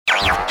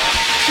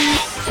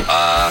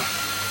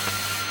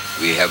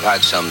We have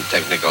had some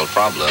technical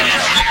problems.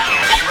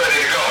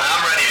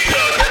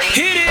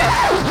 Hit it!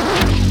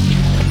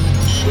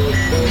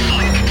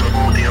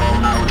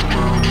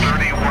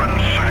 31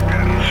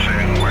 seconds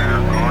and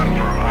we're on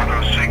for auto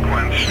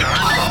sequence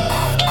start.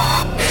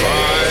 5,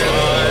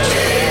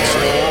 4,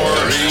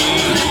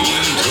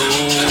 3,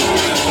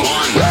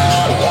 2,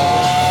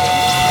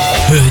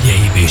 1.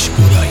 Hölgyeim és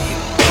uraim!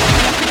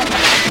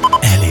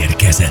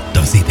 Elérkezett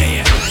az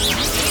ideje,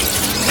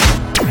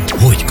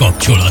 hogy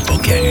kapcsolatba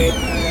kerül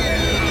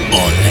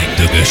a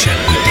legdögösebb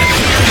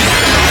ütemény.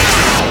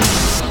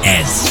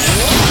 Ez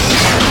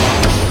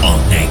a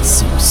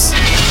Nexus.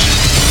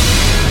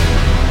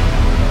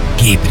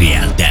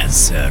 Gabriel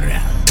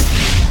Dancerrel.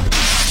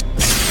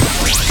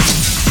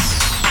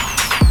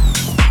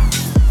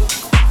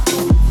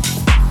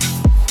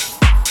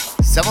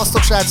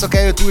 Szevasztok srácok,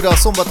 eljött újra a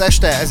szombat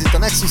este, ez itt a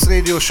Nexus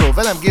Radio Show,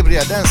 velem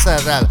Gabriel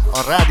Dancerrel,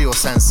 a Radio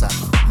Sense-en.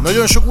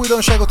 Nagyon sok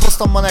újdonságot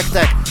hoztam ma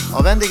nektek,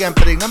 a vendégem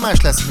pedig nem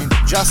más lesz, mint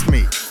Just Me.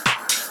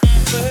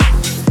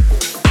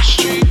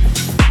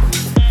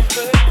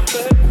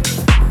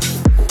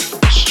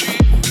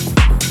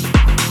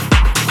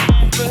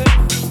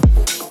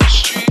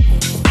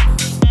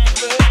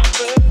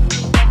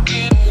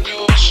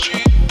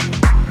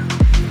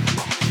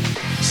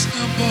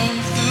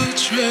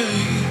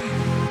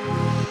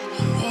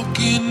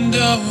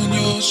 Down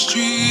your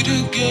street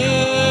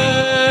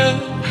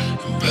again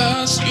and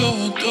past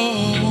your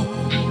door,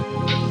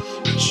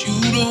 but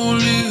you don't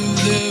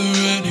live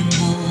there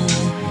anymore.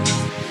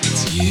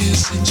 It's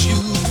years since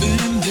you've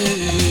been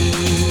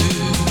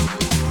there.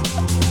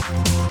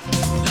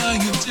 Now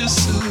you've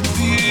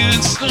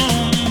disappeared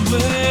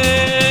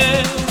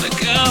somewhere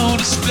like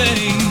outer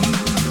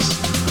space.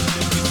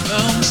 You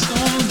found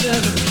some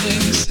better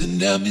place,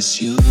 and I miss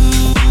you.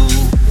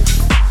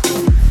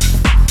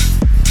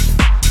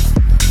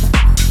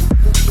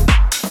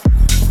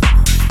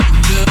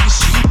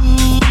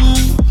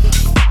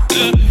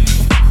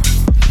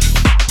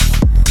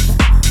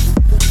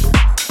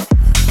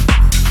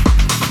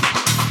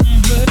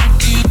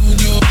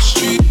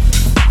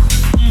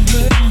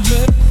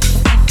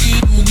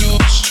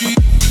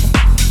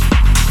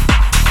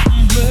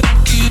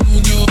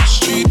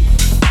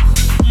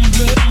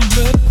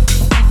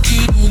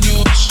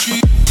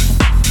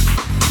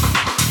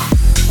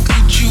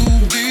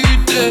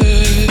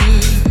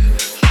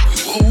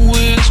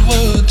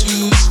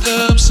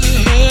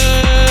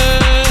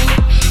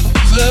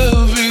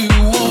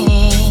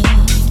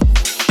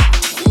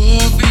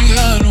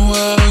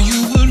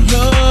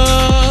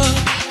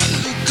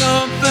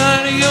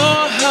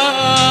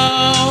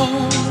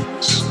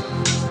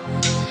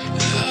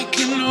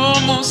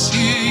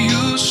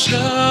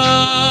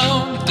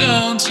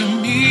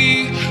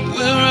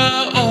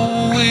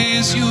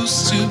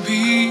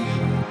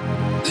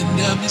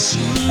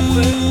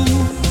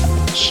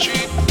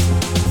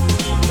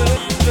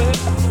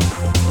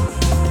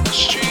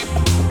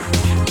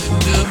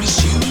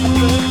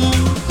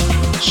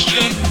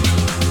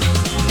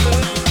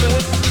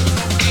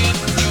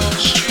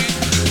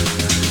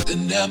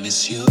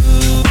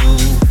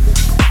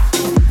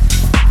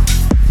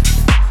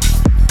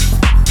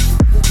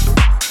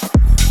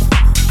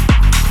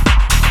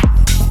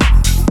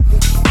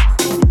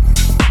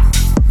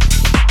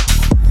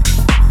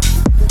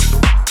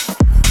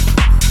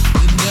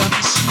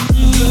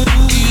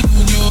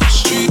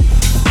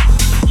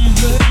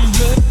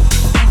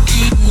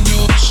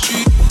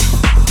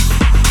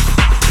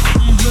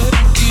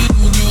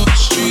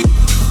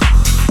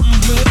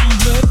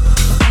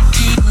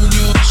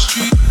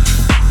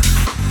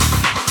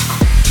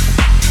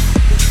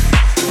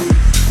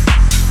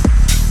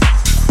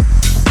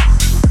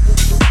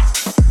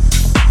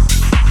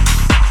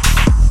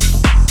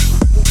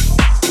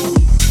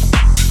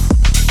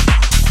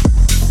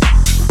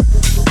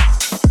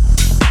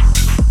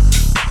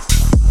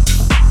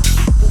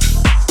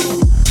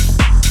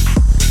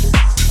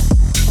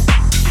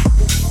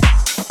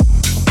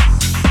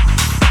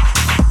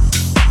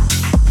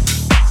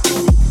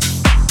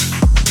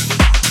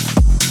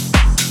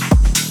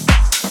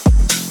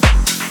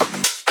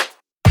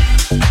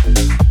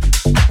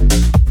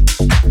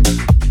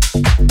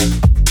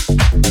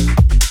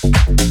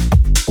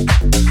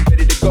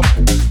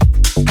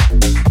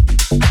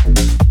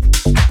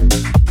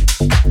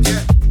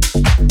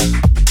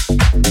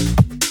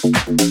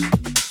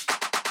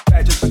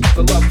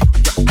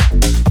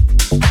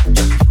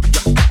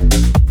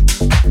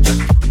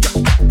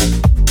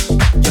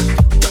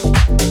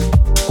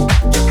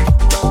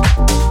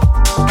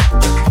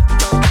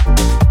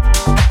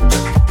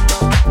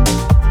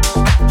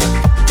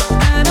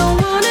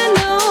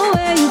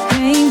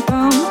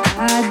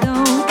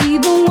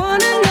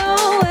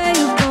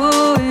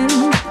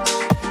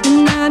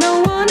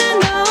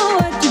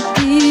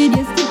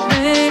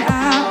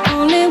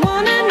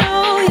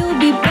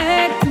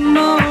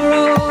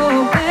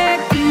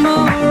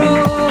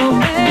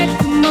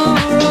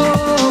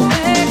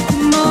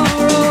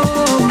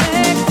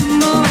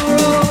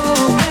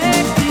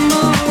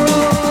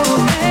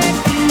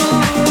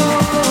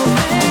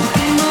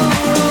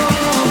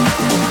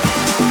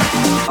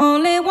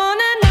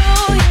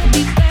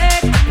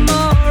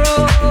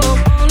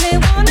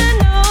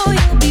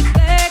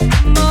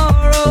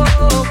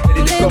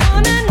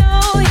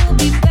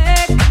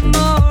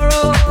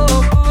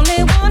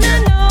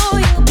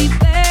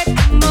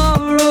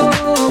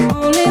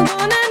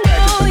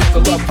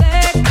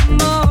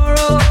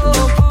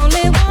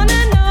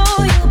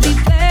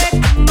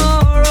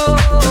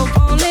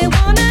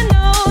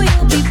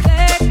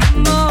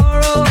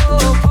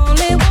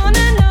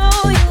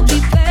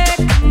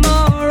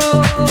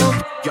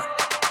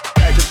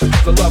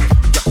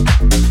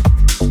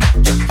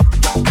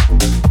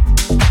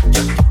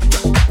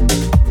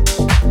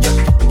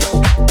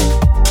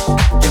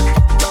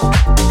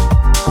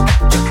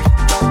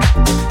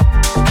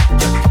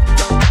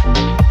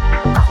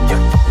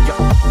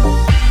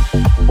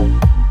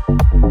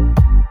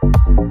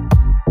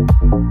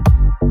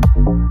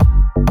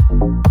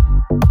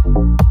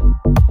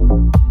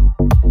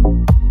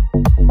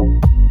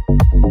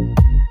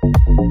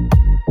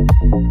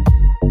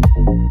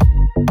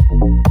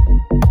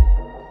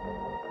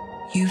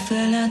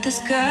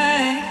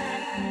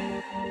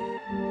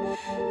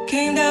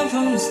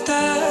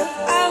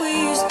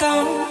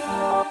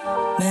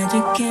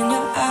 look in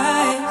your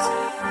eyes.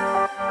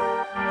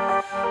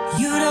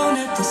 You don't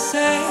have to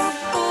say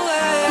a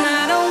word. And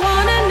I don't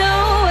wanna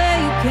know where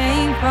you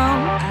came from.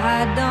 I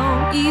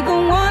don't even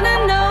wanna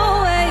know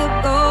where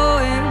you're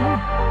going.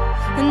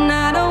 And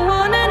I don't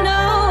wanna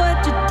know what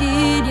you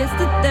did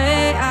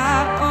yesterday. I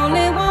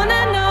only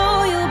wanna know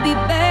you'll be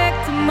back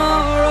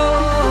tomorrow.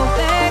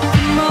 Back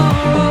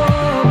tomorrow.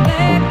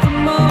 Back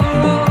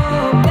tomorrow.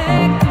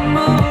 Back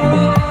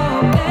tomorrow.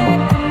 Back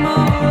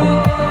tomorrow.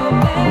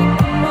 Back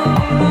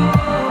tomorrow.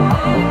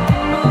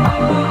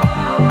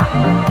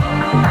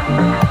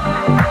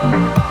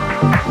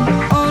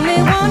 Only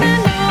wanna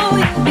know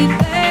you'll be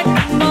back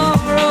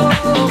tomorrow.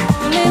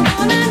 Only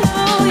wanna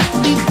know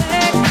you'll be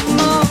back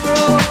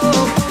tomorrow.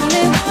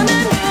 Only wanna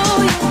know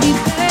you'll be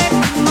back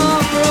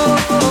tomorrow.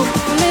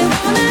 Only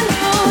wanna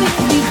know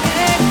you'll be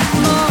back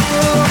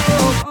tomorrow.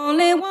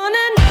 Only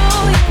wanna know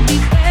you'll be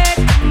back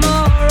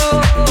tomorrow.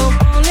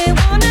 Only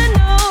wanna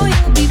know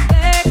you'll be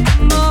back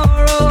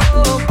tomorrow.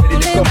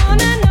 Only wanna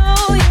know you'll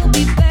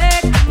be back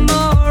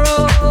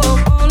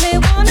tomorrow.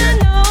 Only wanna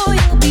know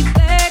you'll be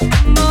back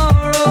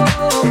tomorrow.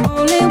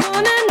 Only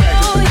wanna know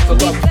you'll be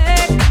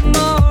back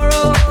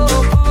tomorrow.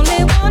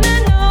 Only wanna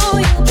know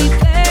you'll be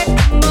back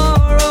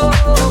tomorrow.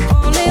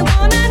 Only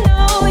wanna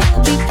know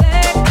you'll be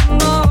back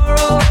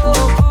tomorrow.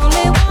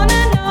 Only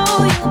wanna know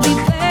you'll be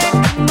back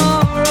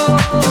tomorrow.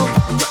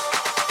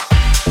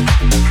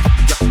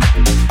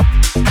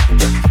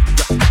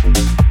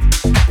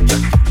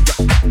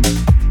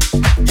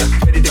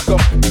 Ready to go.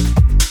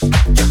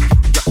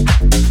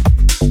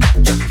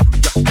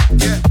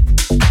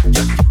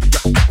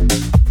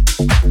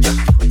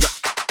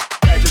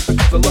 Just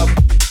because of love.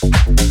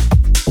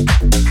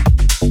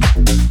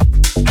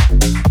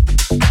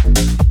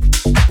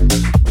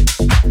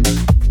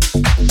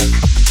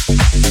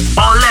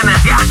 A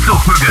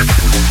lemezjátszók mögött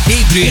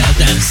Gabriel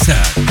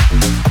Dancer.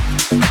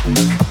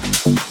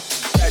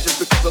 Just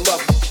because of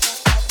love.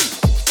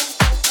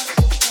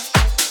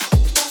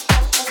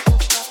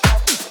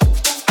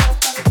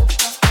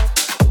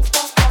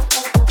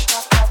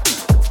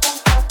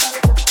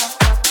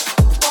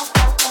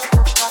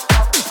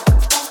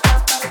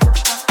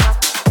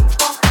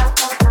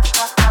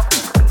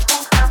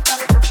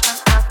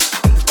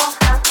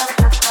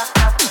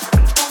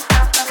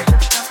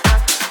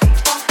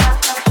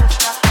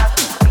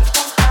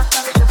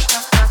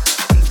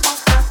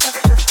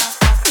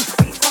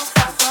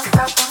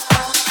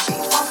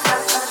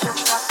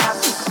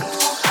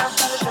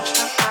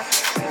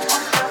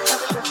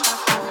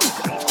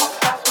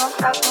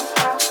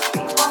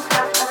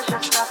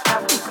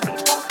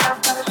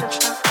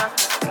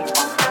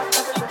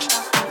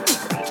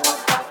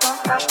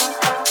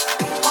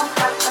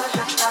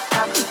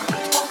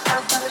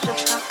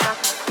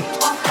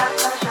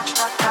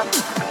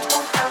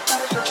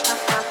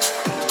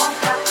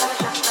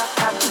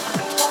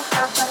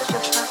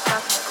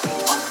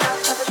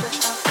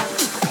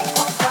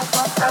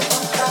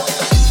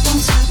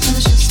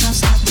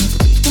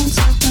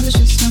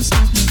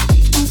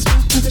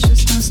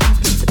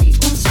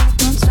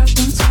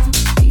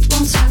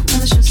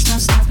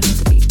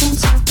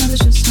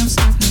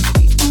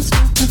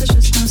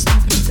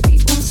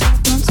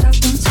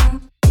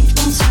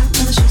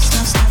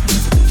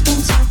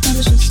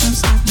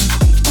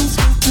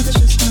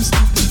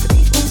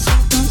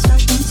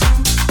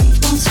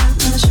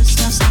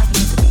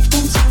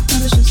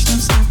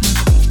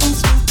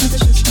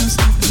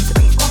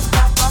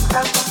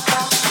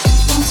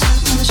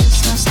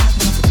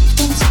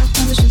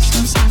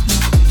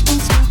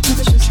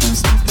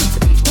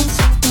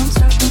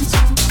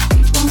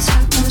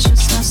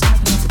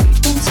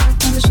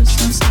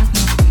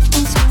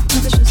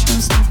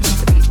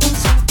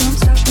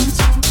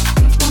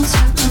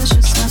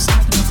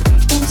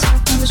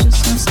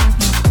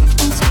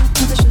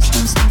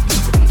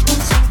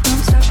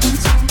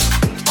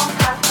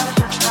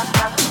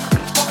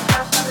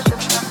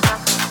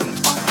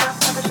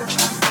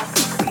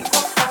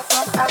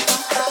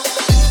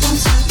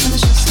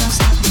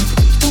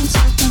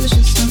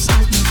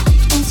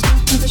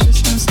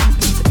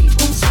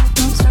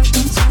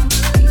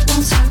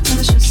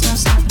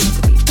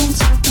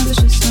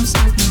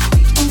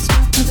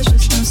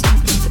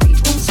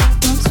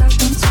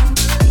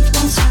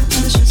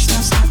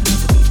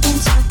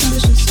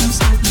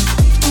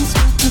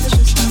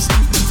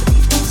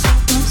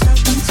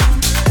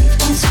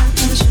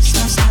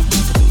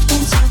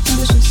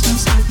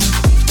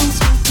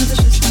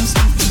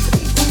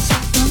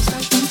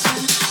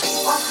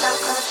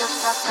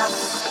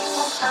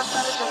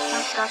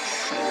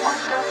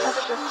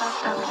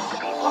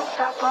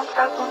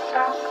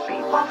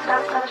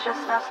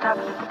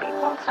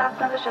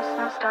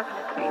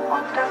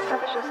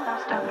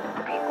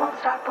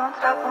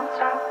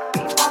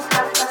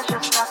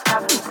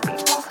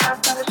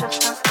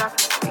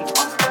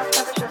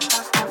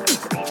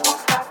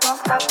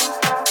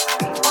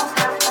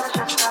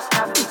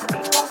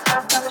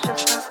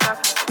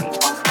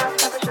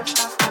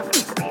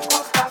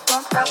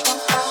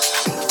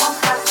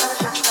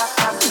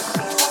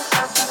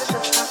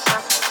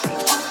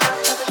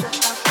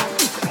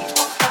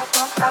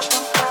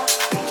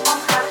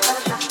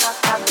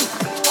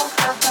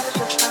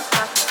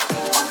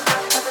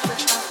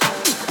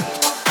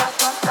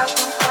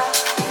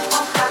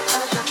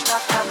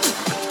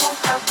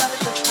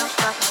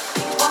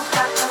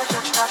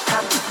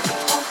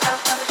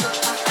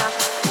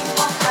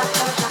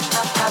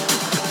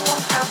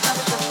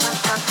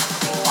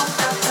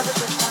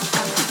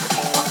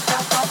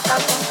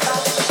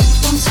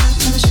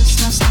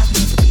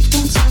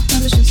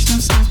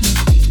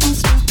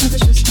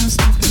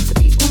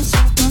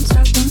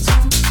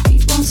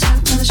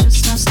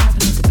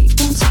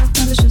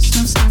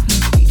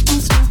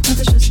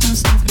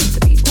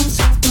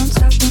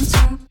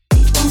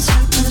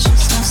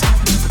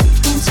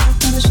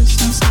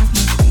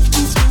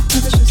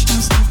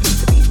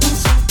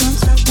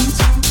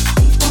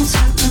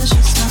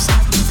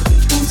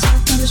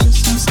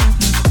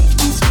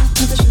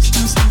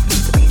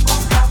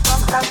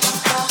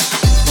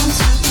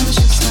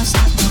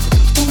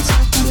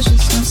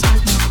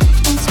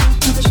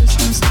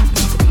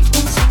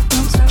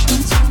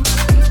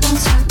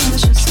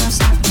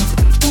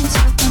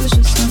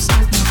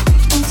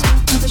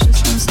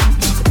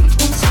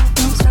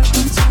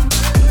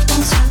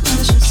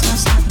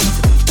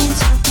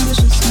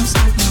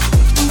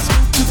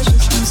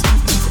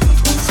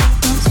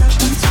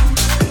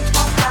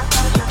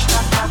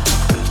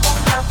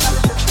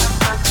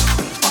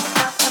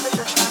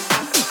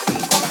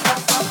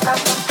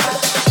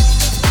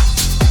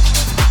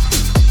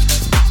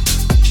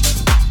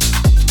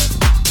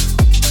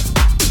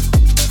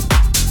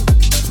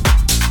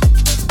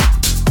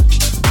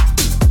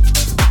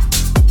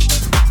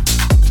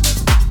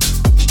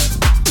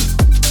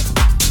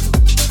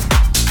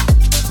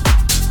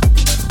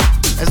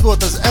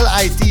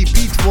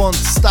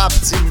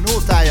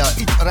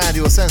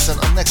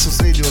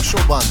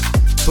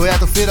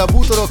 Toljátok félre a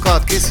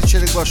bútorokat,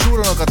 készítsétek be a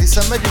súronokat,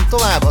 hiszen megyünk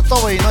tovább a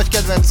tavalyi nagy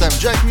kedvencem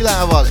Jack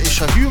Villával és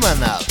a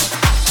Humannel.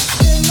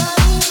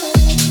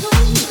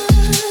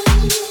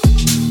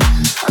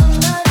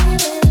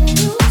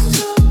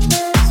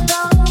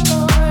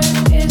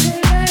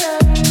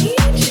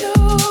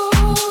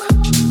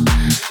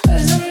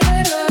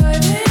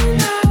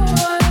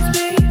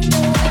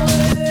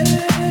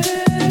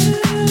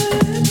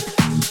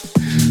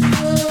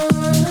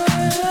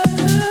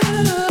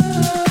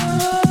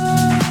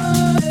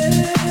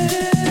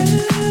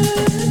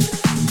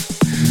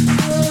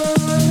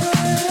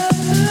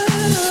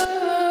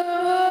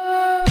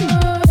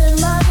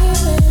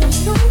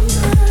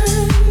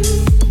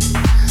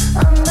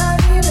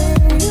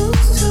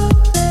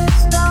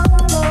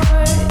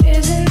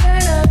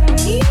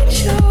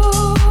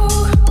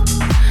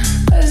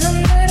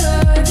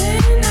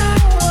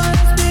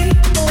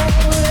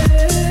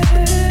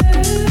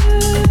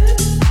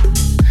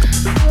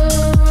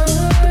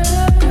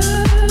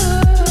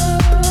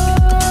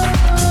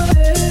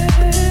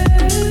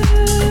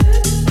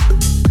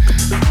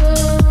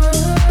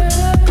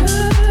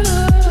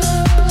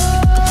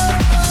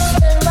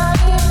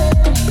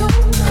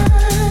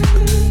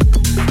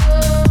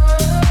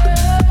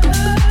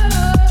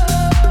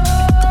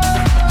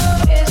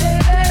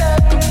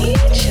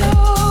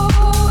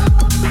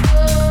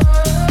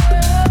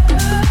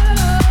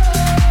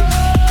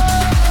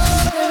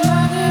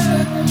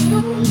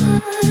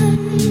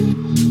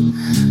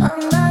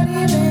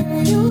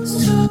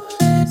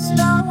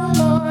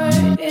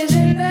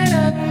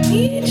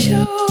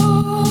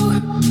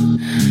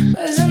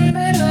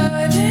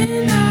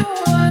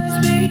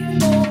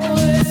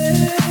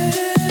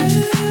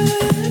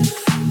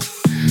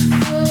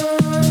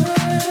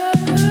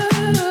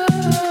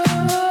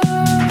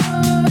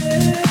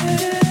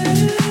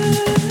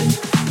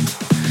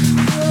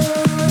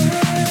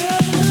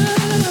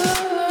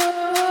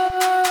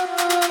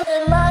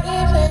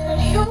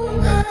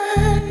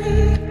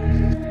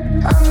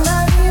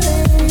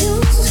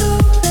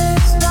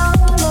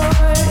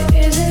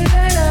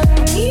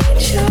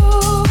 Show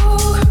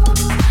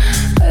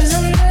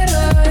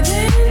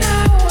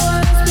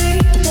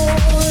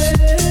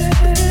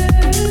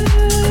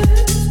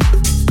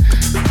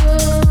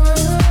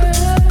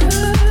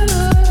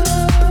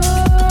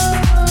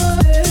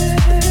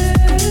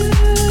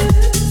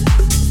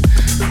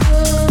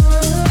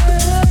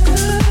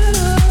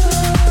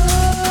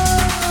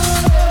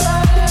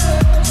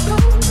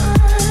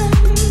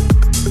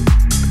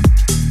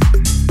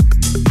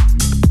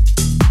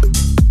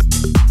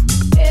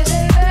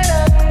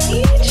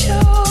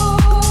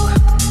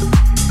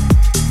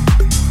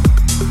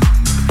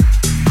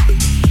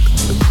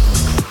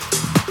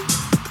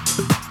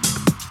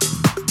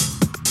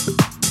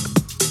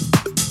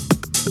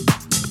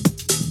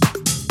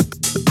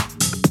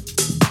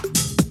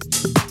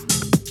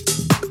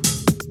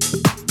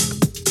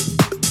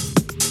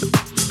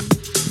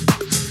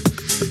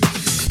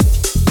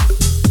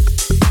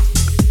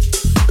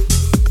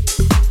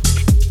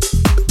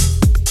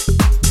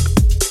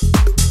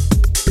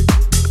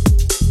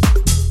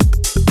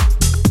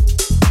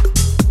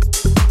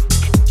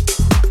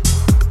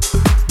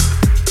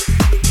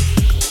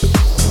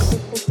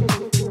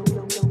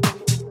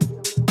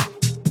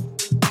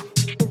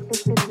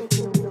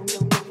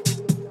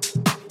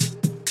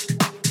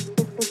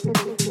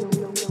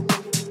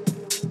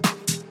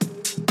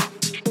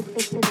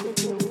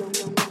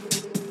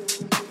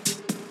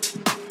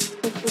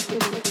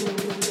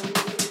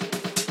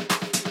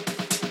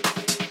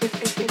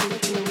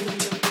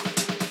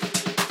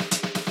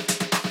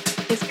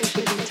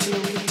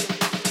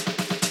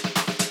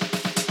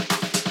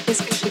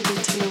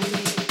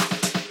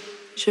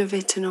je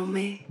vais te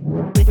nommer.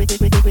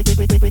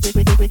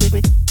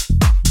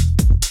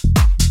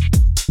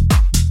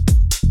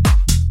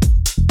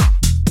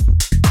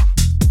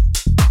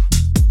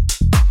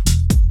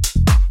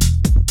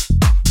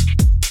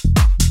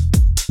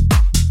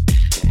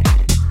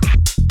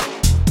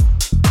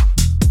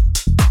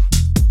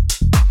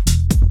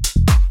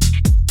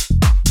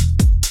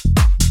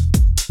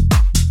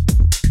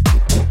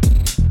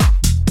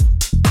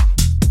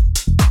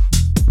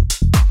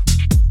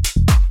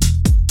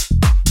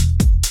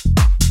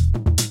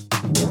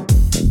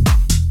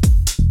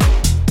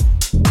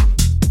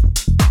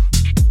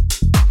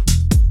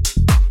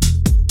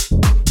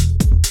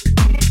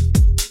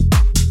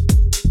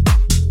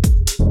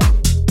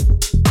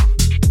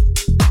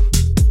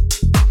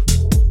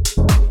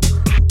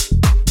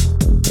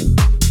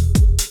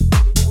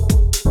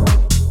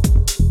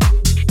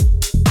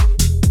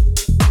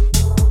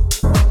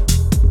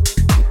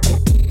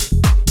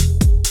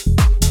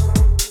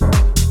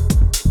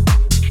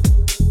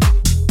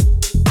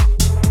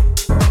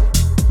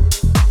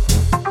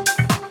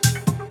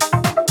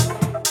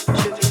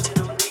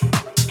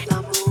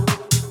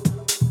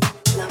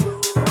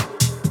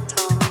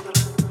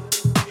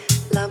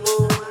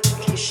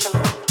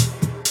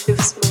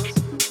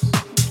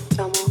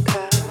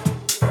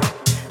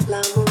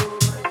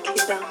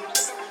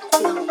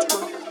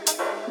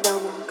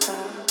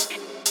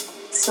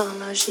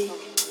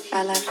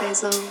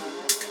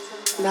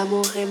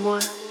 L'amour et moi,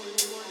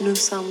 nous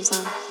sommes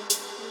un,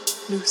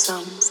 nous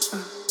sommes un.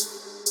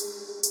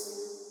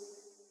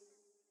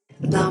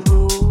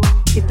 L'amour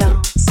qui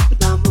danse,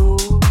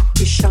 l'amour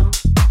qui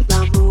chante,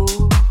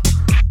 l'amour,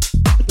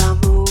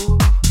 l'amour,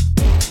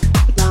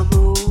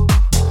 l'amour,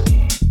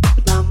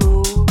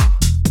 l'amour,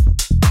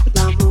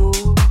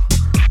 l'amour,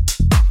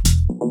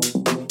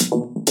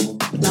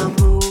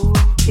 l'amour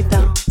qui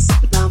danse,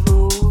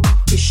 l'amour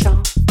qui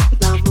chante,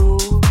 l'amour.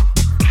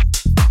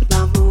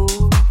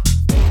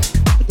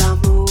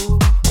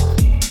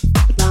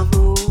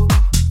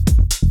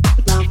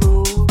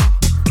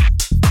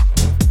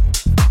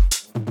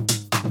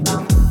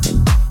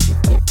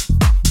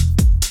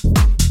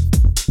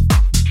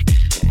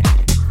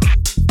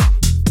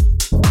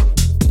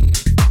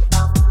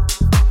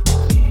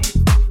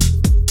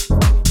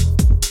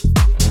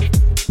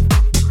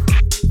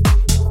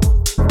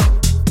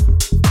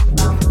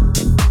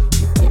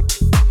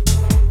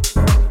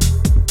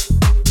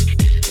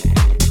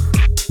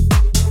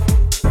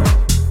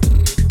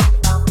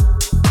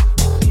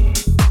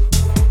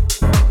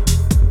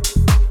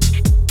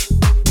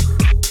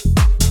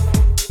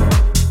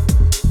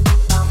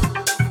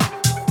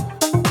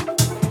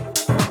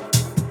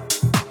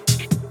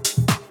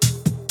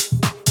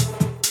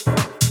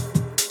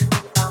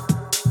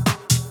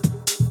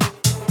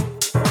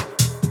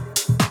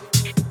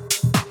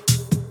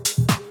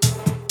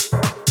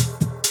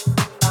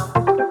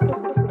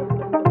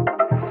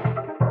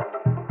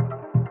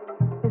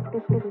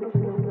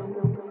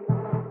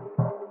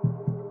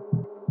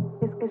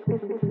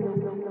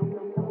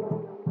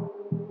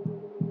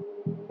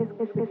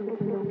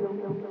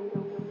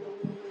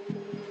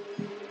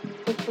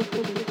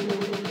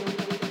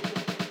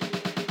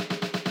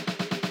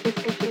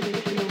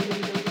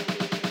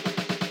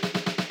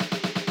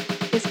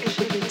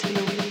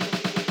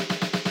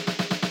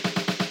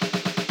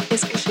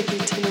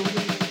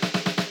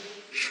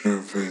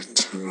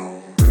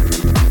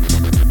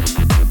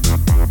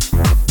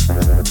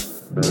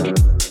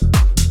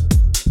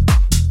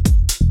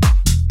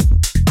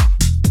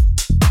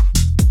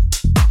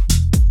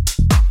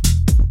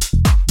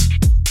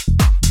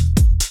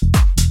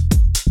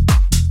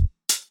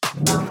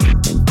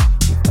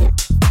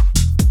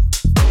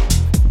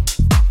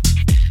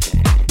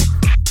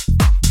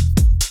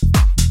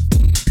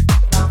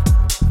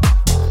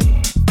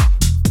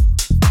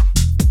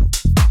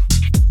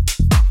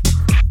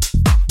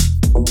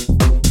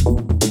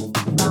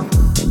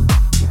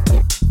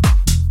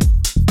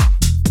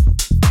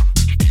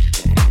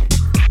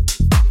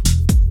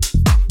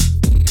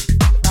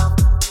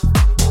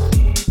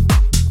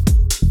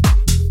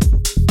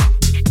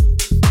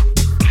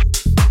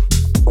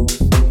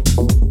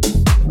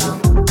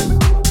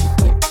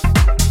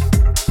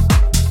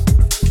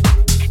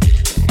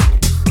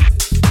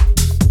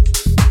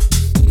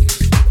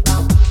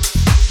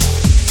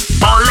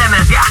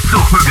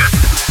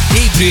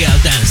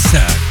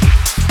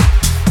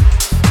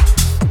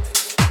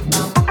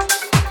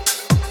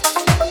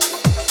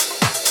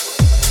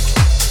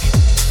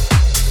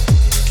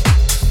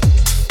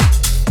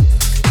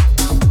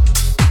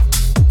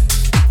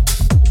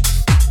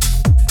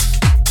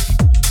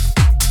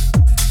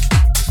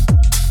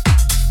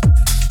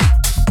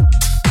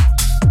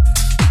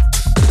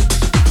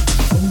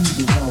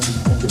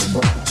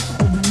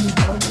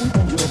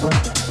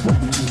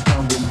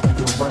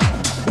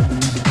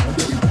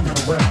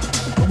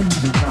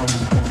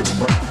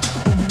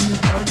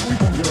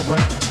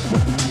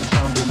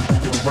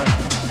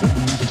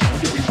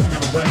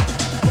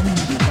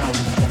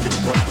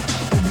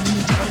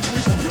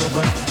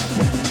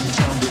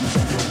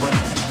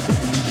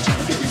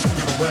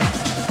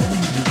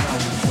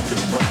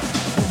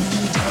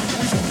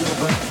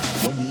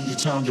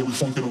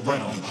 funkin'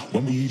 around.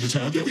 When we leave your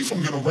town, yeah, we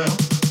funkin' around.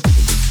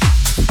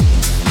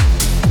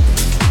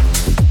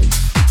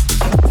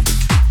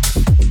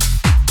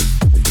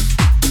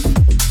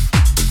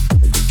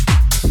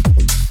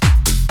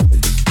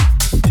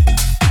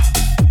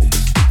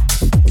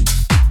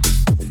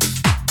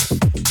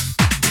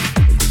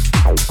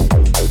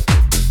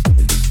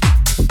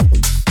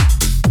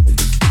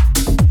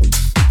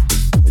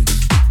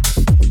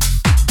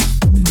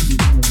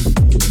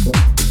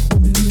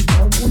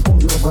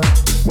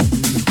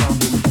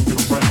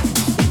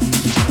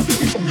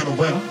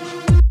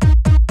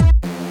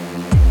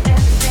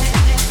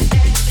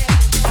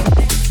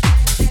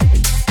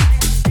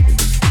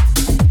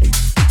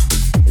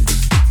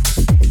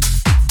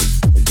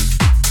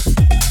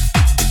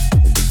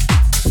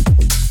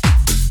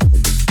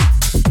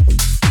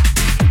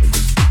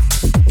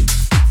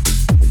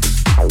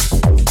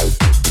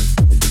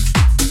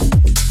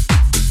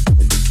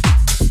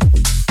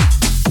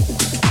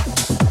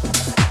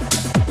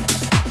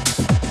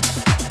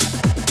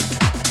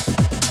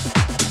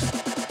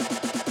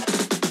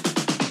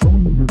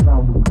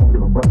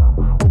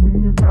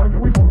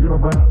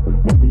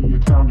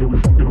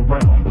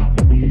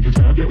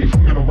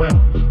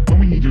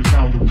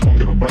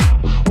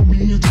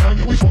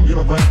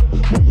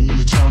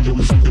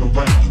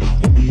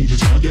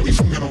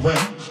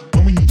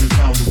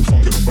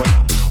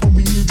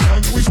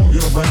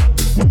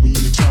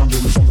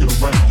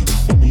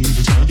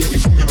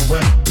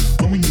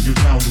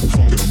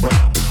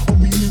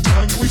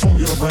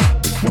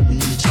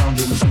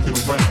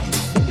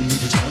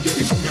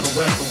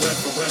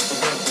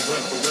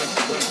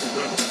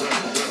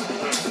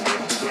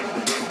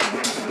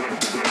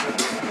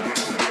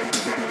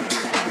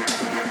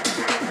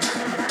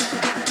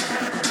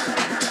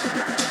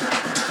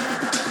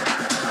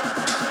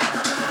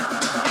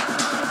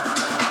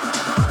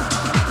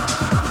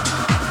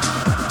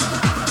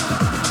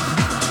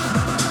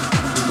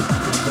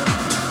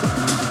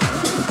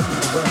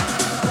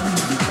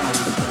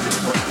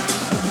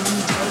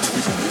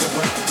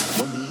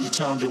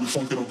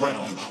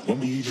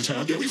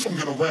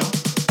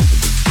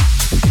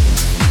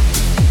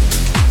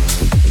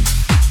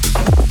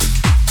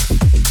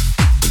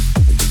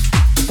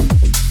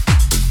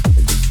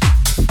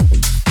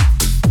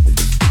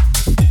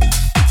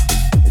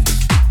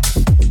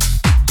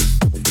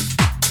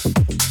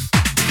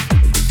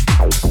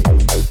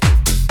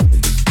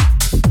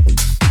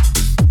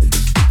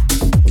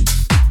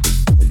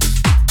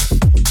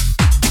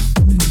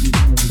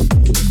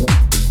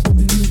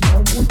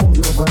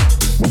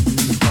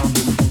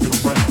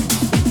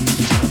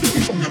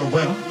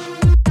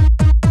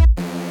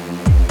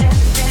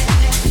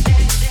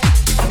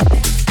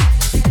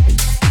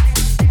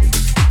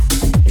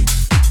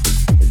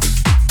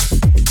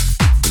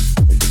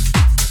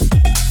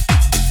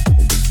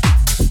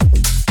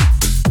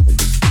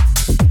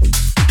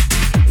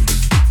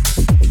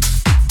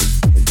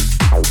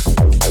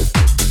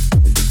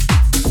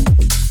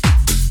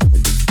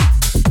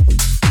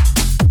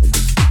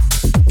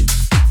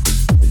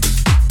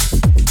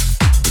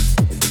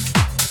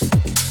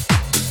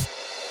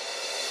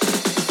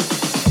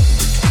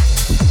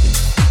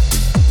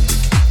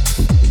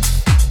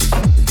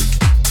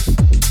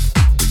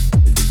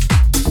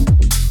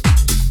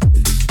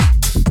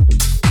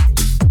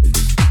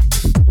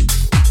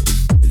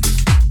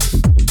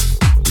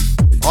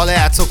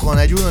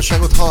 Egy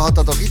újdonságot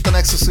hallhatatok itt a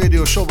Nexus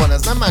Radio Show-ban,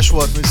 ez nem más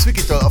volt, mint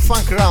Swiki-től a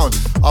Funk Round,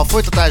 a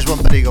folytatásban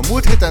pedig a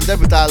múlt héten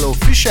debütáló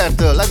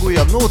Fisher-től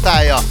legújabb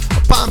nótája,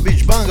 a Palm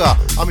Beach Banga,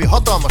 ami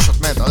hatalmasat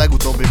ment a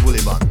legutóbbi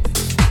buliban.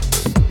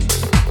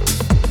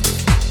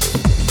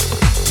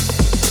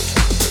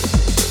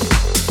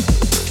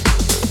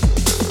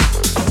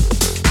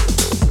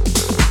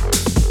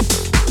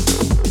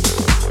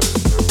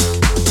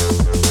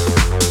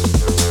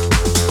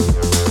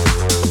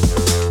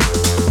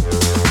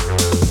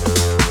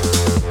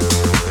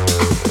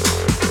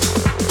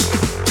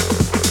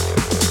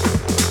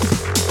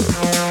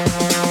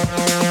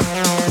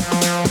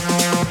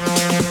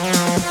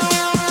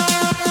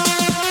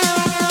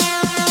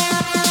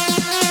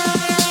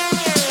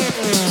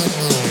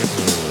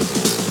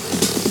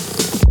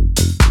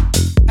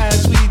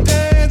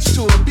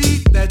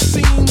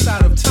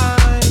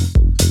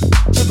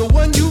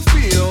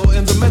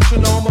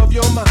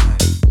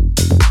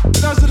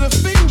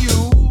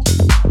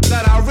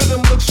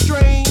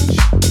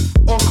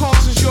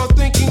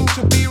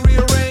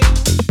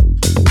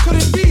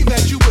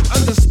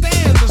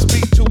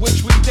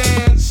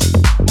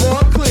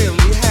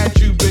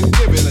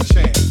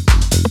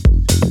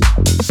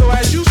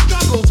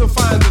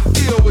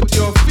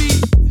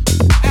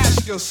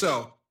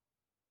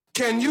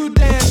 Can you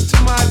dance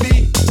to my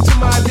beat, to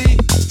my beat,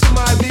 to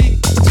my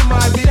beat, to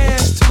my beat,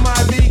 dance to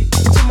my beat,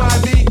 to my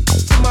beat,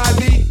 to my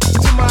beat,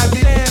 to my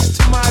beat, dance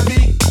to my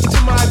beat, to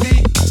my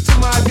beat, to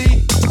my beat,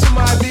 to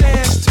my beat,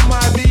 dance to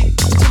my beat,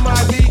 to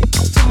my beat,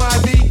 to my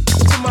beat,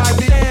 to my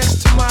beat, dance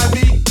to my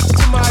beat,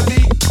 to my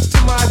beat, to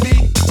my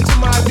beat, to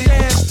my beat,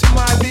 dance to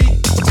my beat,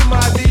 to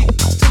my beat,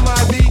 to my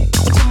beat,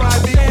 to my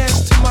beat,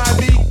 dance to my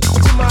beat,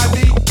 to my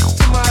beat, to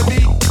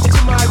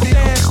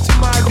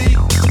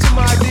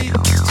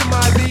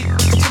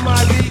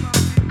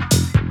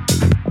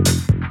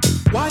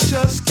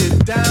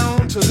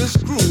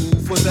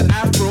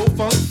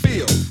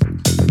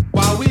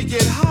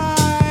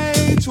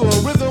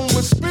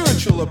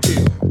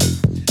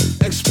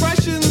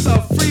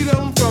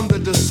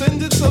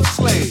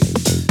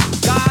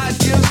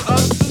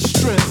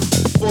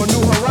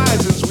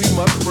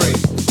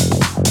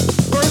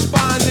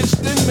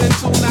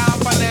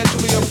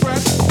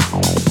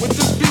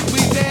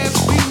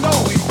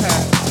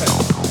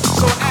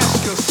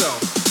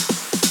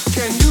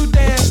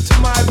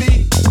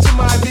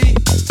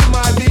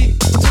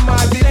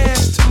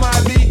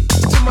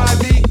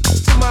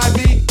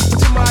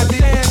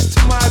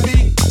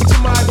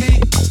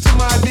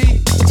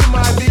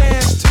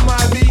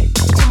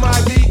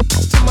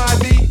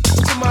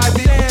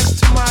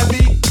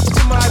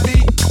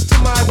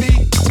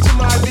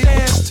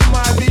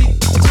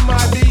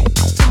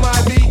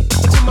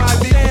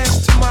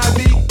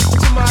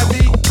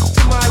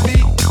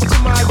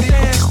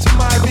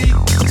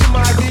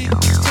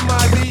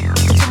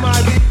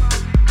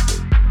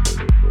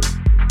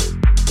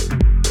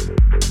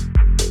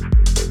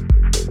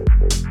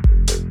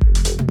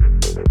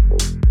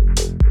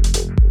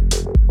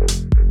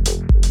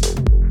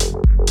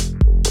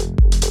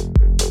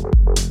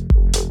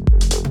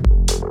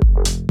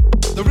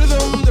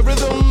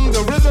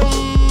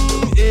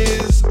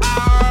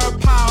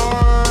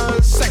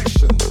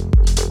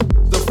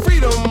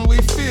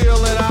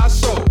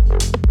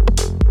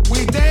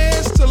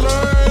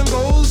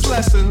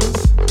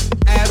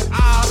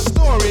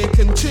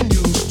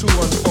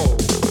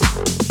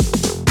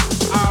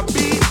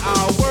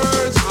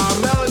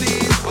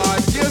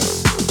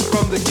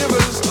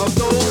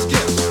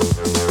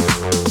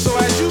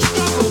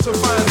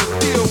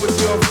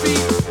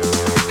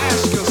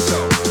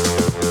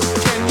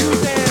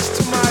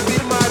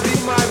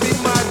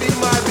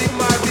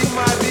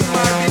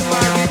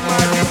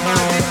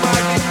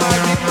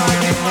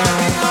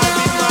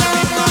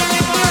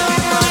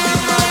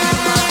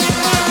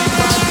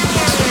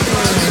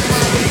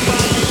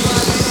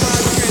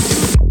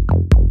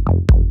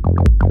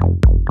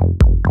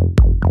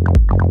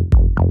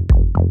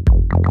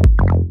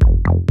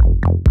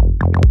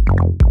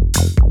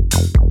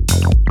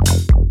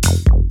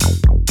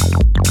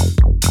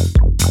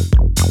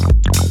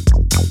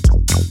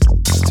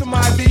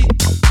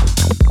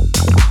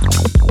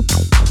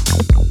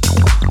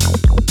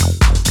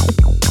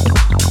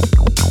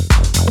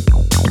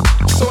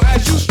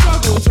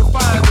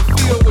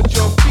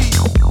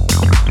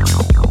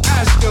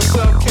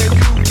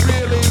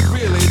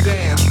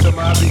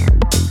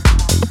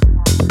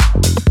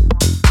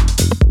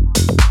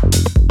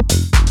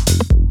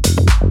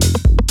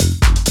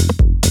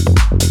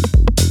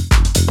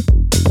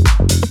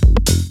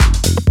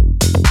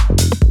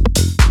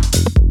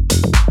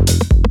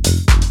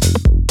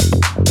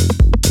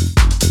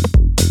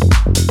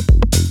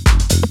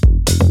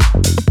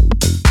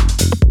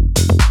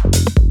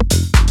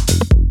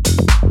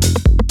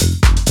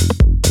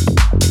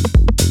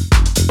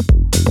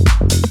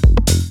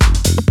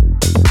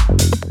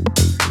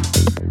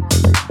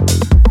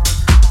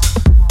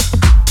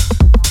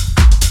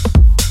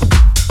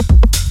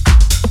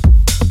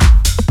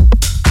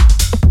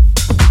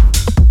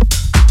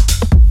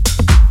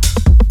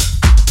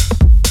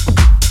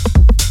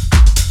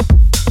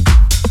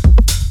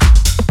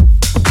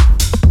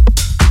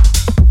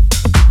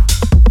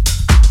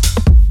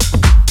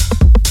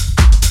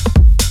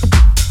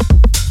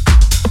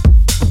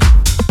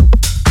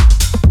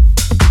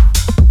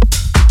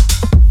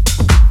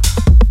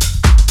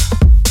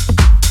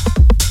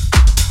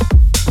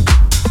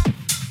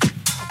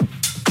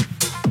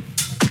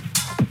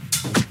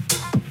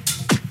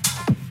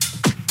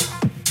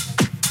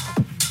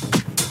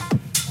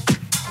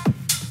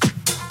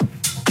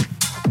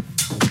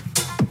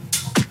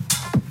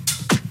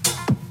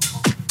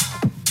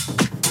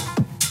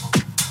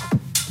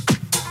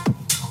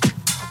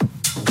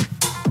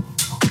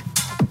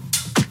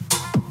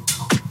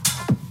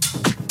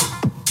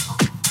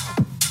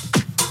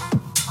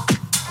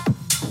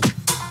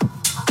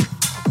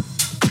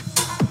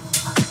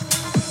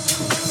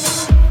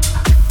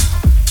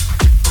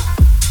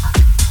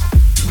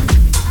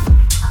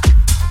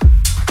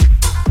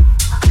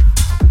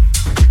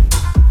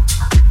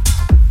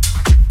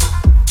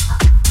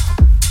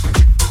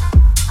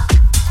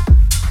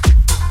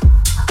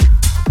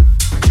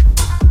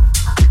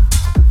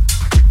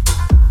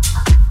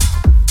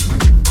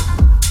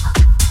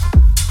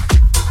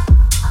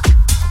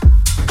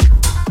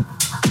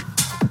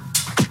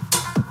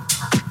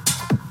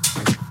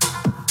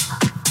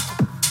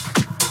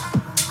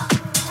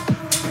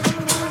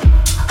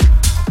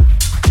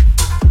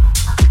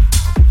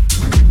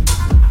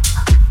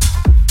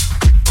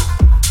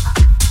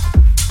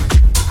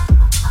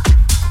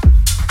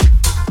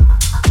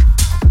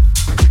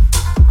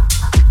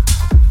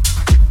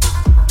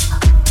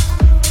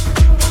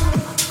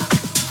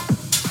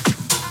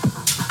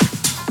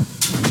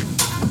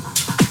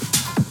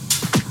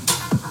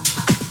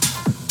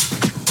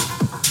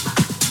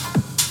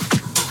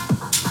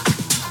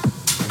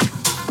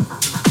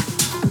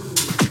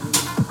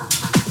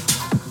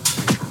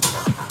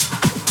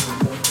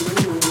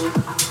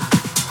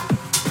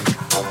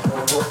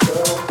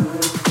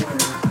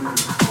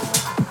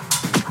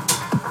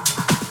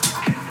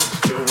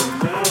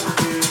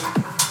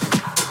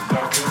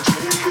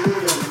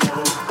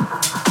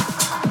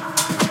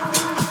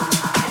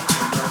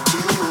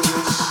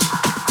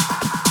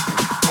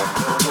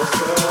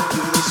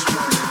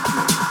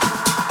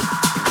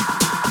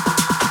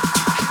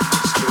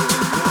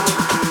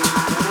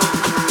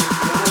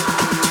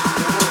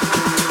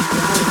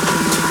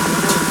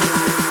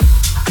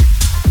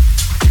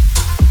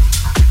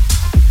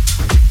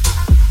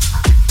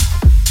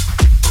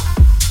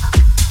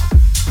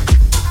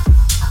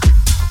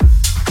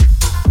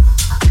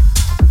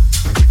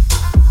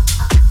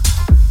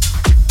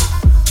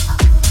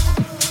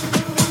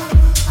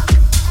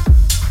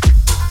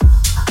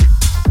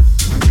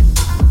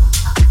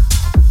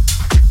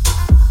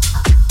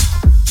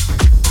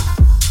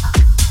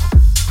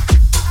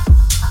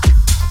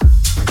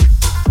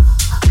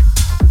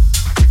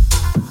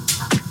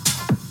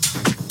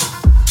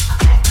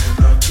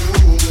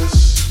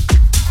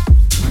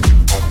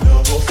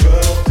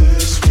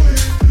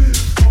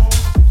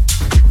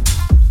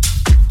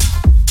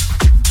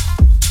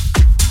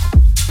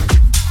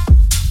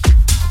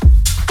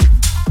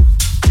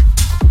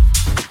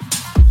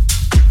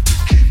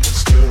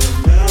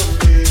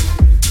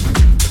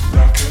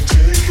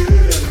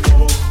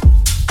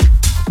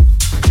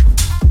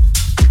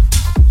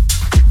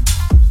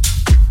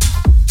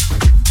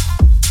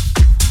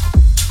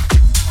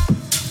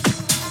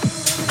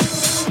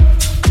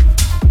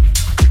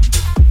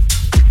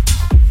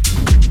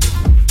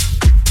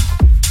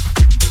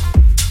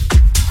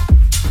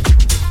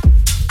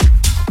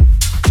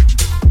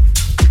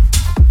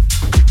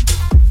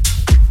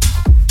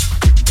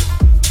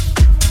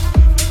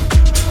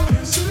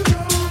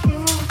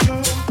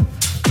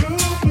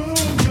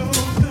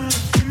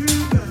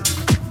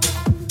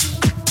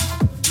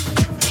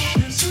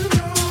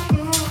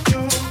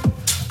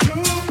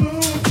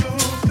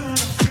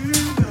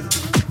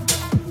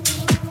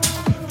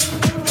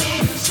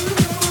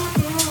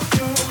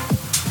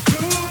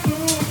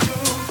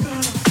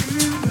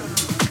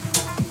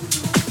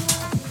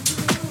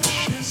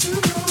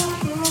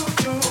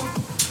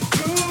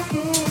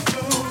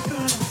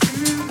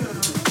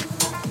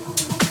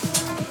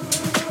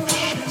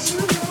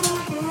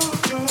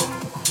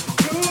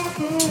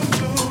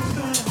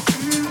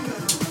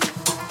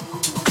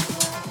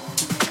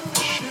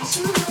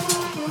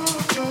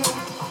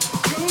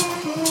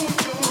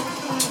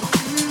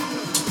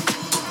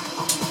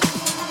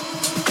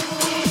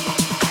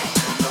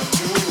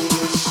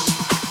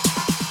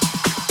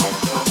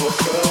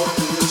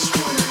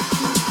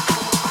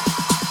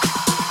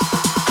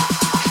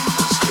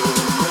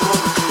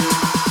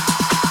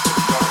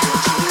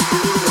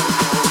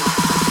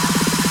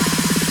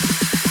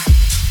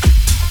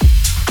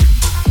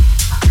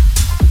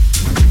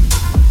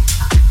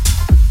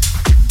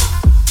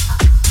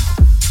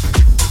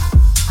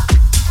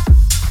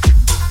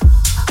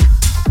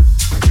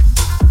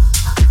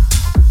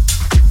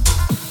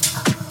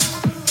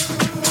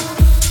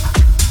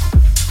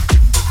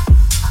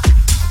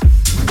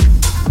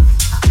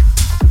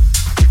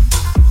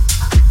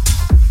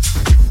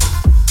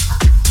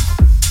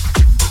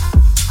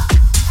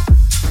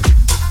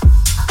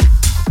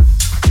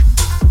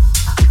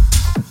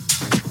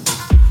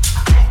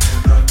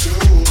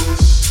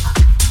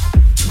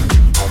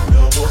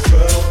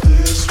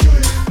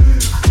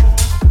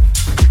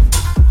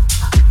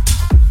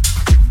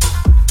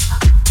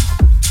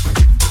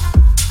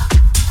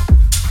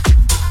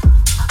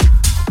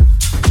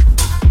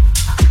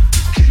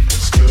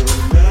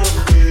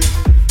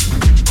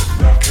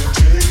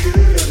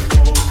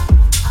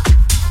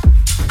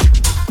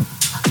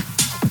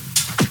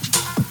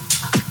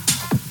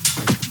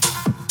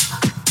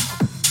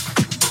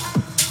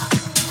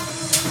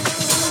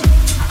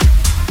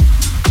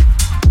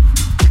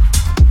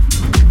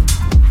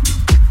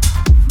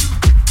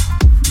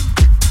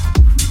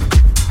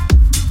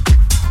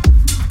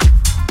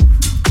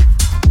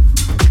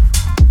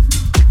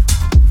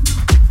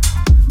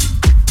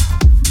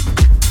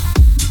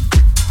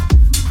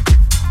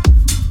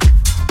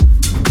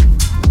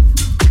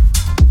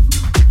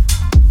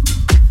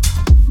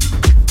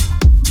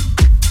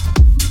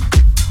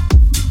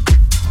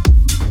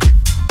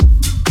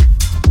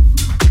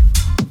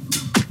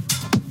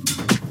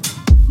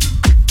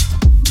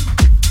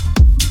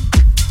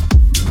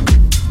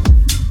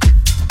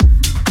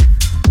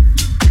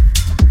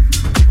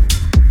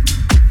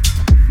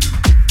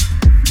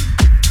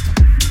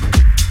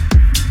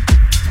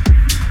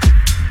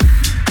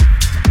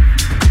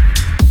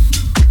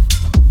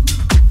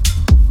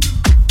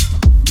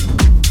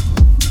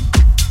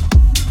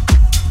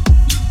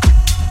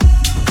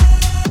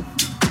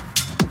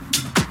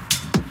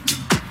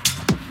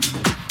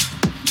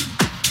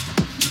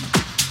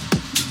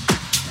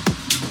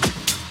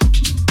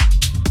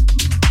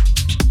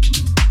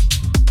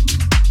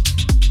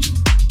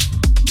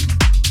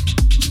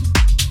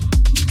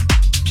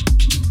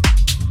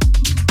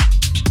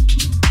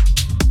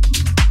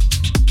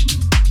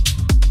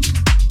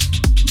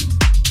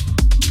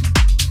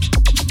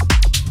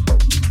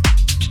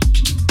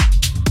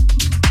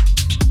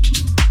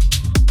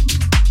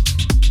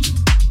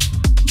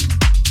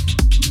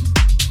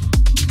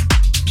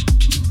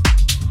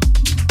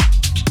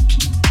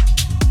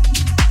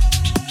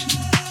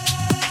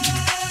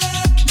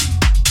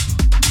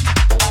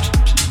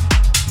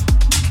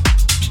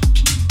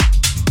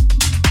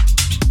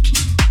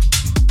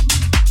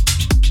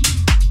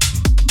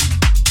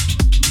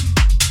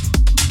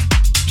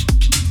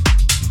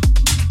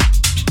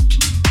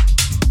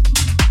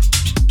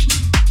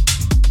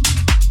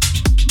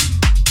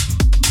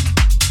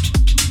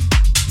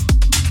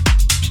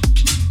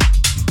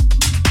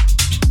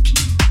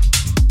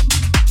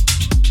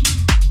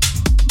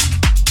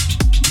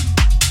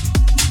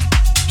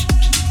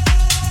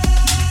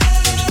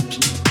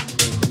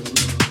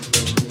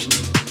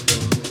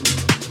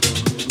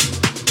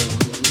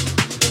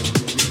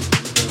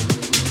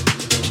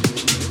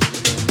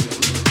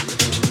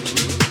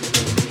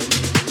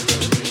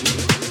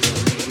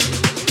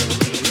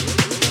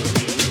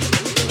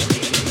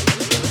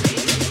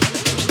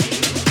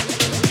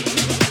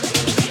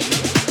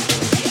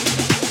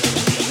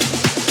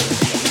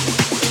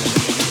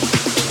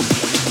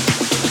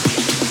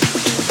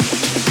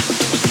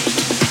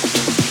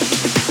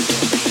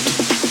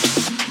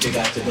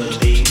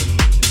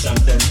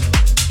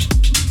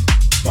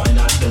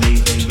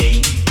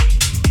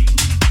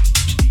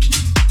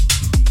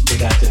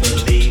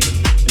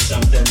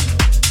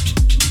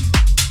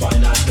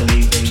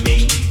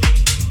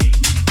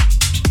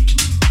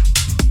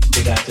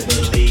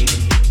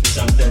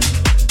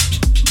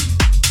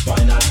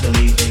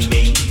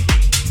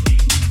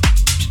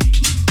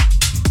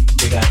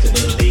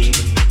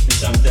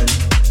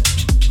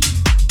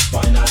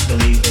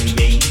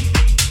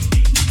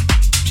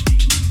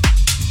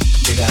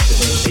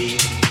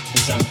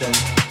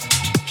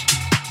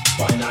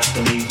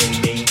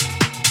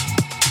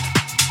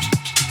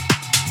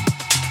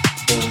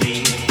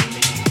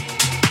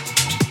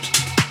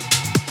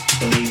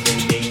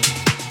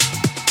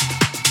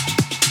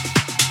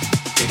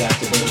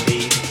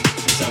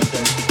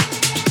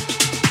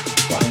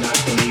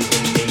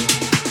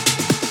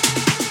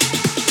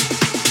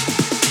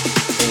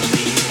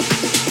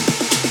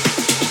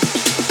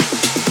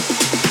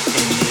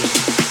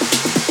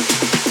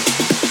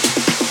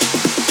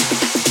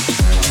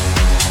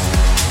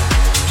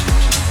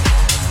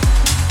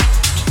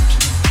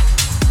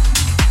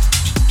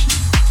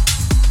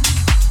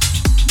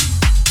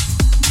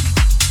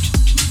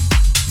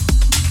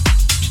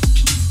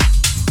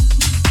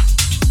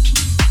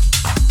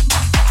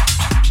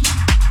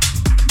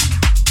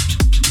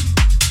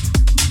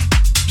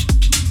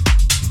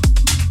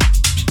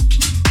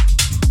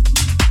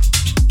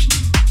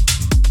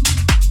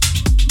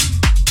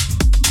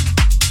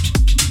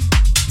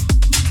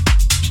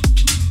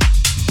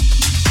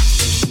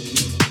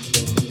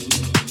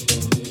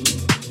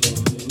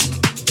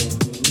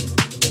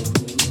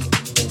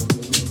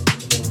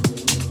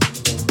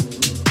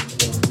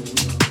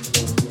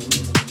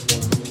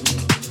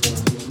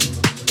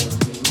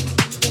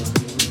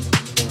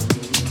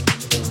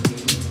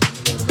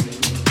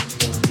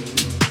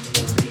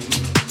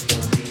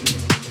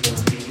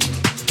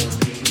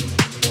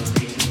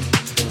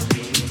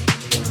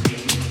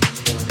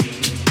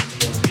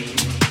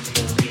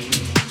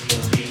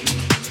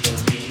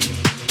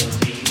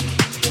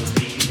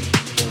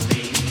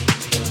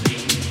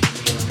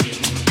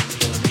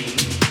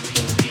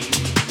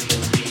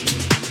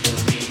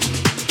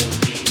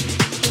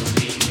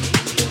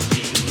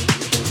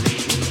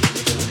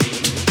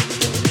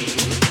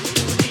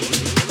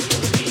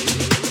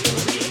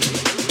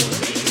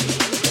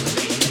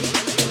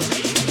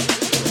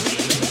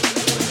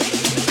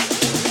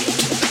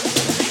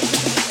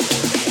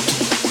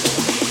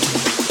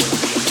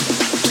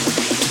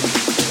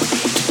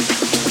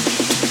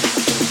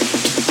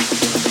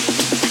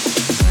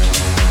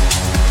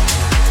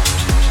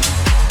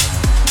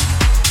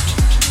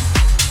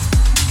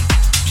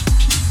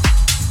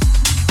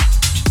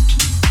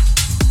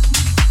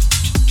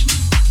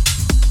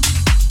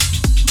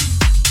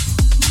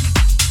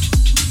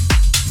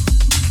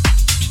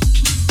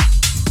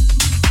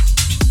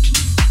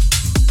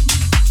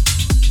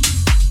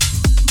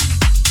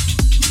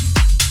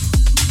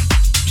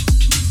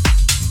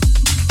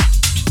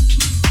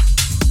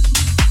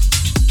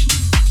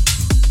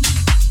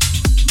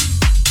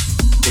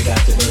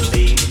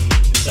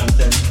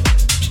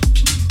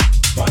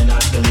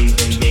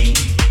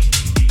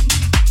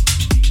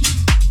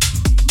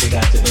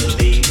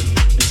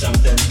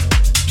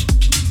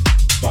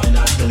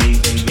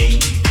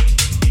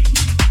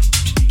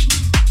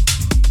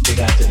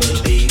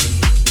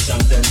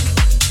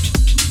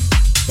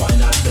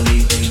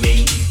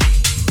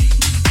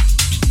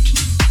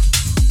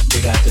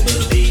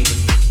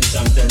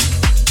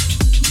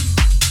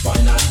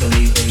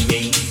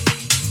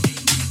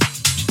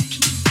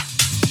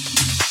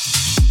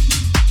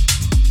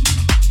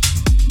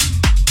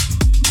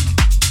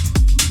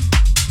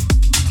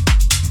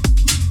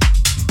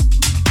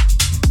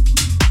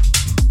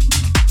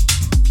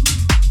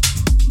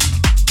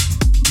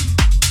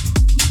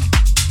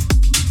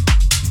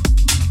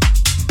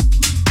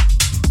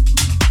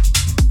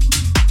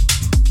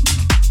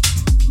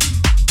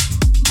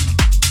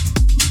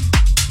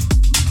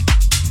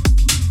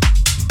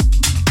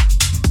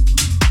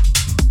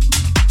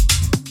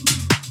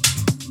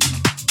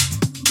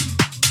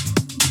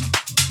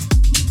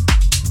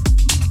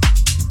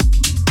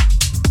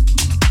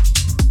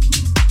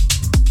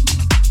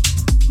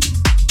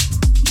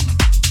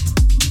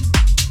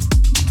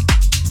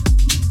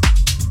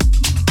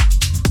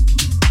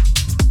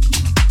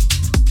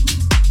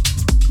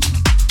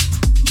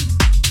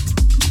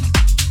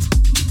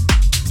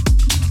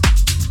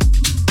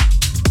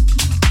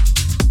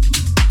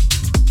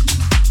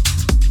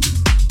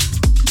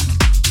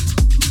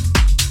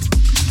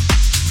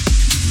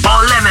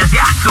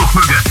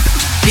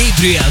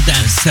Gabriel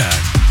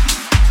Dancer.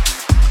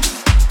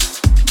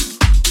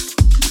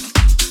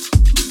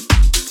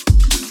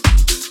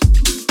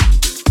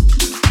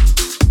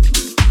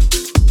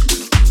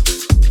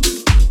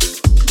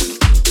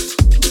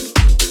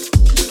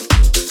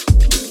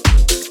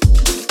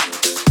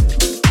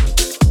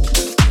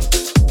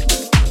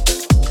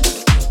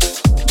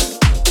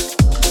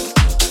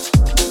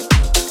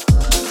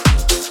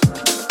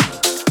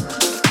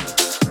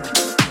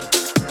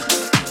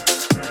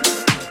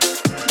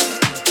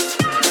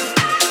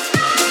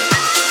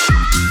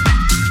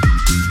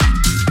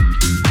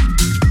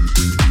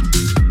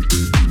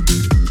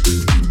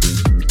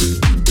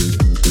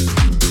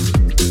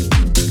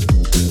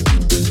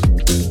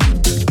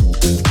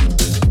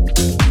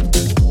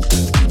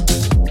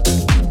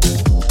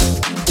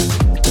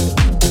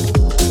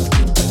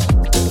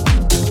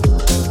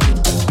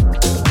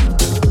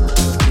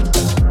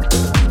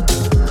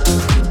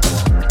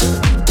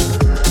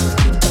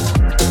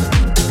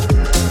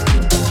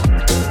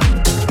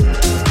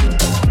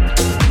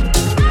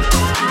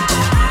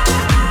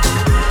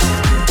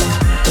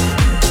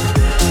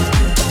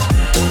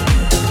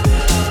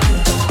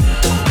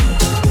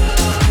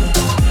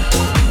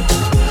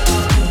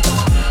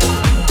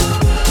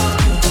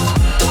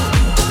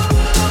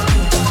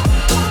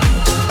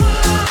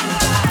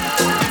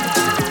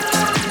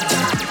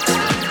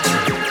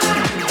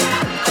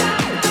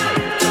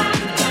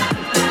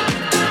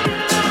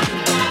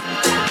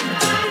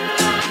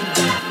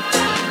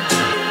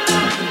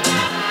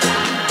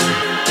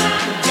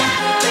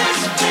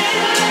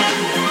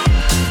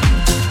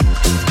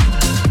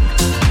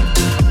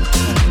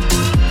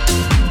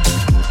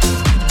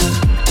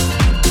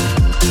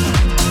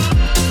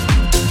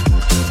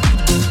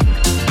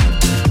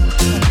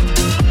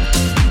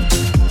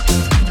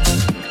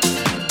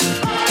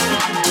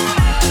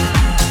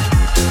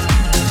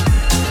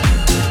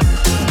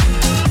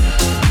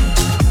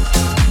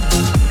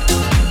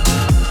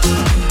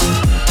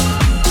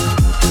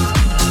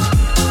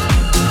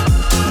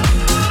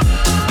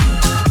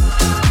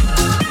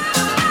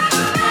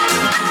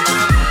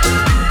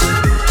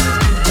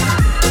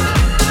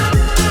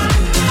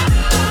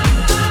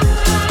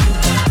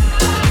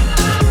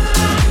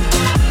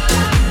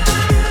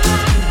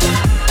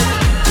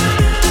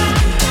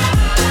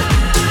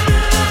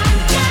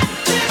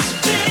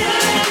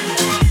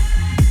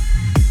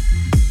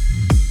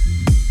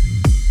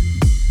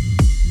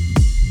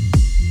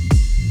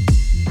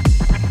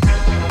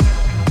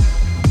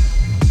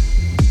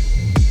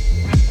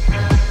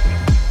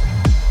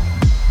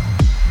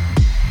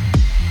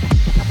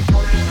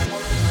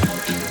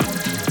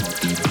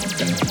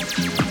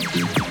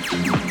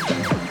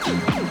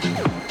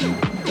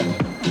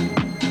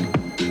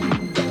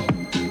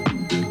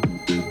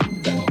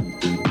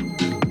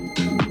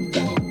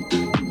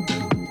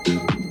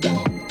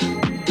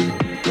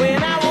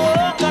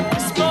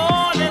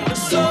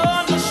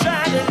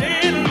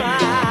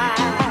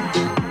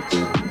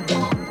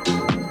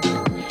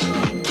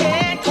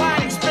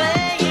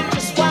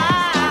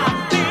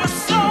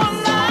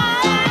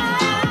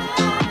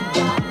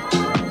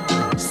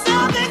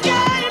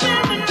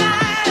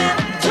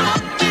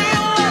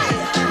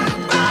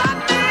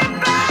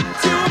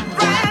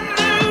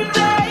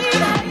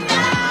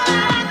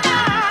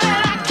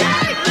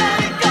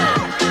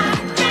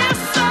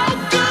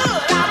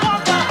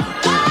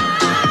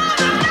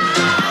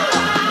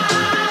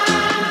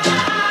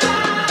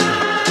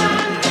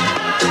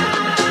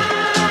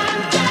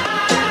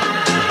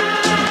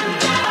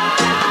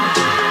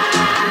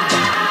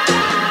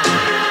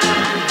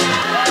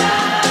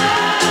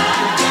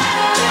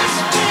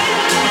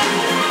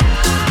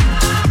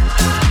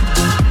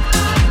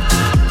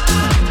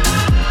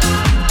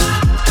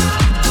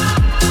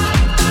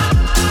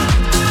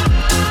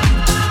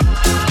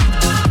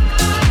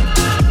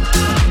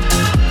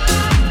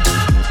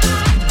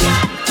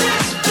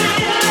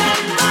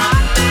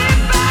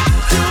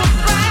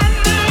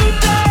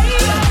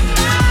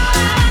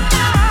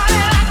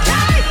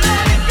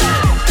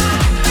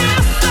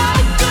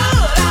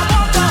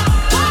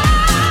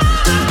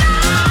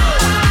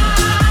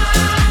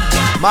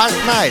 Mark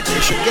Knight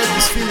és a Get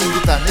This Feeling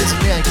után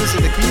nézzük néhány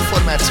közérdekű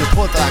információt,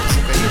 hol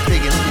találkozunk a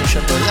hétvégén, ugyanis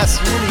ebből lesz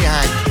jó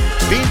néhány.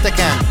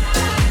 Pénteken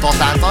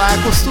Tatán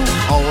találkoztunk,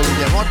 ahol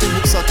ugye Martin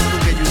Buxal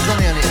tudunk együtt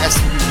zenélni, ezt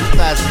fogjuk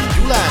duplázni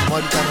Gyulán,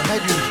 majd utána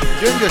megyünk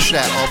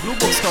Gyöngyösre, a Blue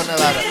Box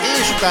Carnivalra,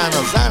 és utána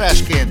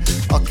zárásként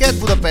a Cat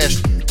Budapest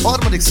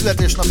harmadik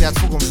születésnapját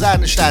fogom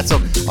zárni,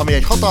 srácok, ami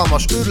egy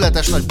hatalmas,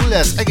 őrületes nagy buli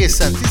lesz,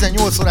 egészen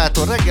 18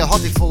 órától reggel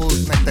 6-ig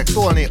fogok nektek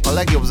tolni a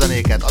legjobb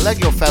zenéket, a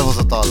legjobb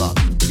felhozatallal.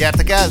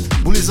 Gyertek el,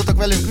 bulizzatok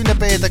velünk,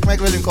 ünnepeljétek meg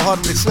velünk a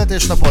harmadik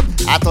születésnapot,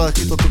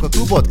 átalakítottuk a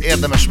klubot,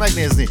 érdemes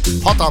megnézni,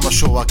 hatalmas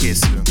showval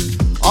készülünk.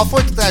 A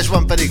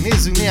folytatásban pedig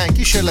nézzünk néhány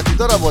kísérleti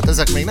darabot,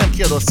 ezek még nem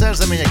kiadott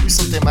szerzemények,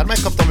 viszont én már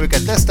megkaptam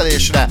őket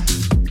tesztelésre,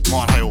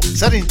 marha jó,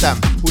 szerintem,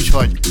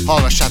 úgyhogy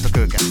hallgassátok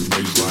őket.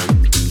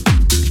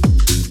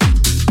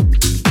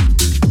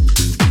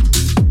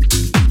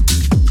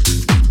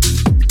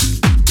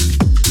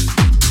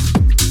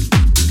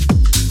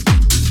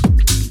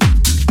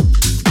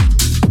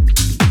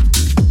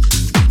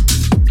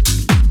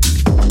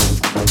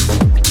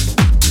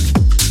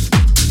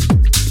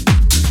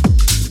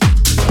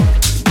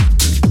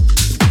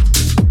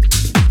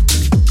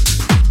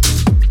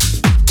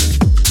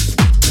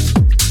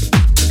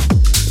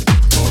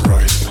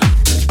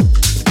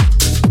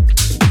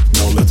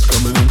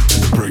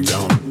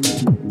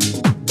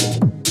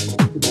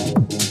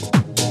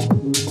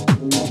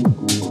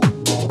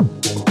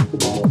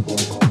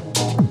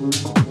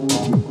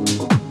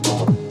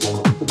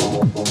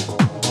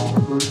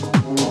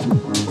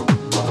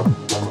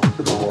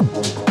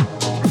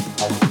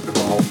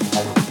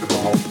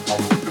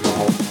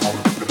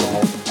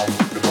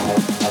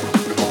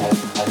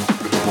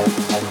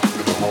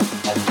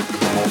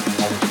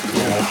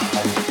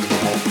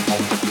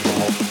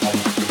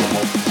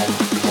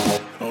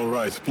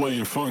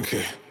 Playing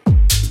funky.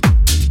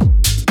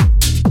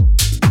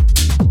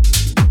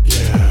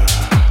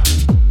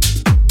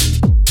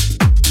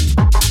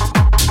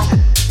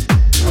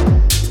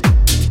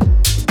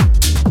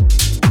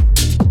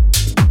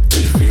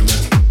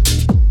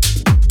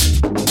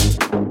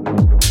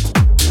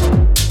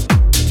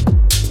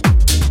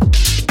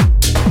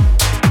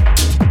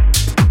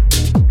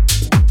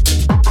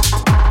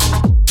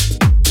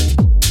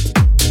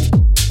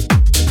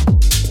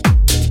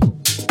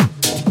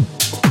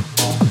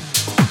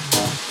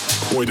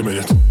 Wait a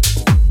minute.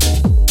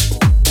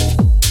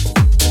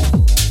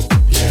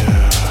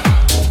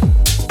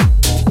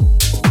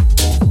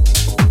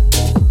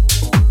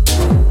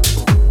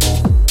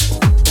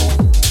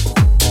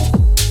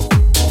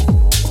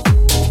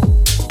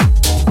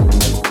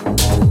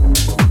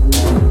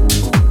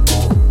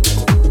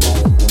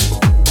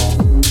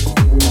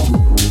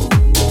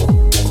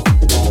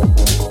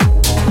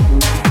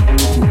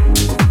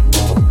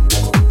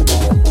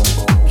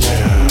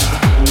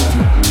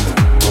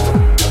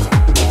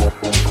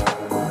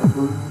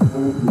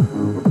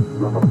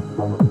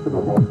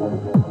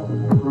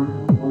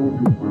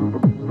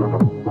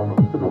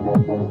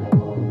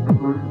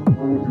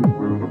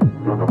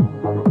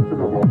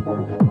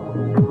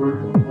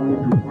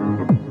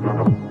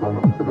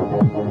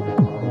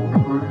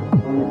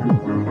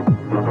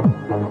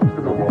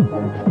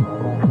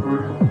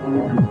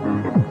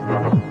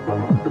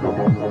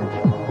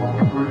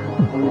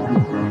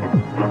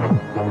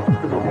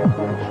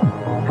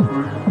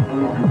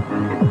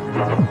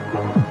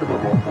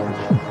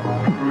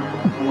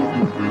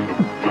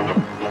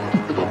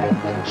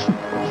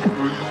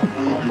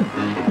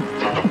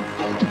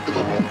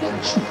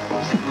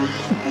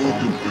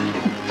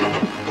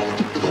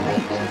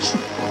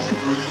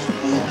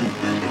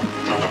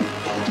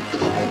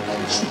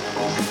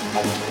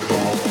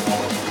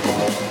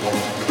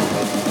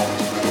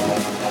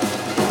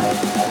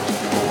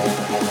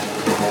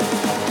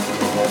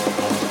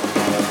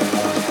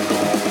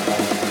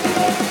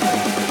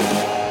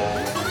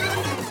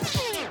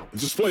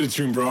 Just play the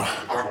tune, bro.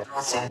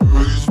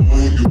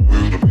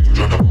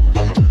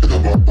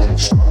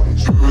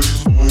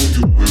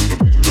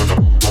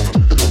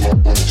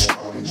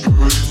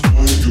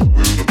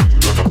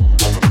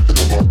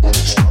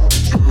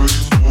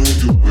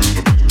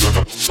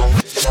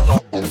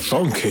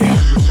 Funky.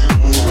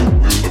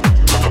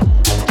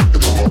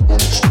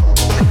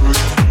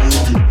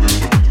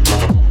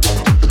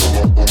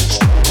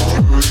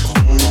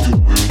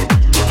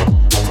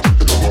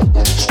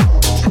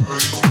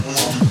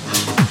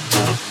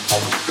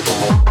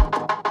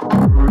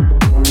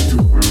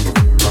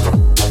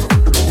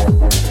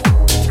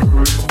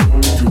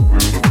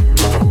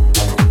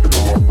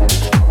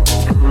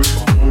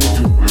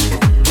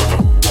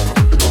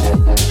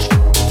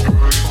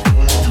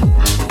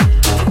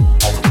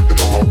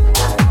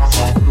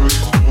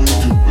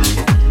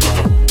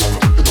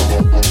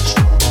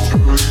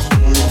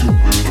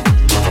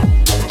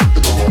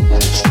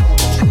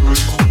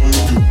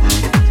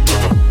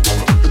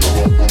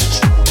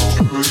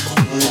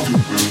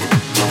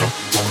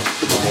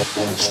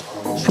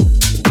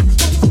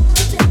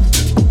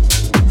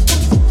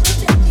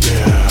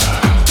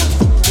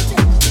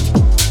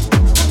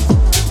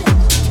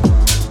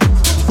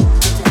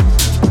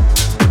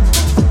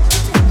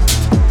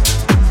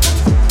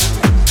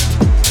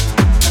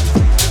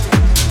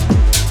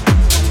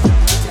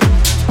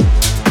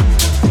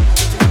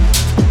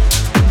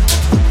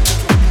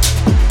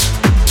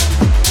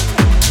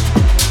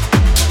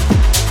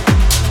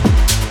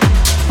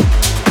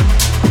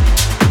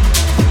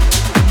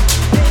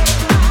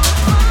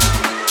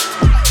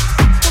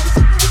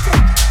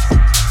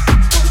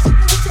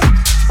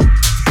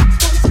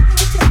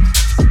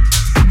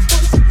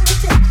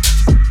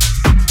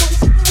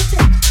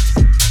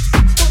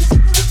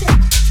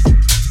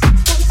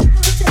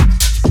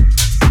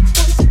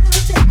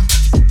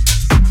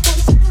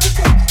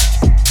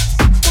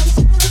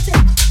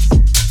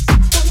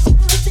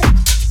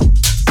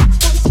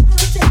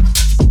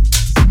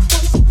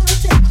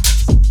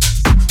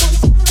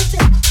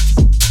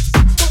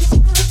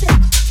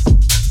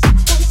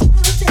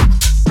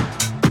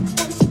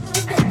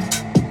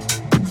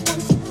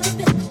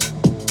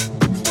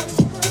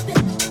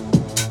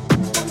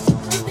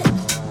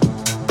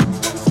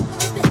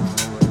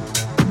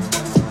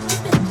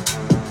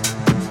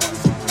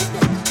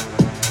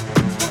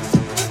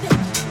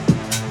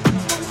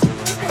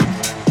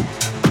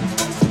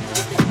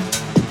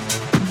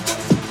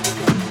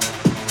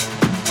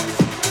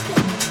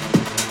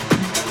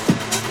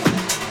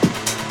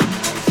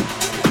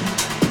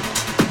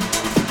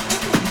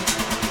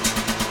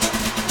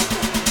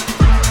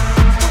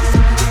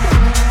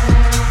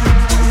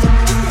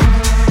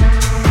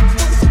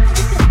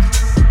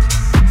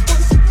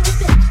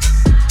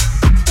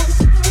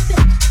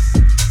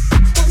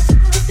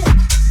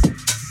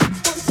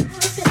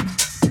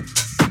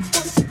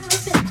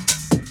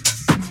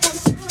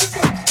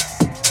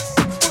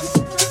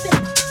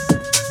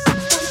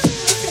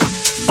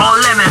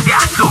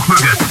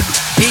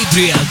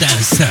 Gabriel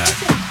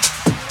Dancer.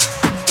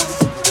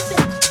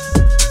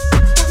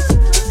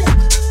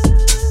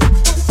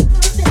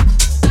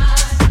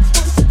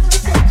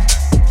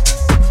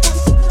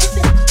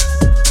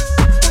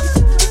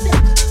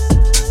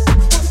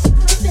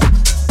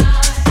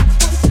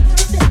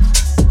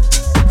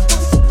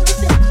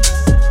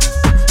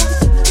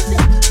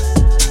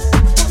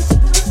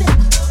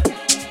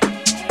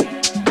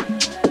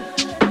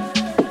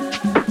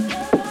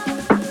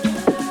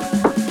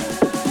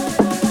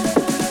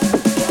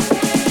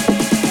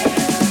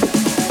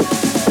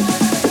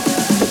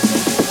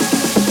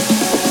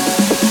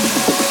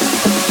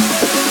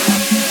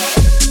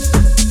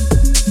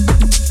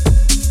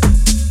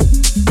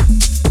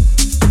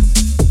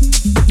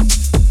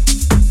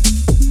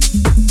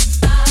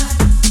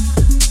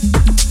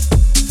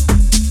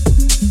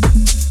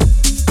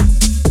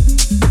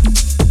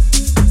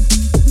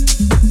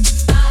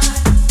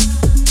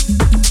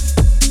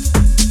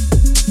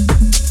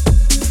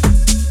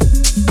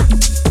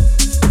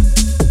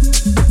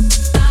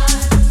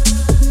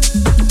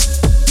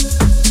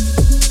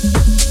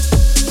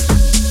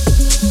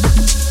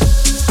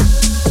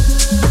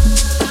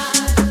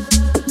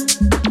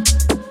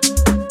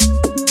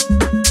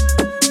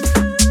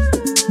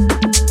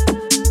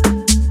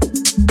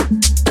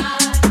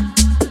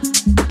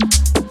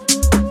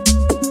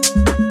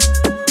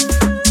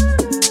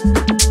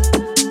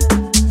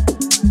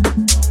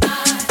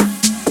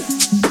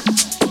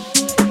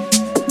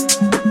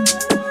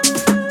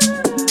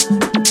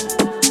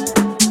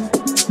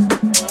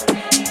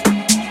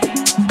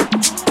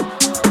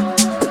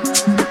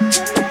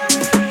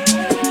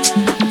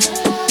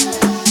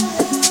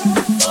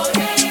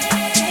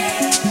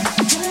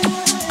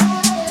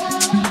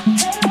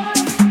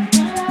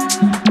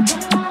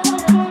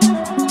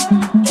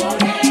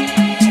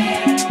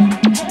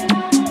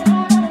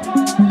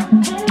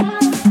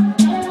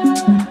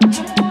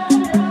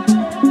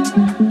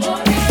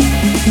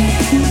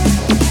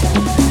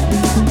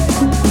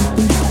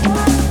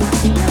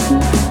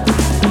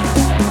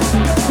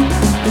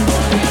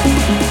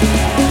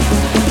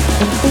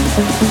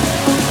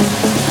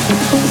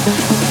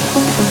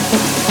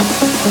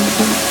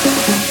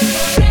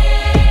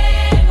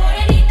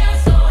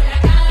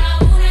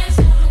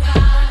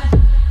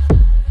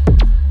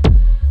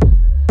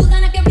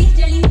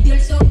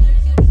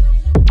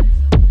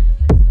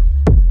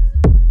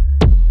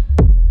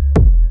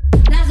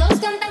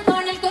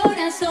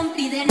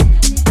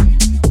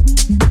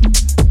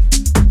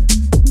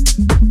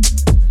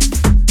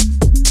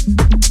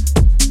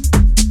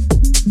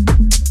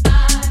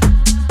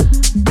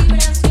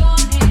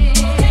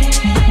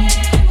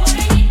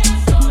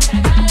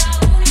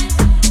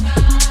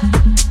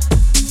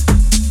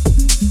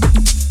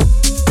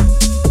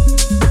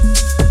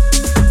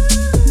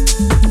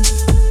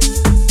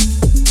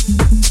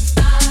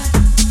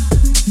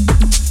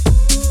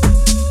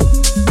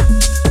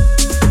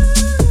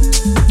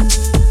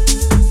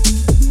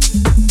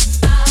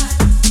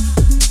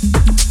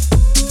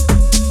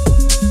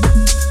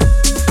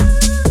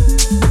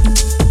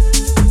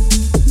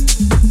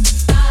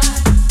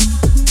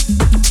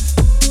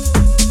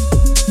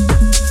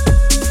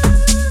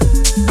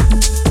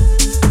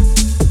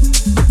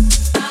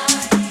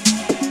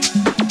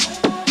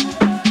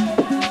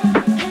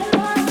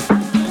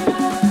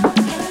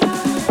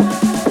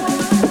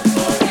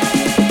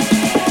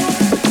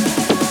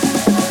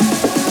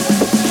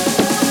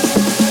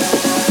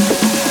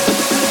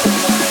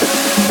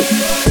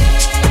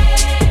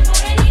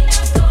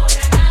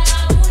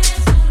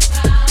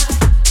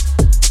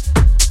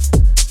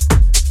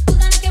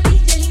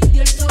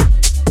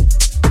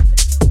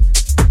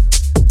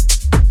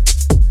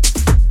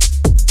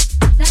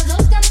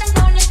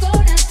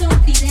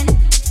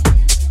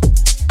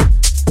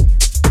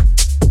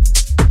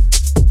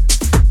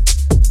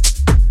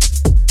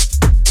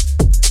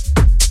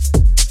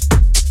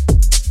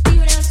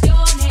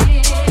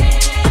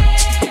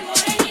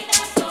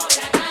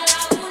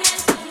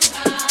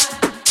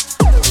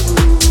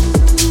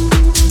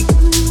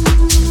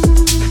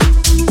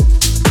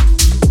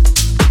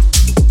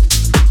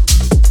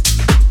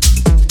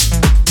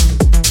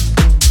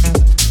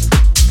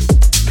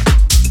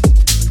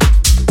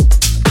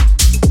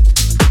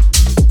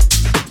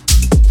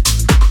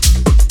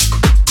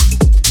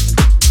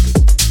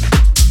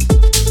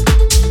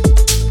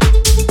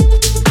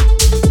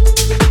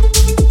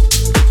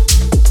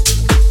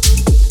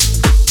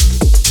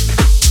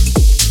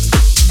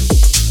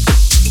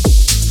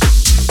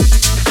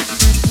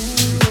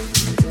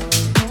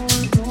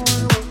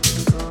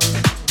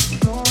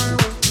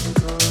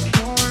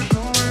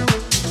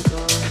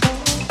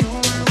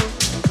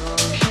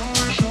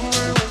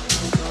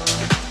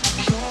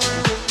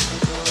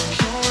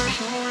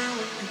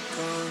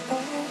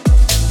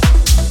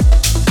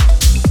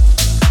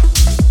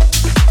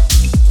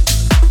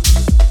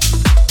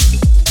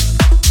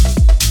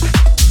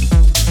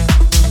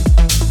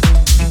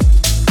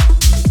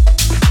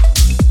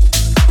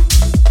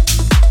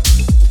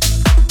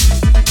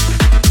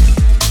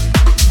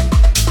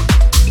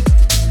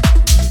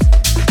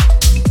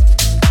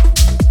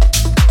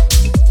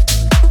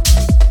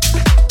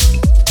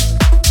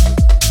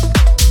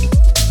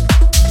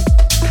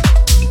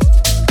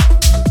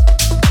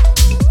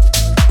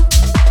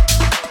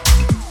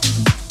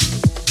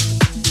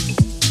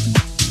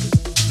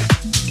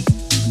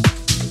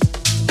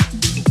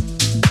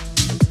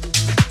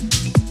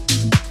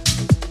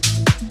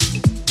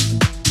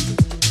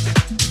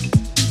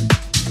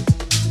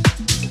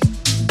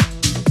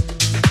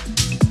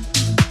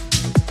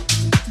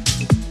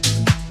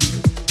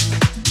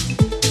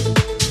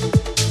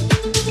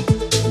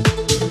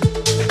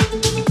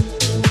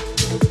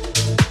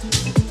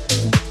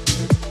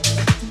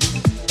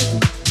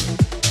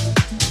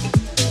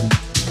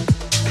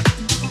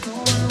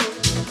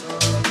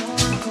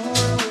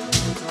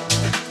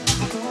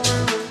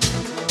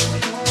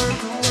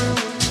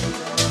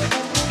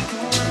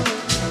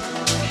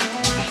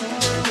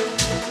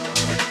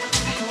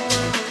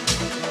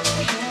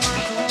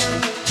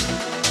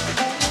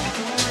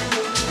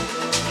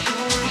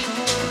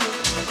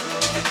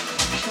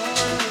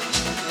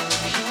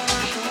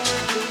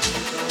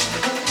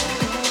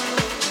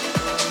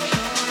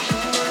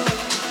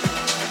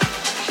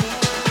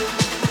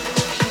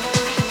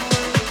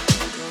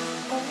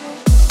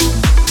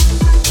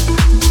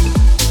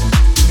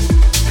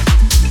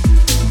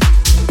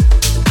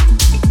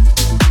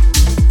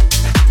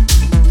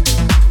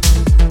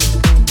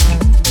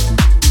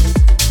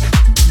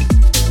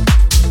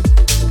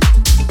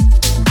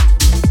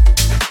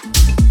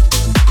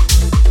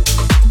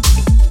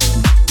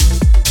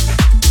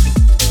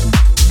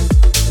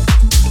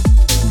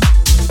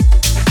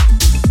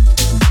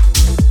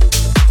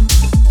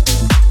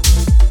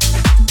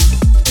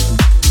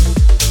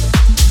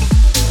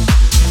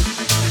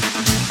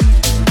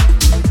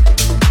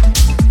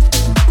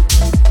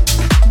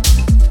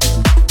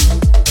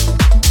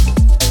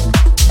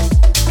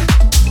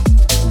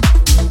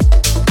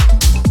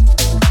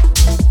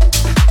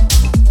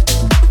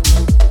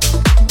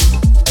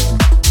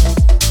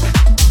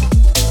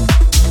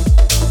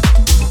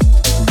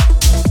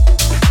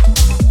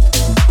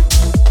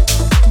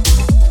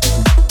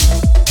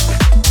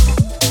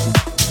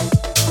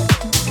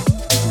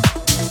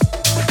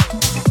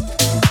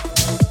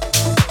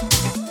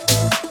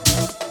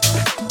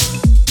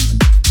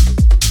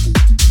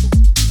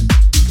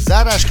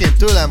 másként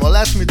tőlem a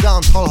Let Me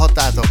Down-t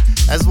hallhattátok.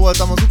 Ez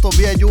voltam az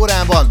utóbbi egy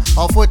órában,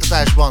 a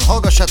folytatásban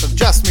hallgassátok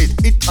Just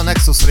Smith itt a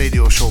Nexus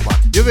Radio Show-ban.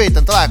 Jövő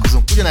héten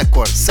találkozunk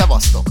ugyanekkor,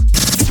 szevasztok!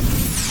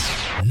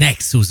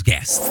 Nexus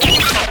Guest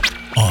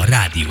a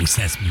Rádió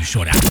Sense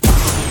műsorán.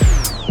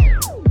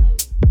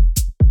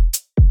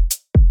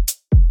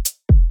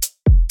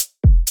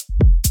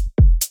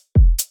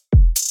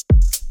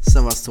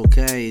 Szevasztok,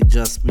 itt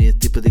Just Smith,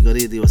 ti pedig a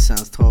Radio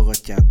Sense-t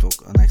hallgatjátok,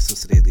 a Nexus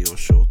Radio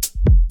Show-t.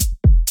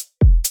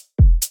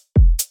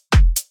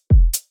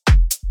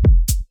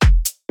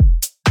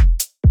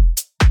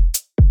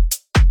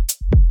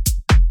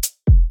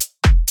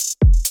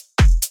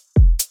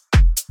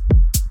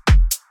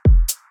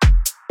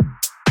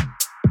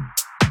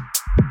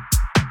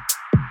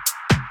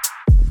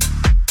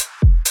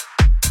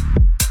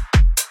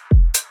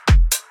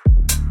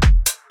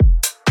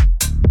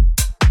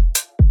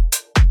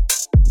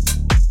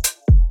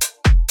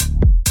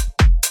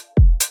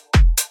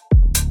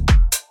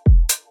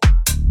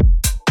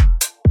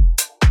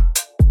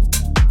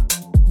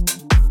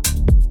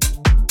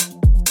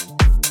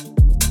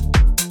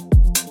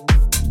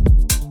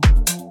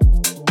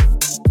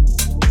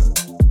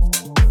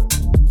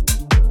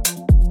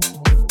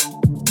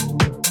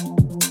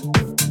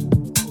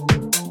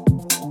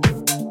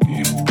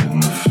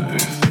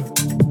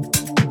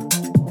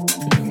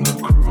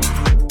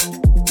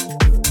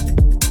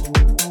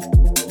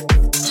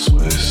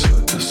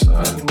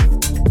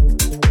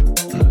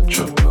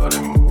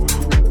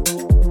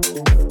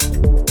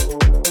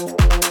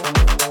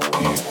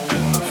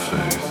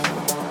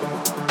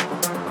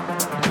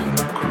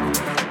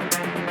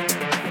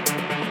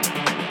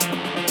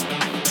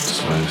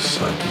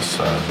 Side to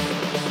side,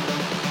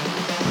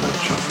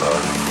 let your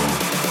body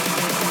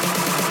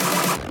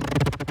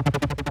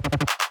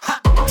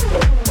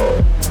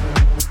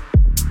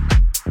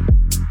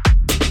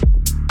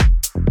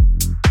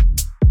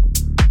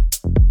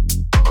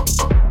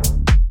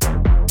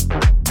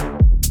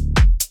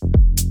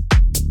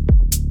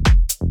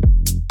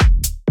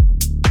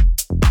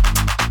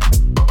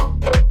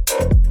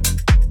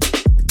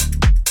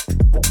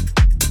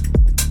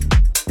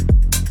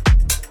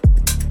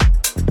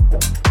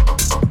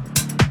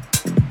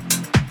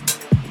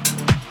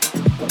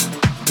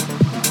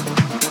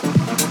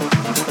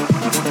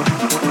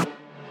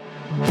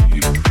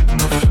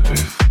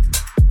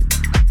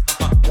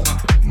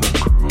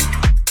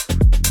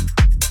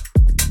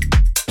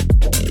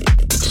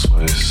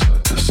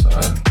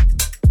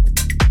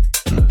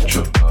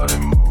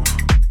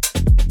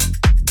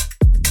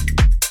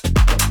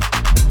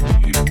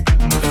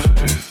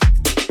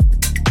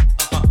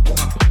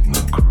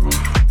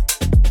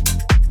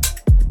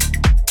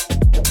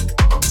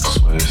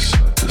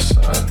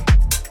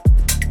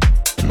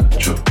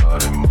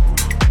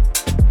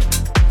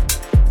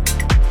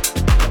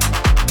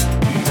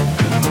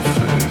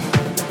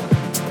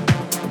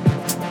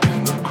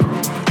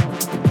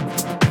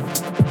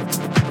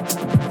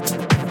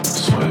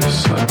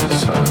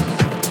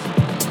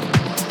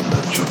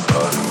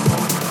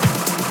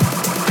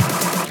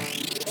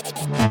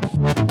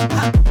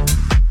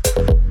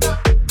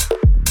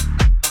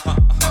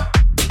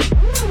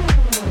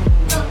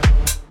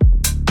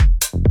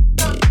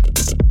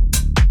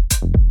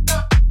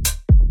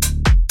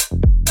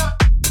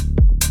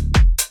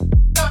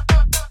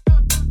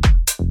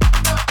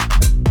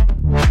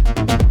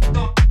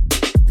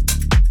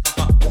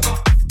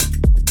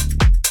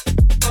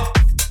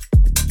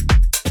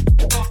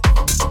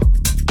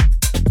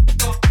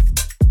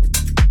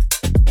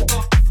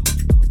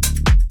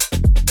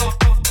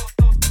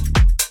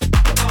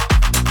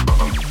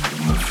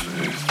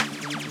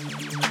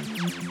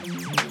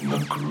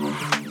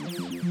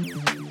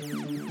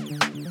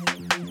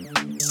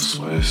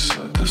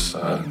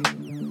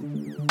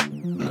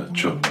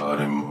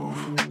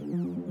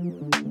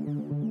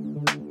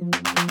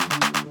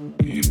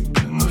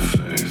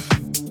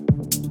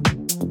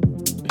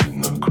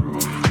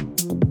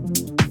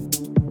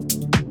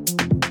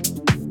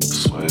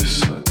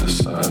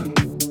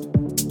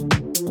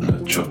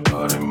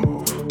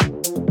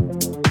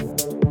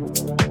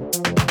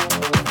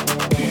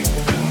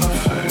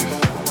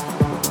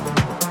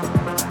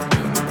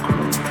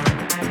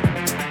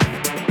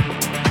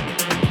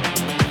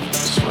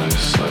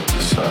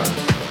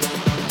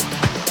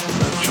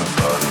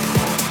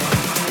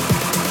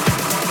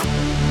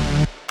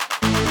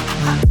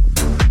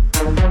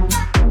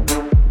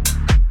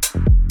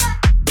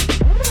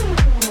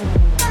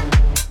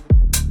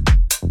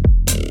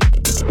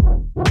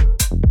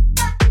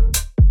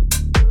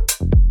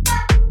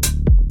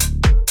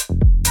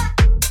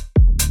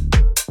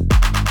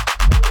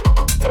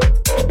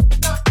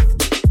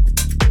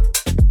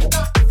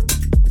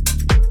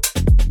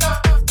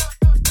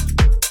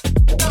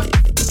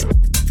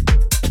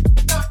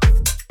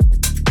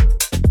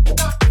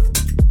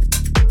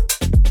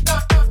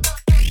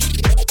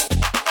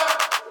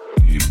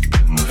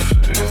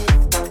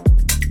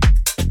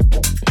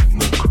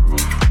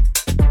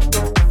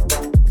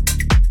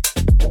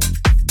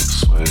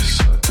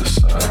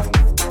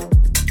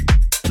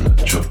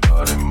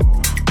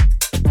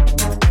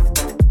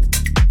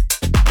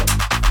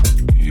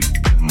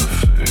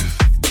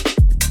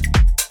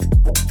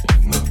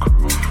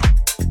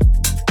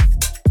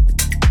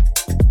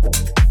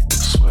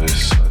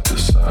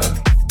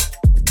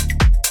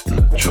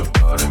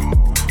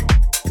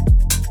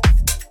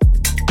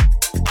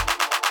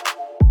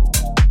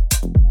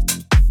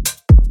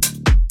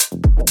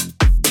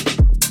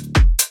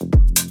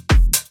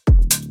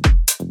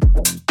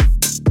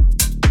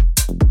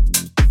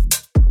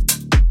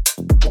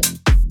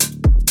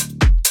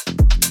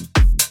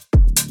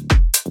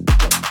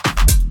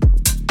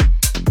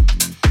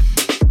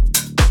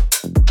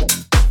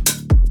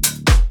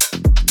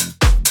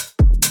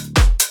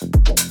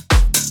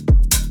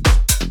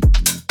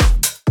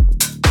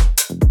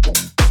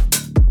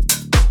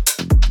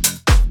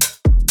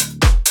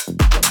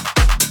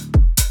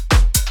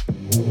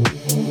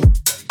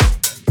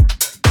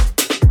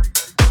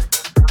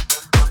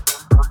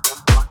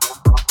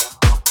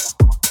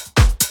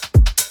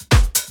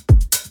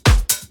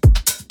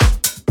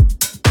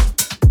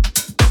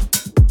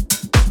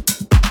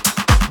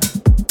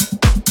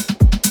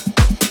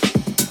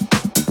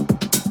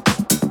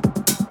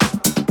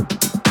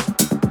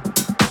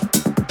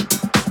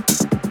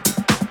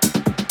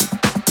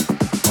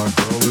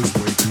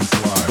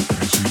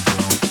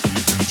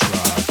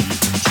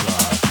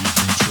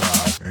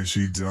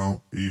she don't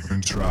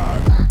even try.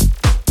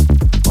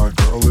 My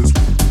girl is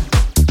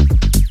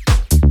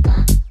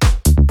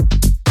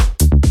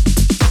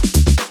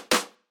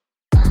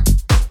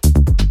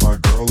My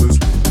girl is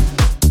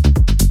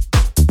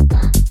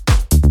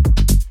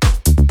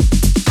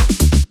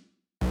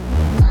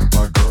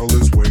My girl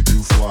is way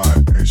too fly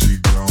and she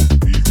don't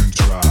even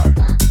try.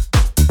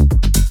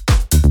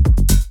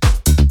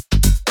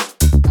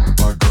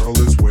 My girl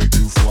is way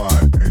too fly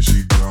and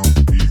she don't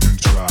even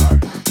try.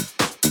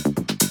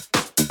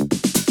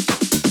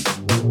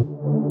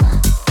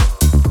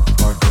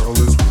 My girl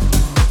is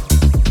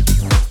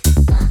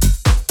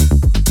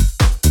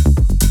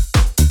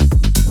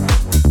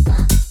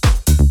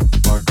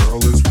My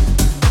girl is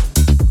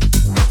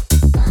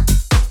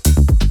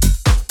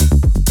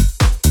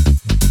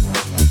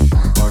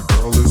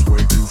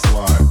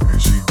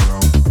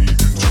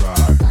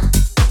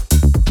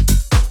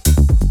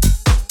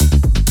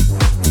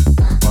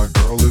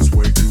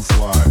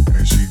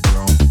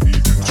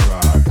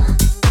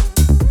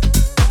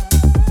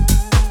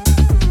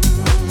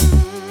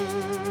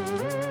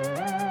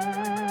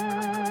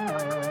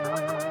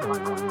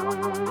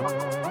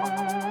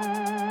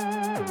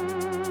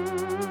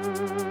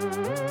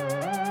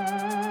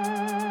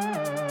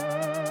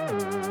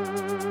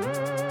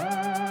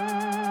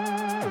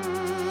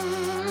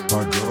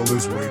My girl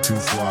is way too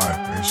fly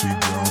and she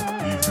don't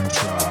even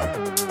try.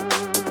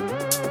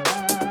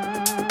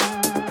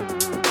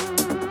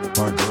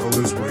 My girl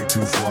is way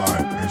too fly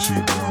and she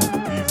don't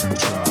even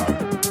try.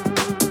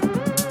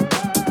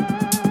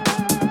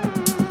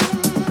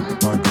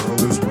 My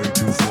girl is way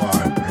too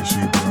fly and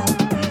she don't even try. My girl is way too fly and she don't even try. My girl is way too fly and she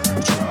don't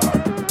even try.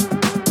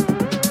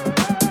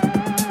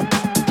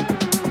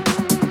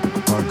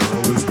 My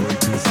girl is way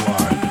too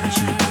fly and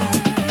she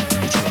don't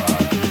even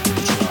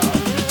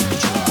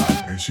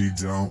try, and she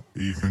don't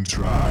even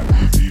try.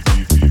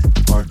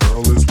 My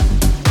girl is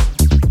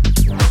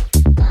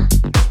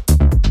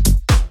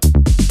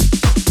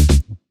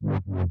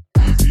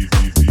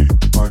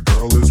My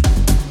girl is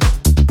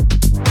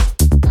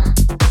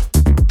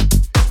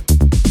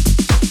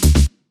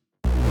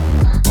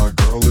My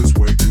girl is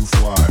way too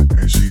fly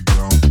and she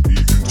don't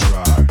even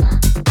try.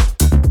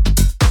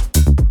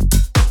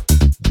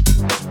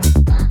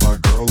 My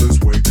girl is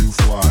way too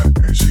fly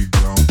and she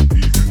don't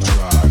even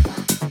try.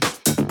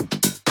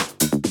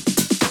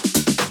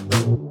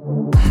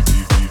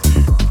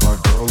 My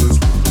girl is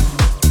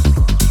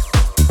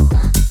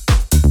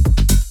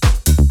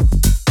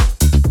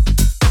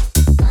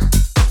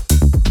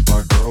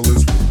My girl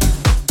is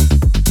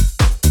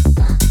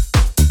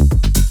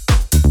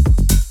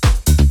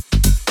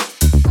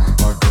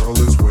My girl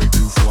is way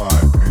too fly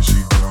and she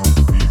don't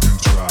even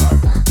try.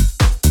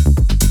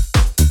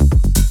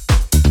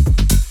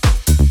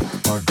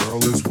 My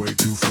girl is way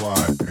too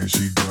fly and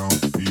she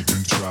don't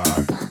even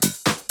try.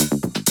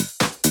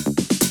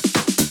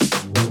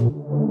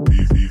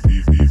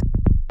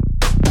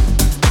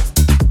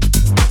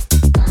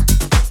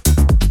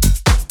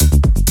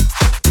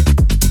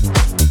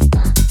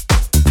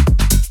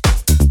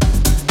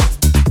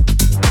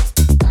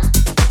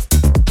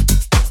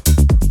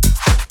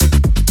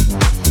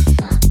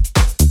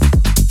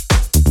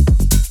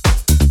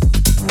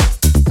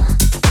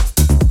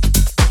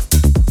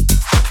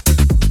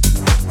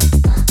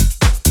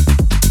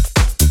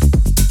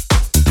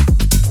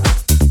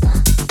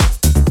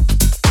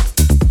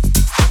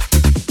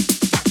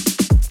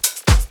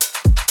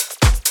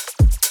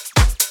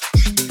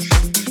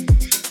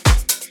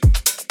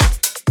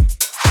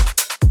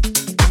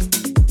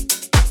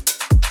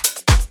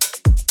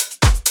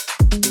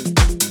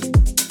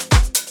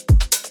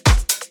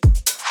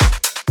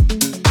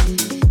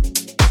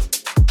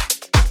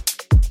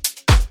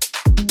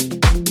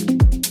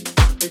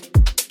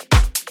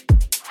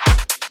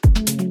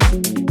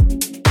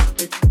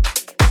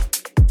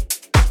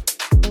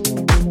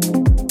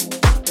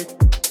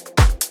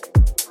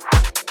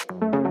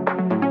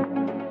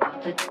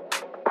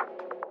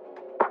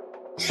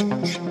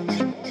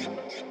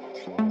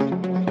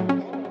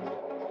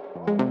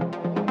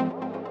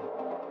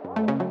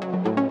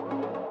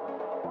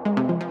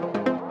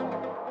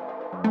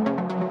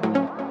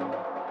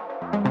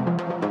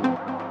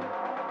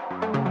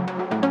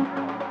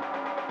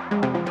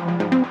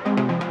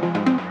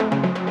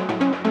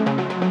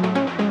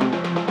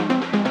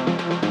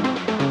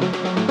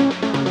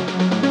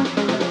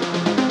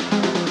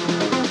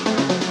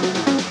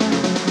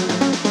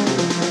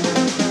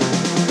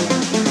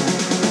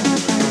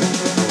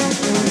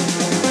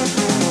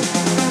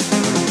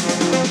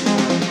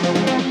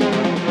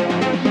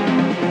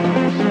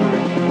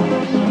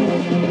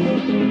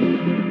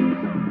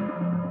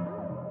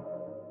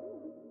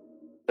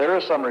 There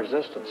is some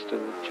resistance to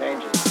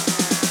changes.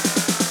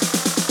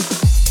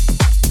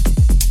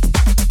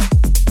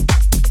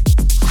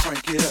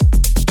 Crank it up.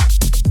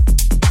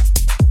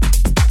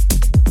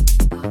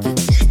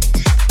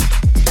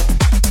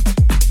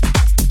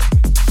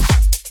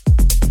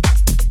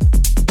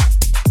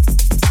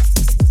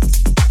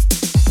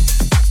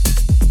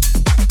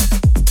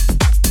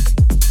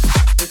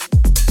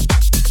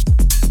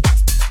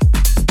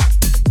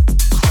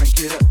 Crank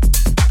it up.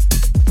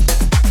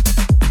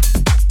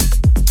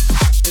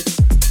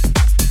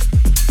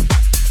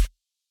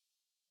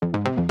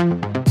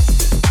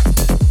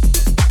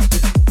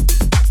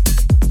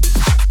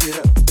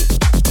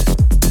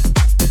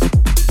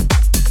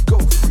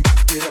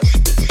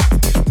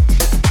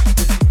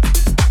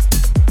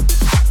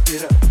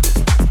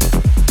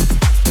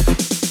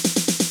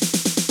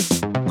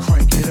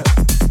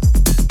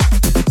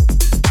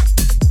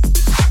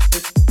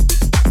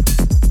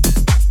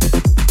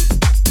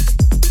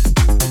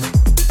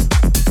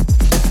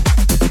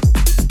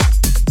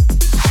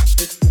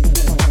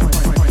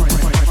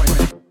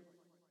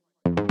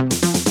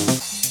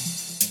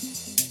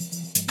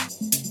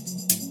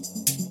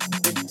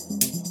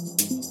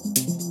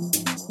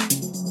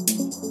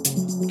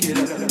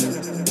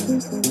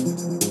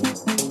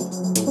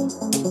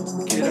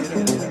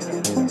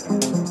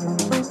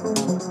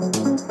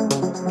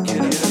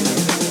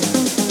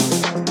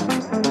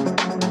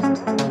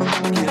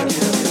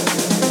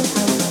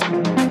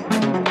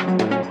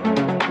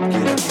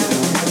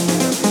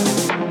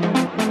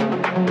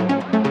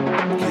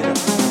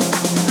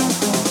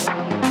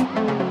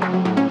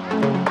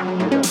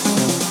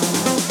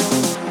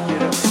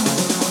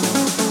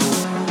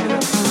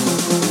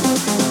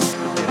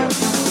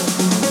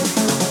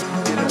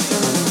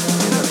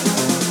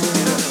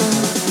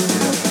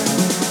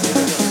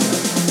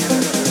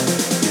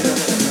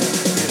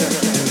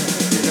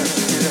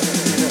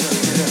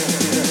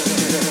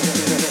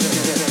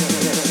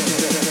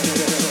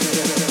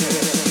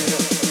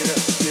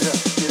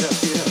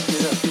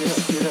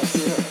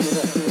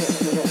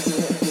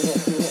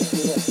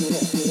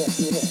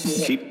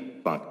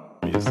 funk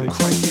music.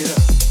 Crank it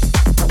up.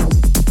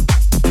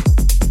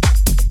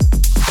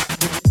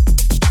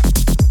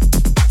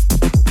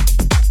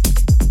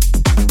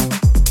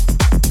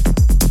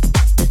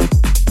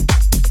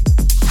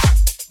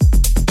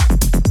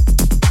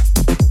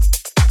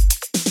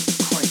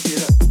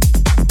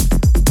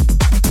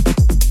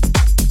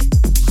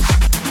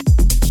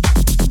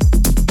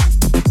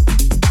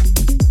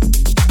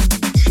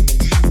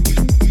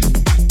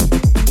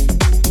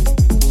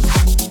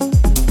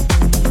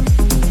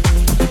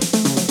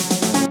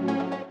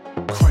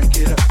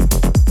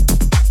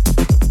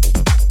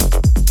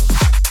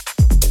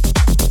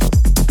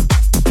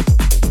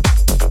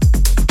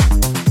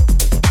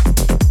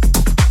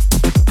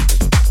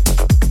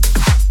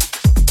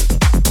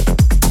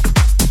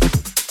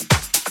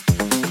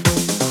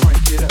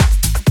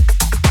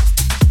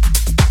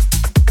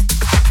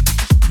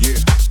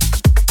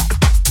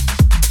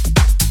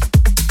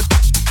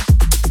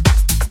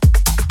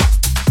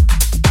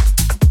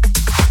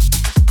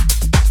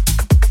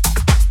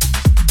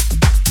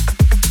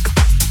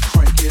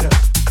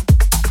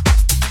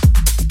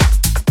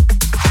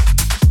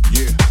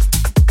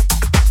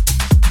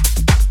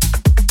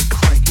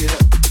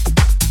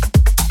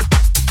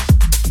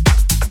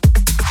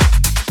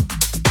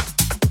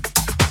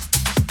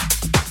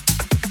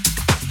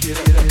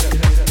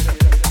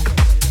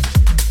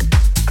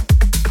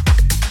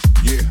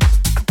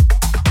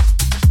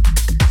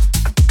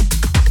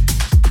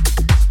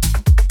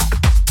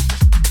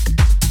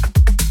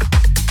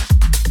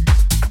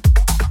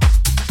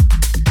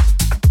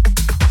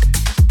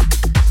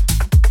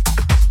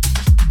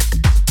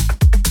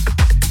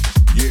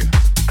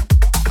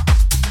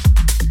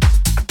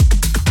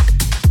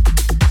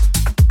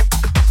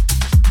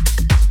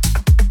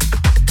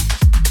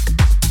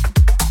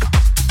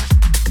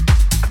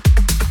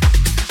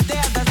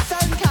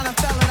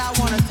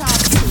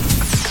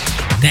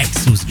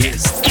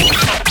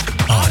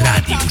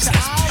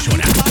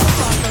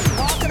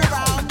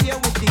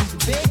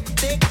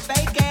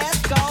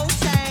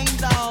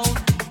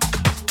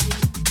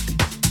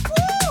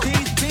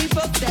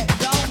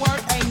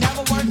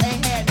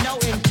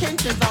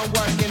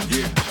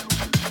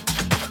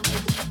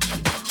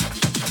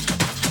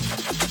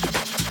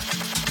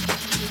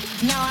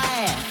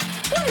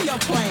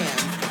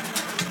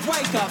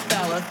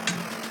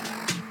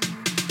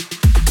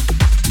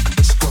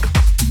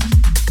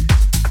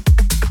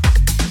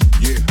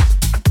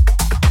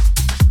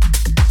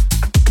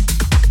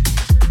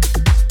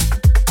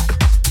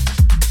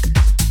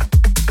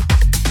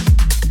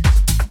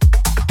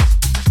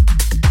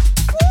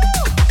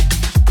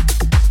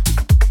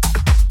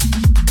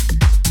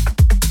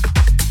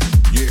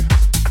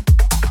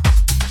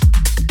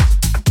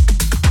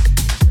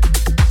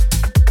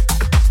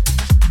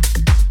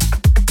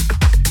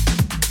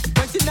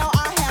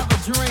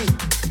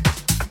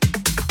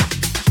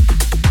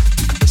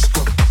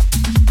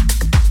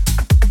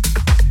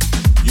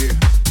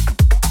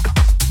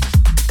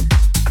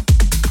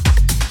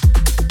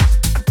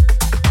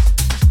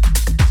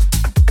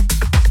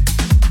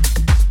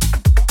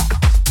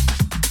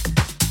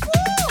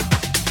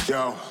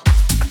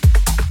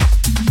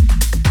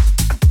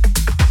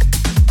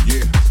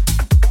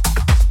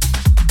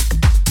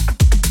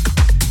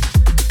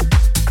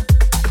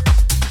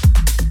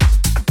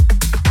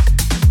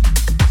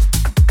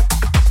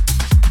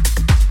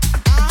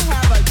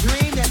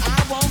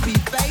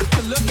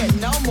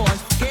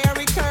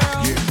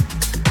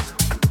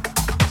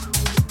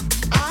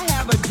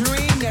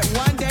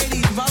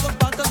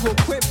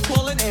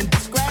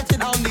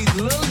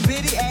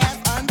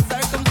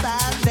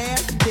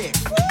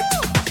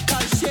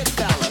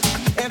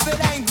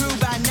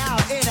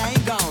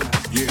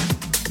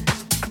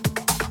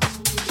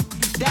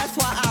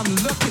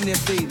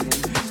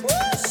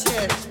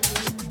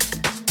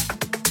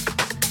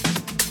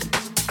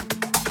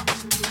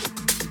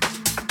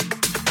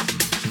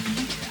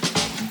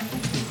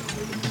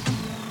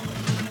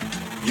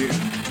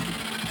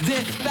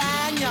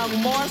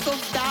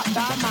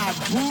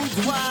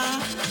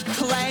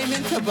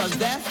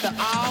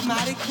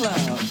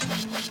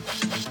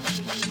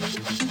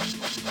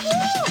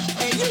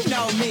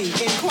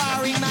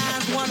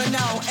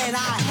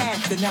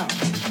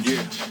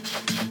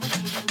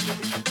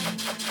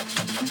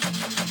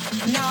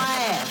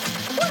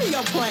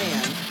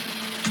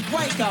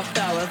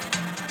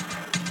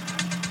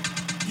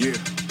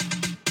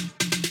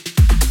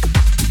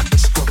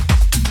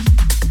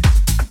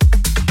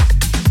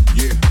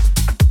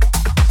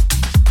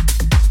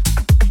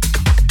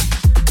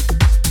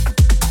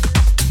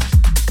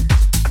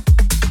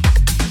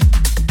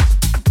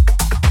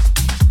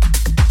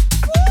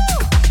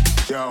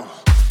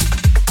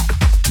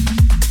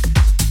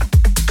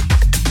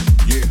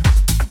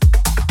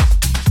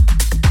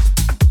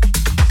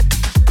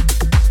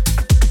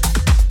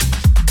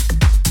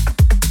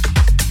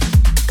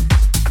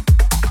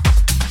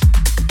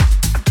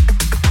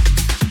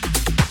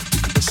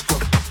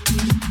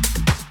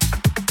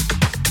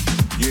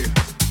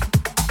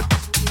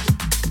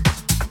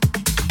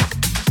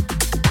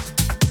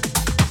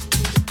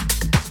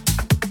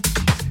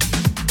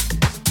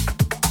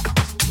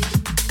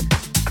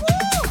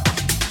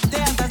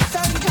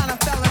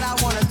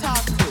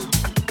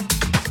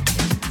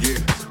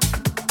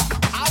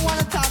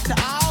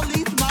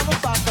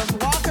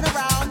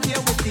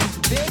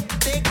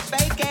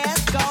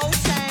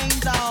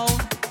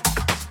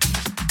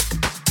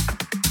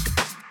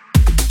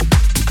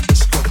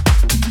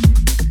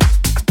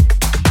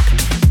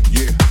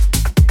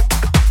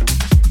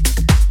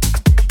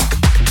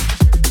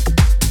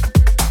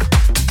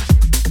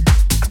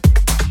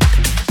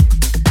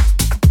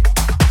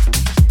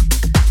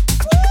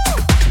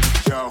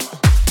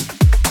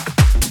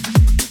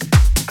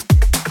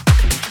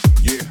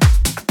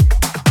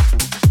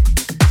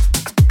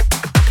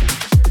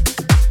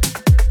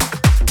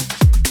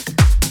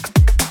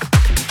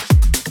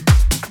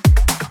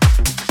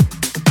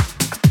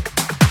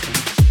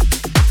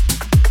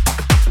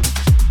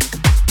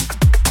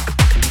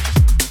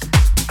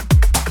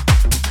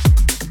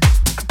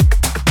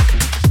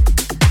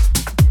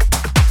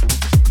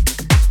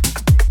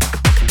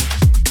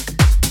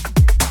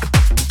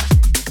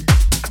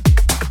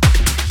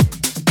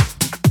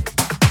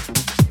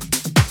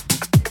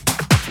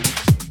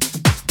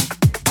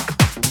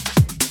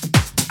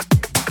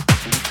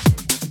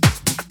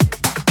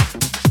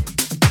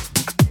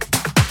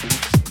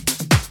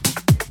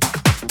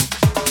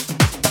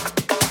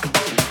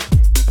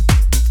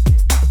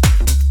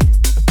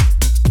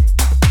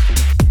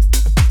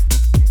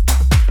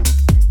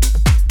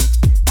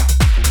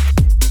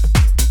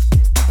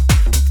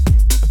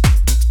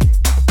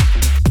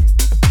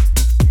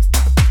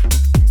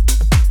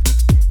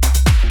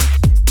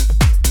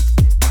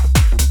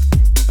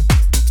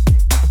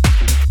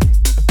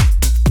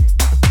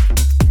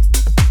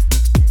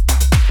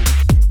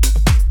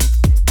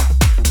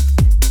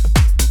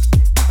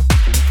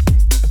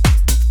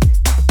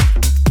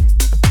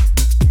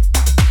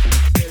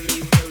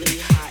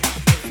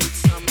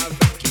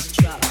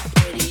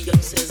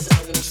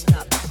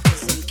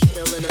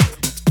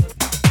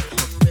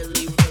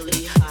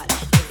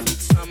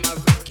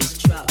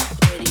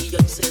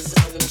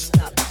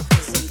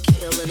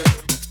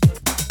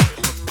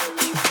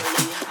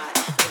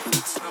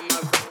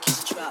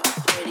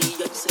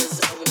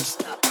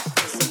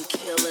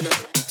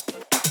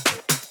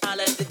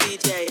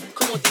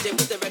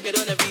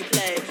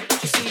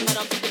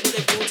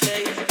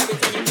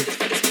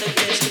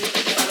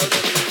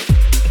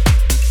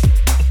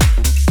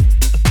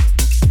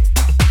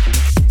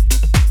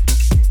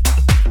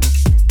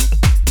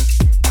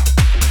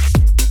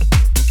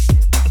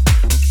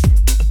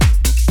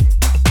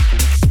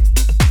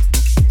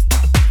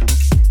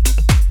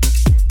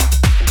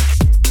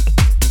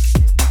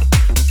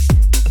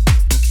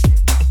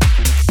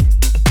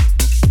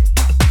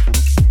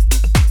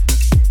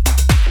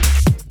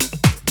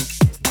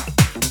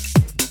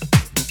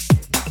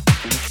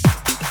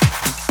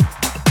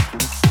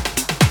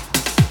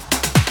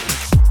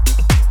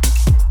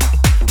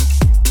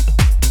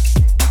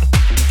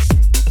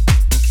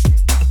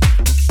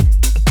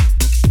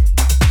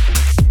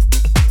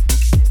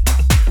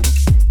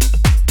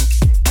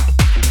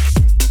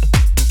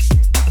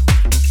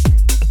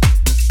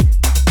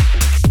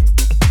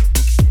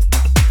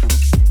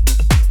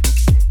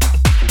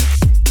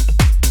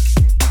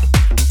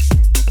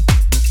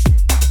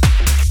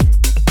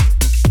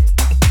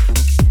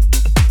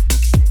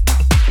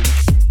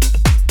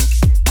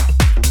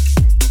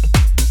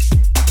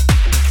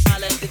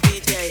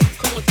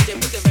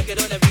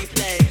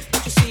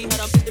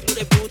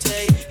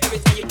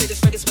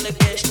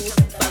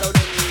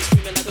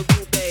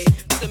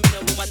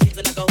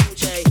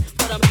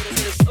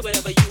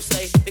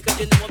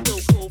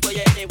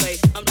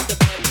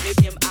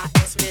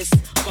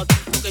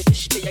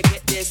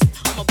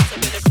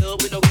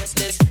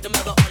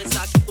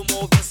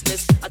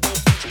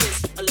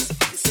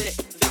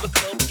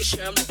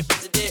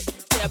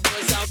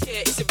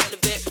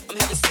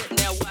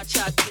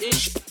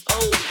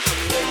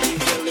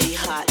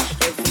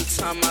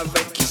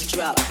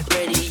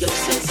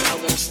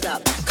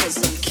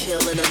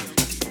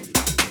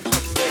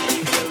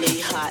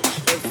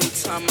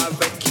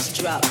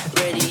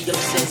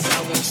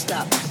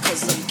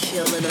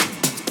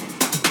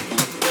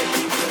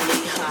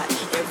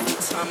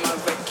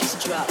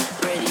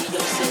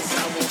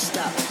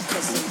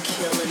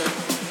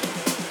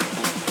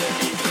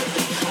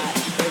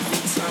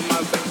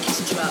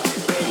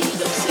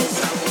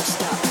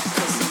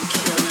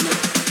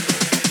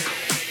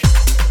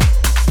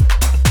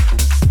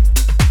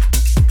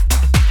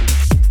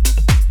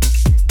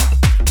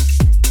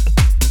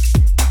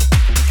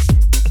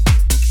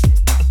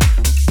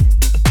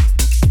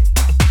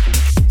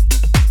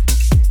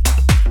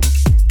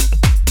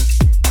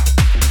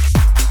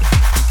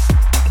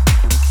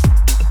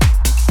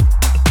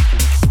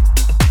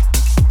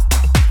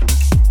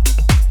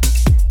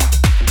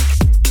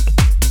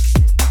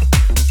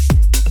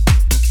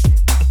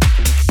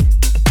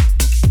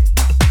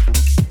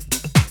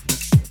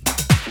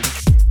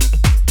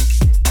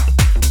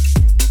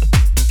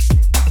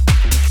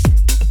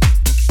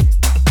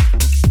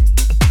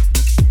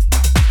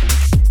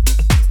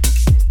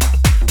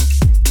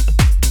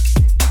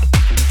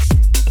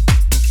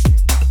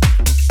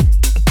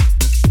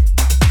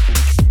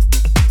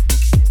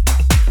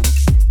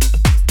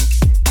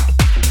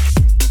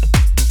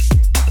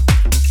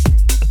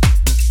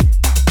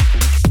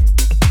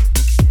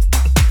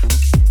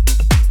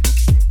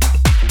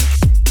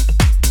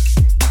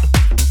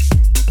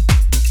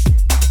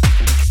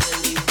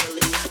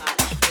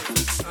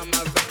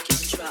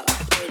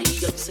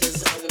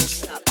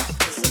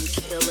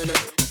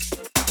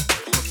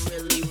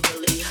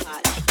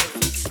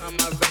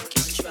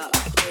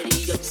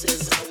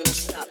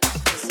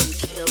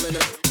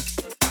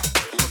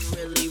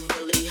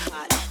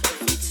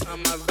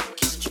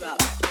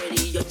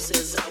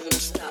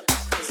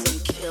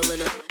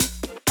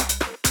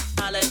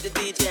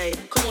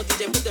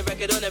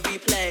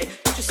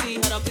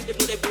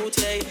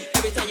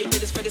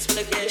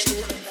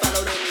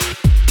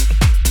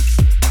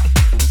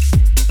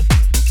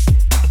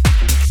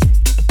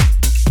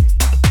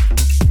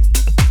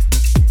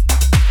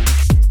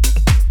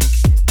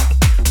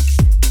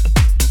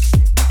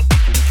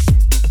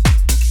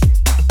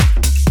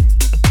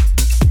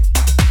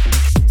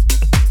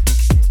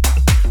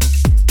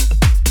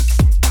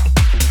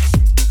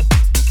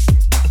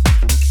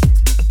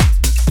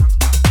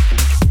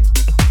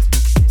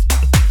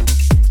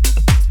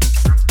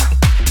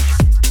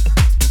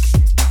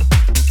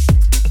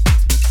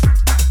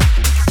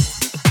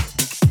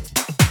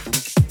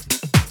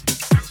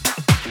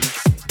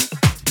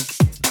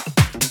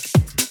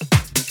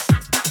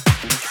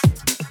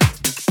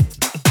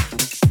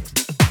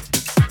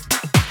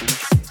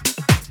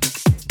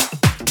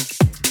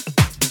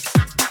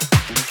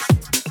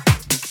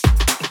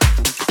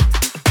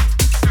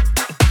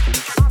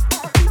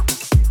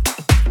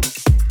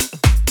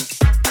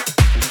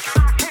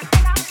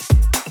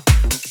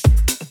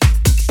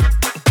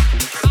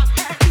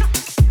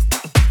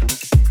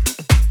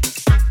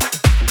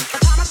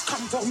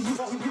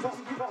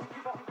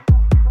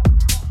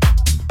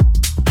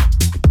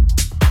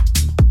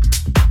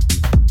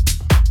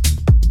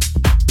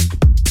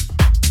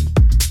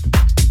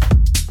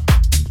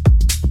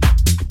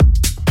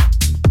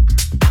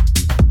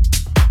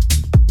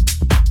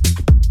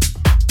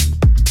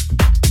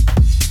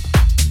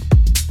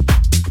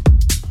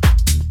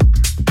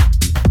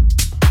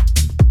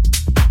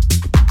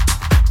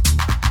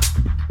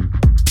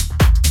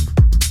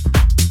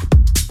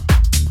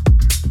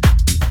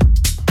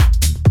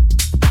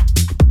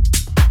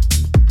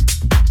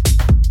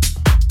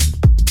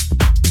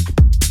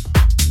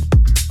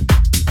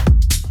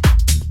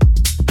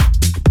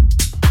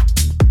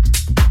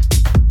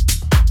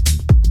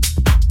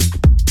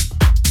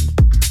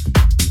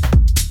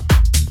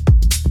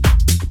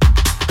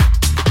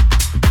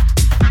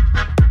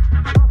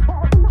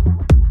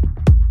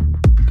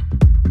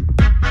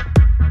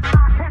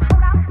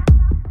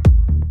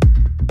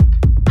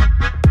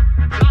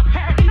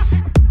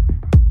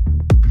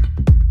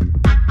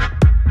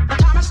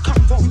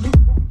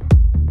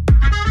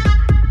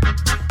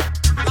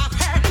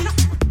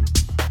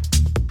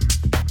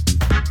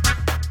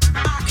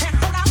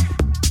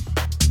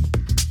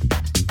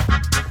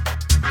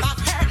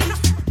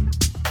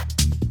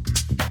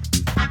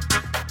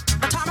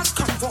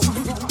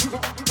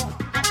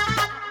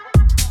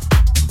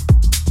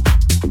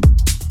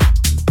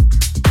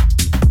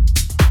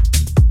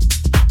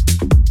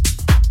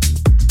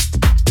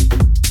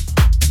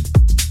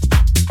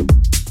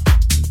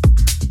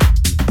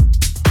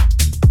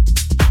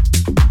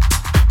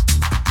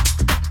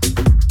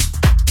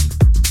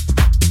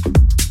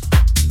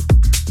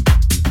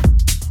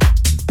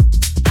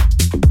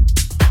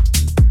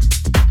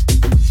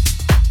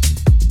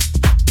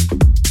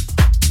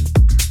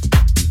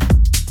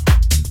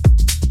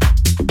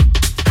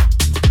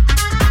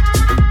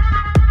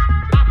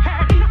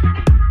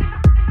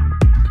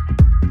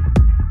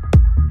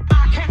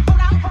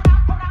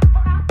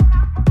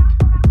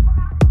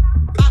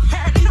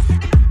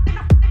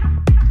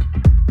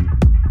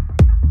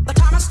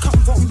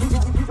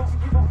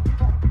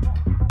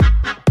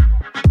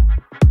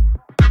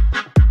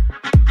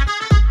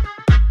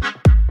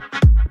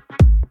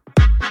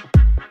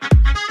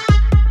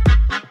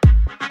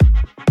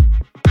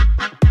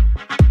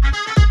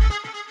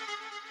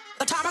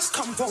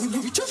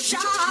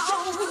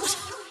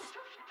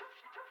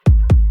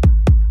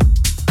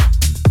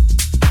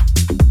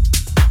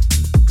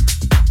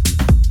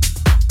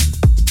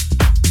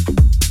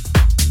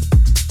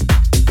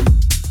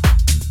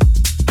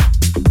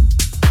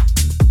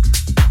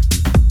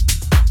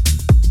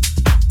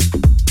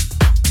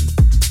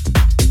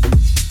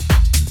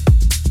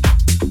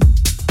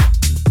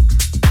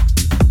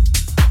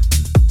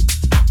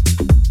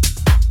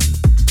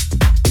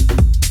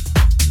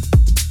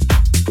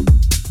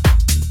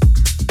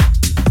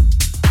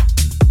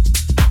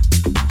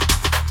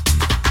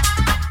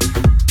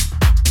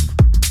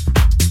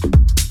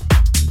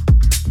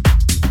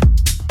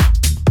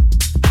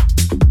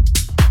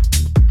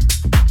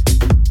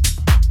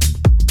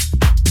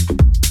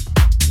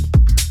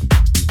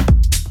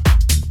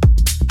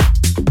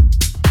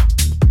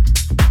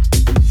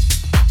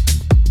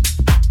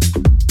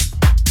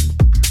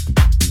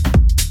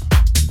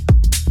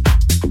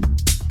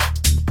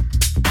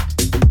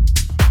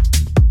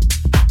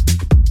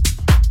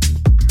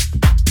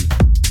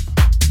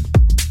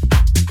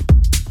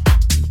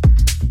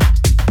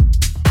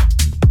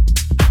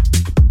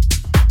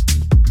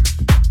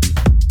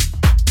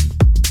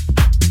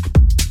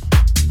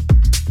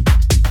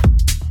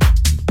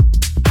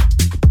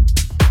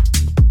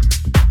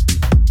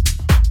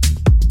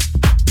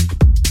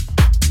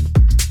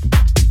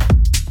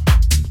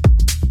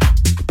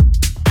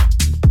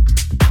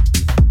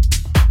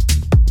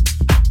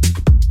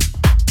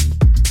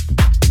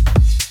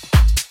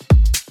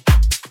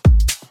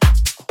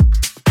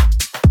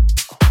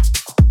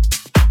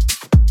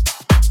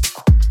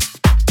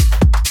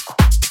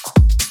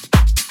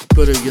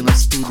 pörögjön a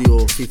Studio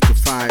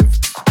 55,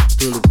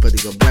 tőlük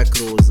pedig a Black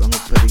Rose,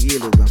 amit pedig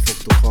élőben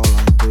fogtok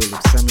hallani tőlük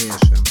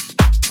személyesen.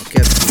 A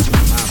 2.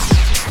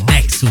 március.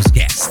 Nexus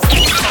Guest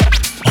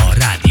a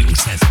Rádió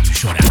Szesz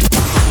műsorán.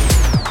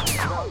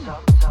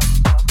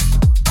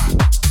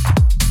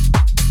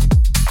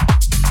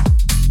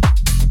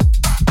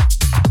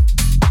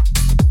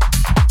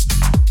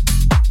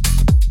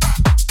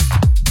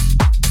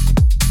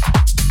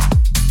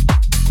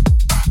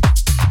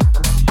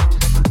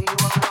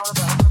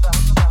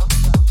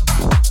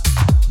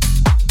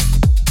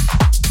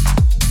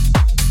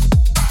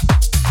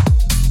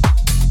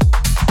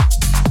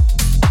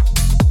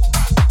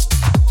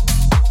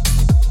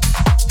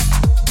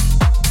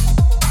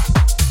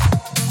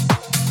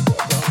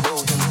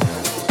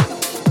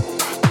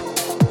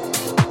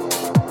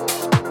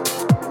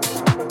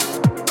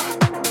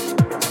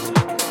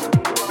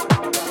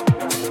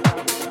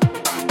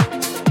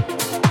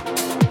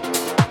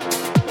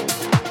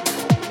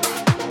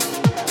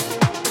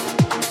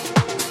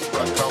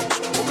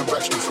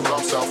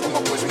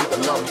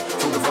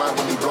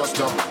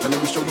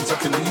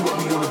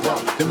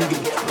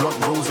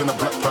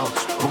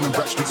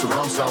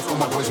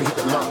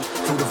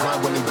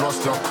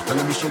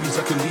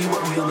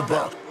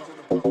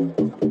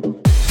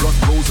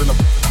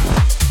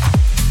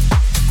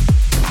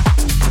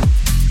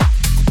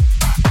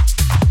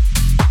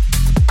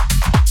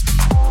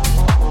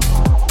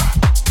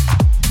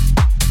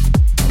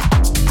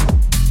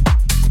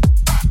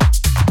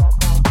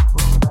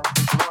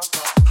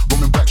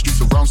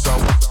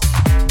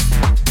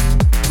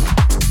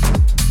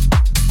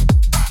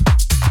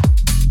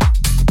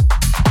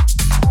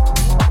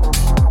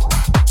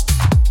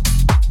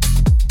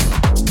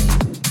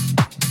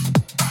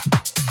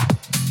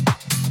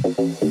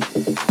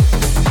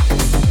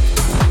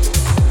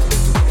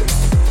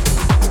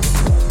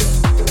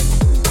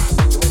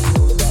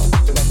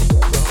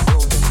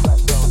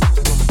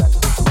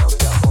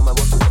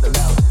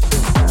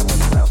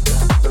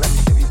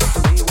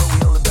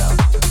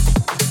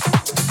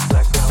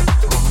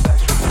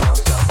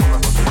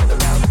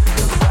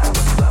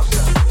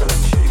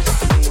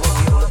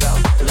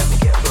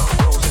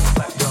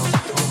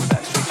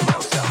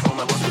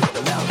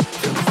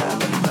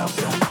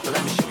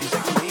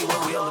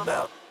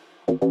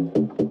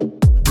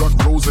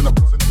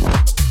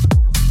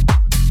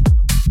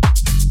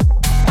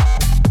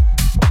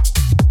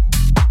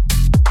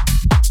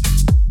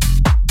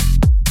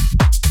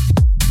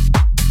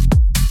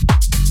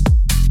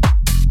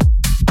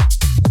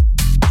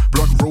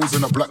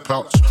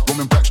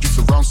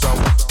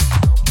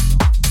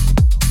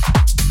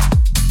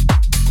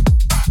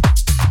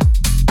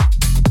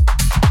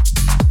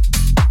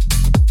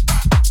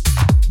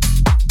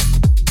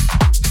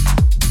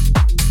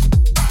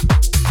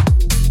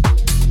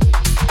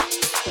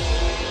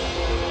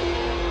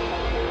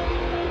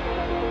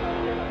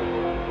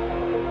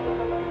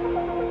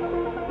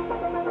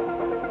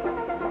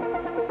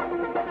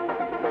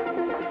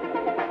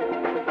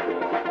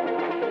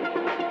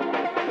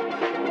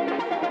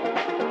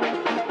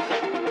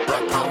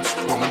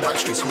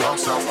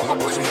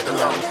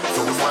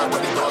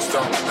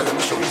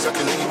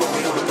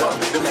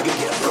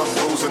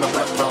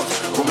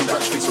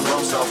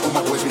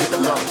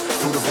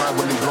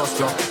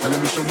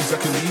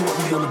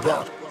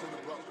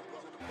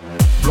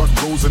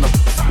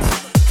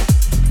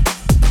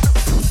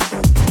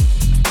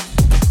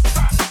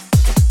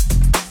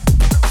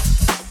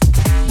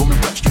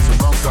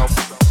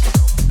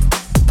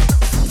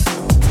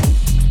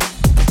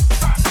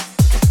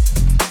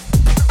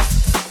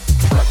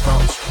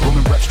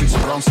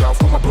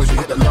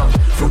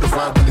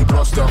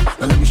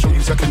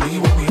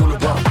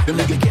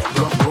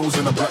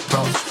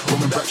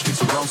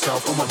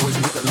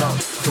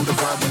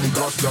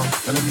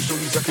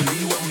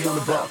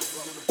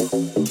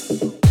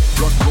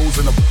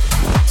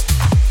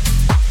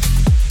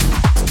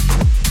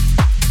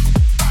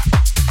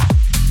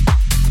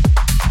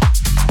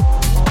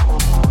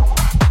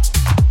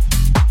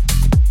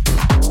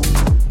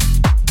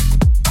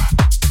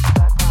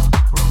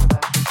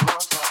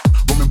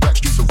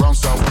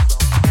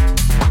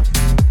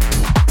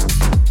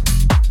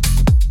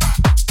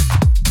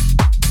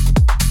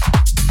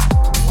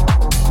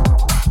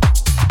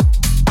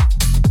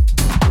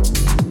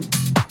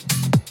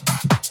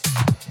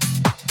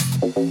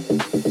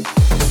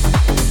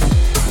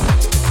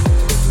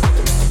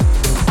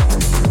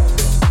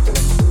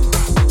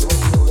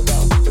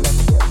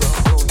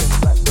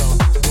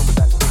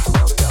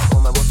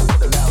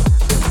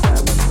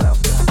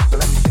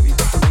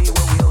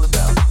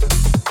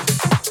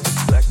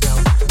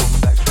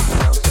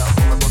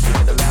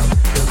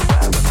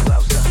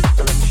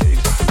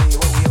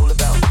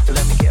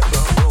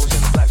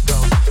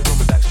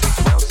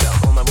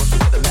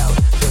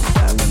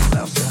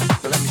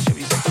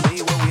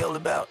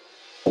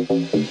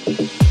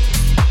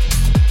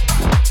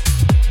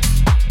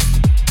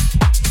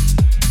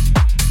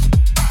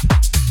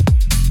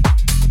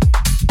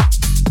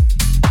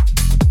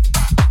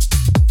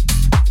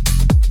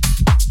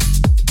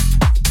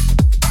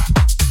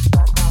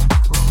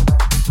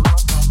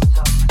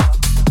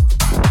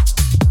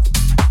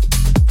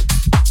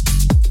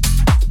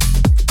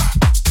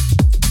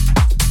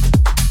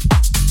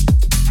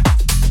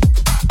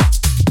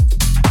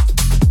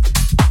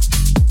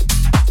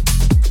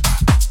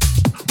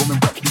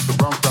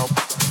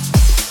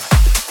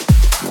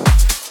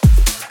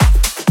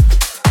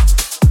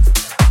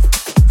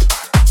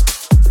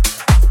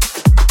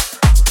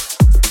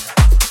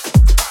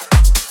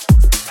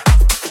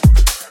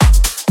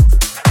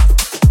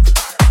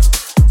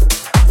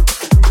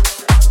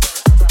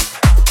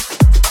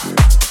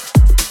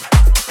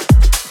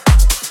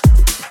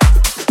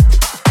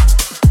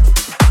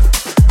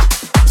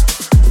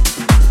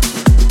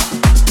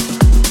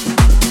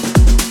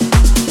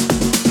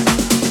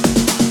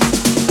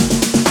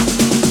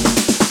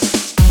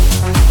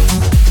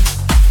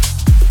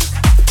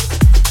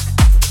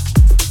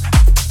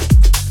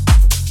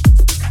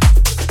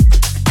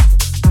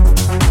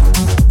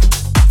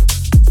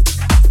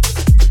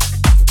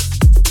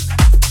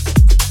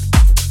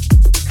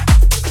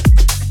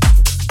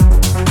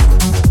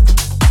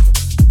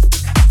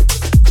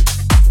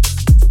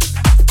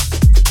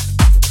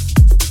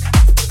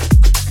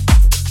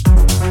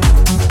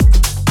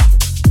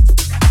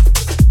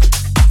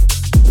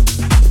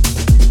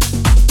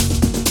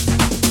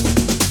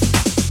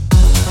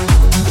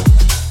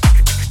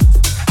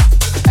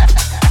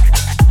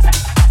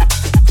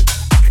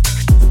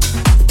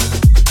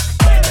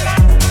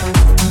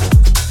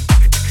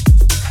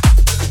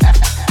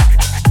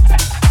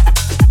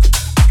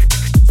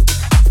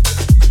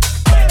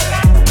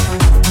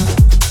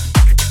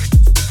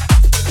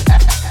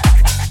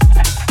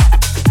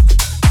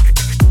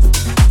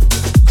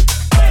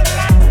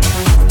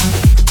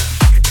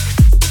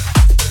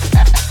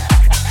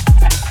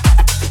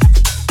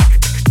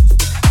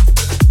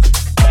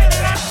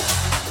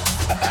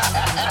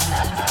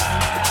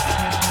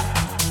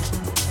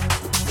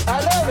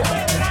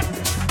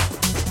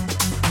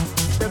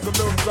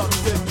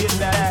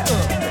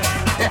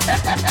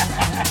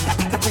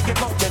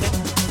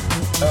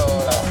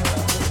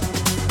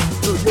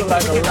 You're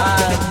like a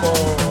live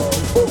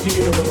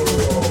boogie.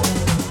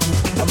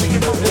 I mean,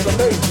 it's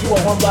amazing. You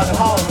are one block and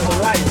Harlem in the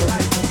light.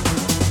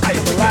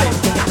 Ice the light.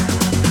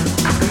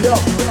 Yo,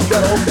 you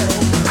gotta open it.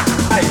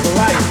 Ice the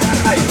light.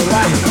 Ice the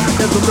light.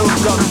 There's a little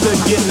something to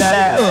get that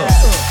ass.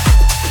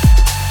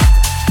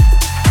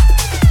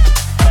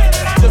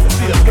 Just to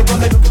see a look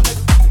on it.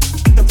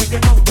 If we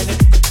can open it.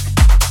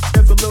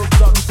 There's a little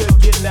something to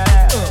get that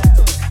ass.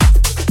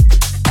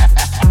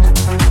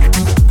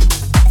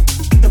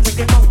 If we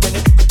can open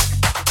it.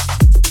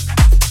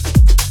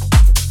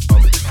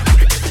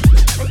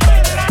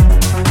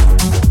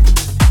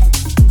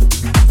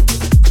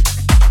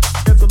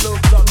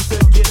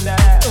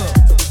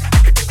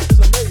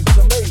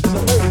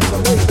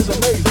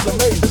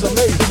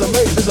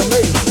 It's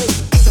amazing.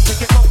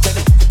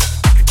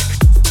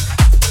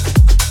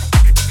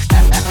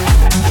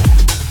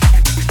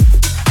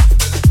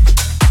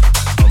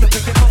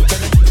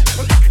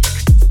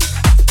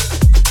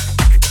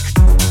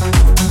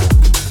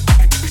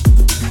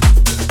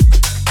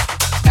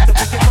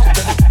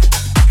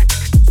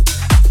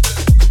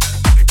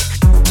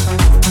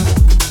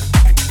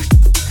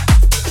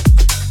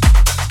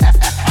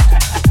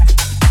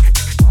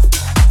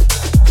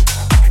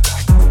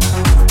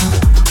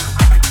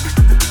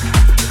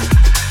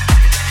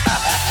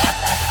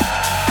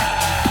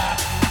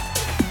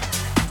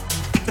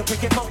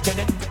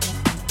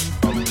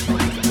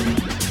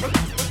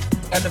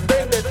 And the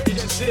band that you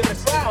see in the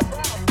crowd,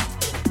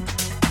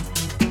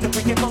 if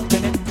we get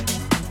open it.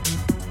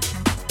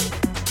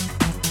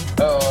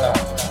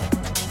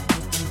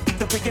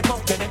 If we get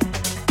open it.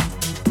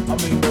 I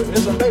mean,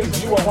 it's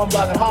amazing. You are one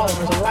block in Harlem,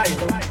 it's a light.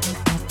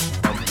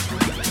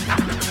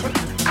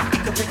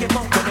 If we get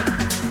open it.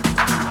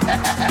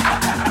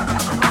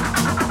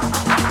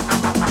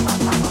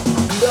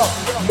 Yo,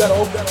 you gotta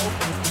open it.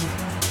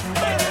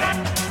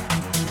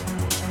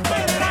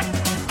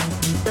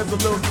 There's a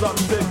little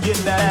something to get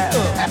that ass.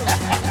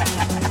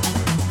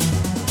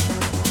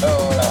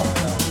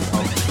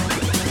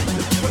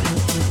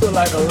 Feel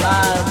like a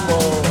live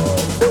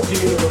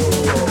boogie.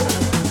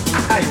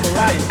 Ice the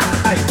light,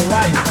 ice the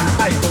light,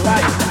 ice the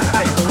light,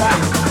 ice the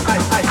light,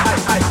 ice, ice,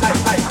 ice, ice,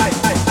 ice, ice,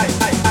 ice, ice,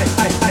 ice,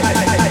 ice, ice,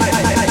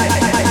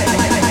 ice,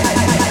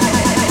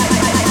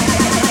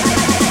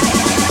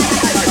 ice.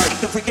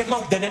 If we get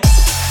low, then it.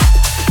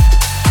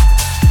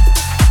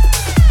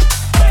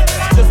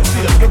 Just to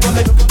see the look on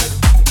it.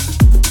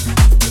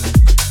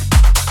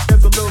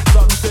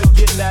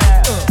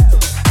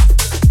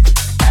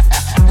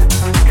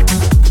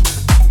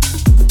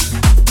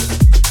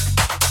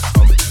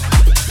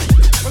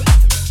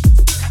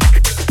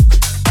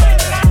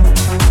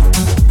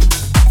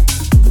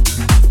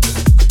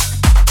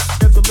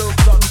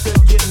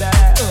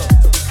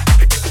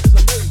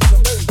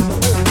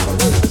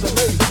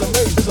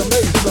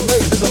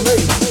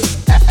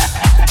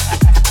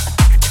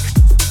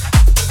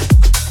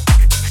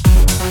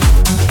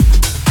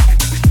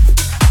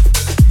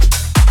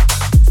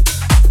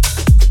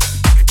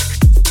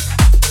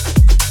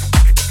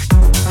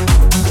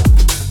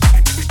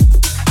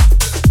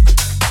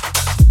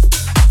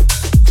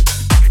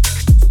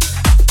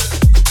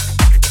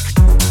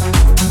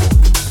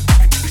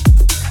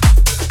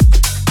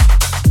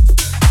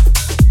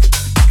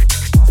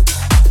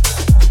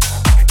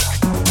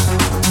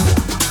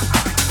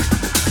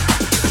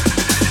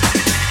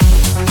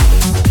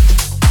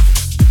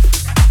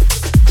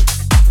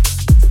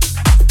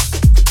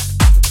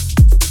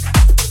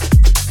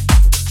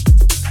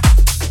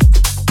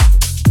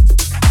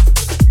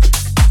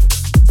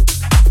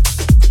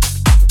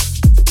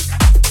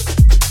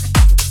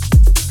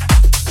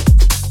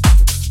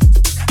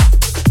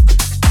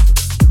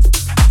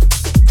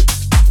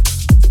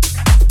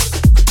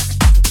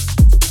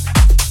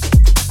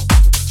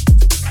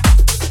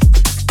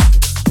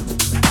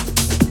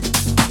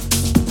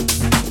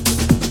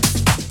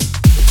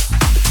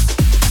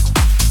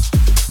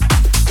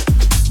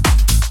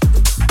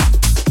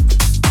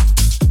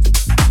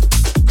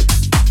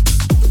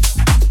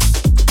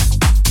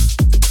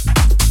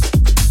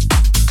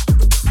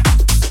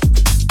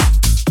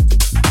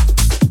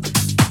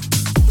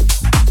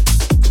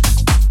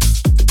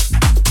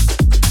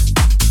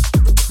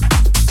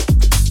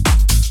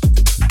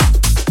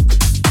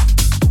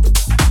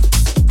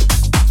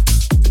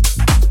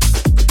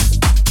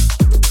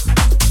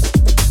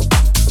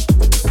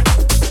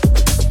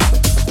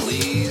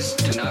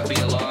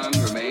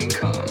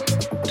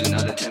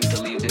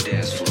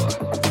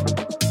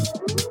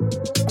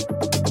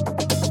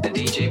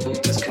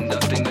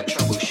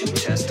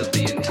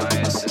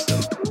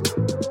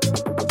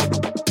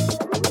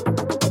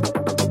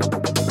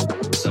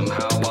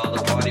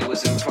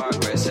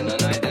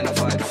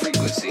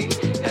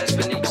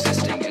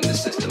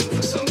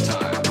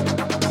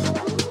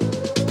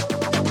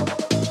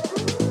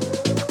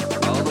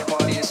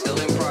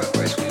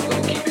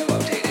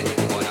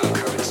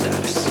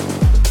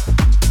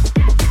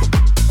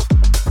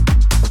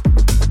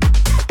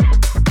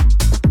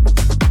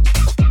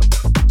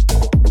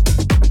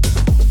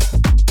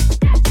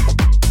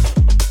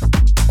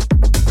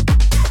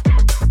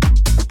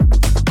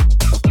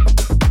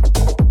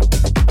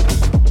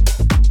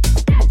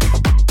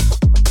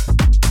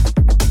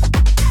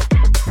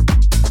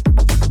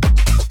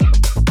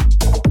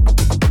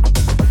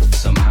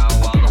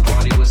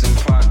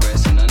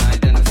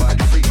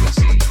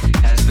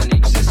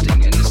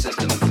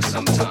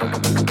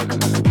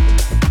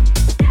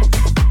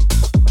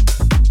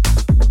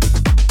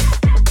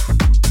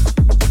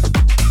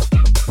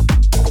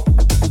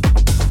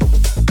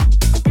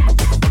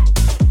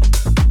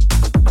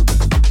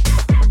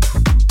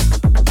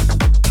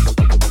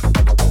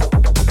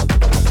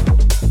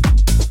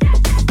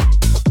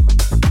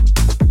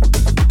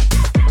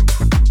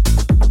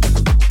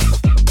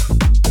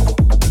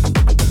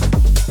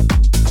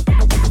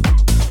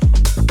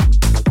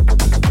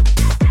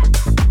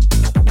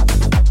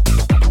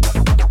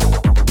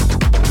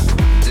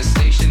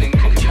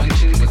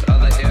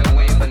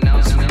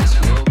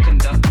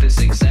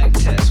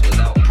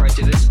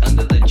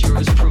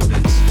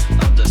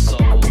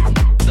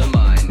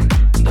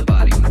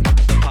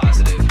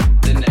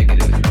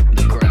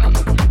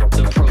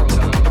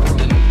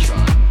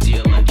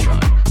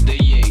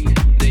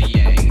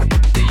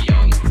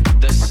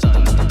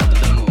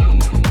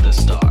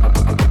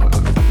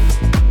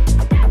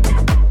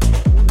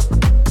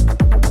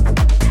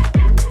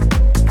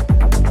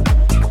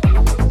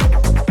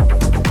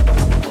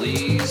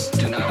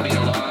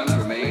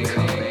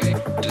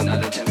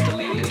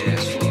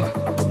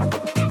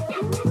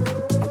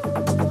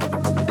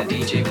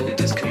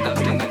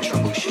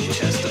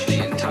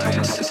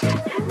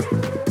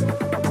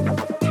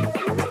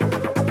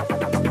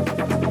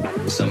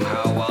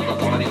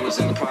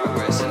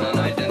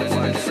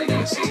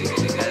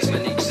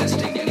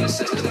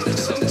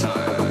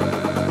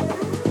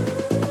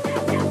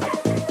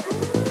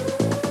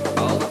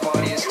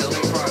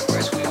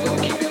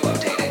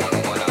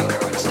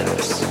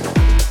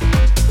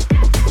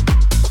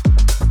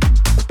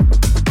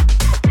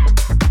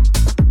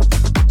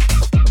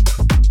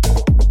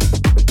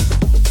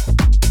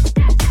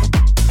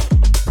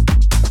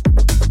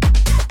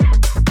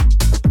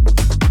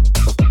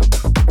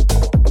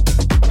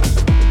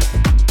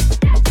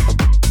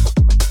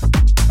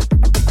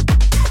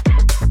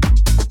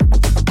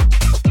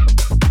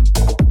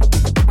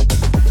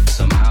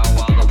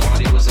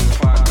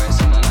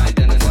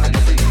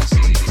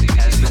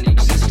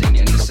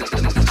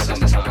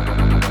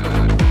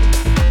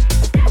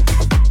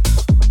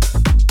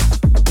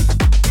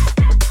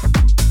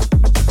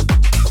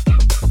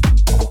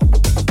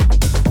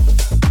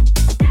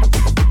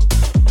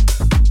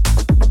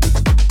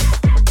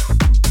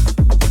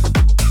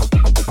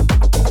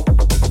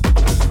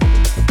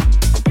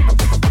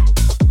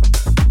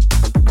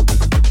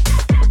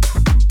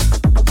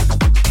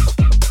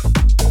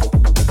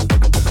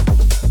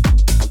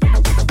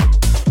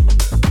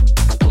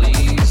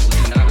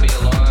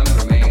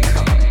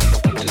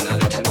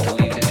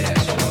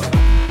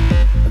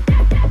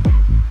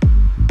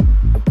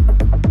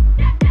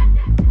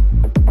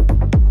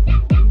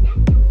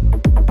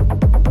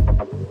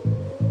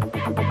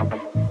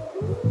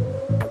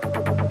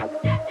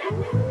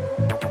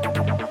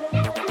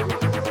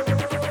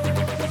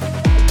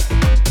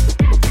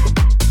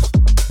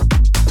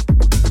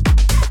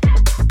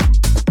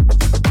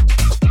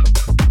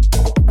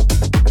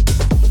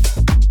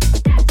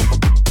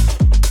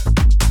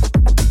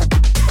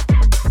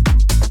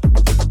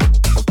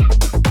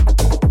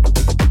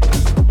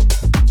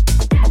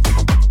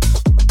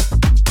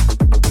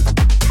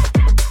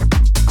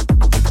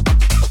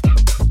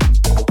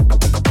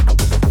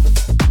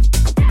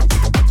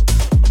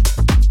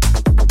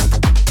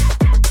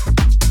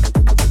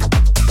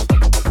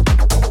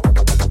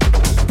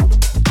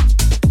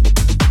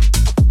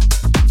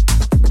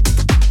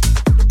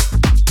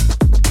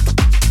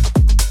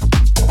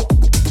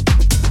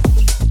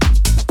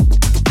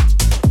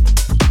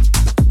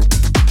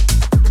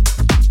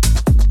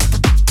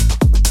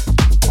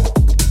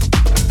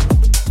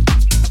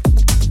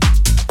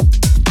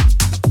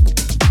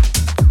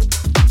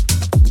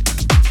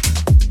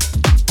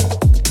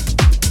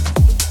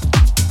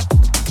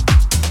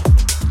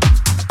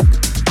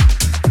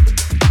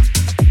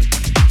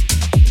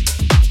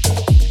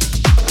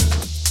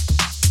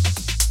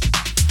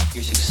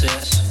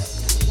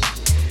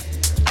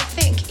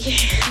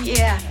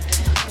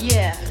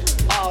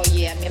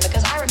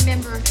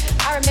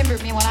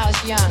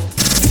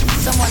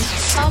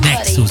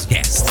 Nexus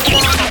Guest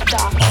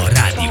a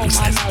Rádió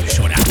Session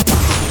során.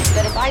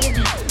 That if I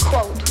didn't,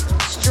 quote,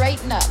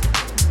 straighten up,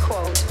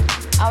 quote,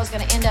 I was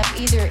going to end up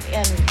either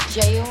in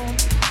jail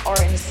or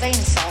insane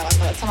asylum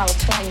by the time I was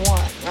 21,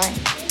 right?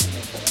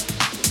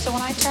 So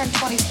when I turned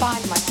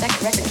 25, my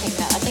second record came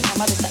out. I think my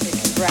mother sent me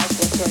a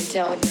congratulatory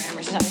telegram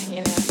or something,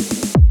 you know.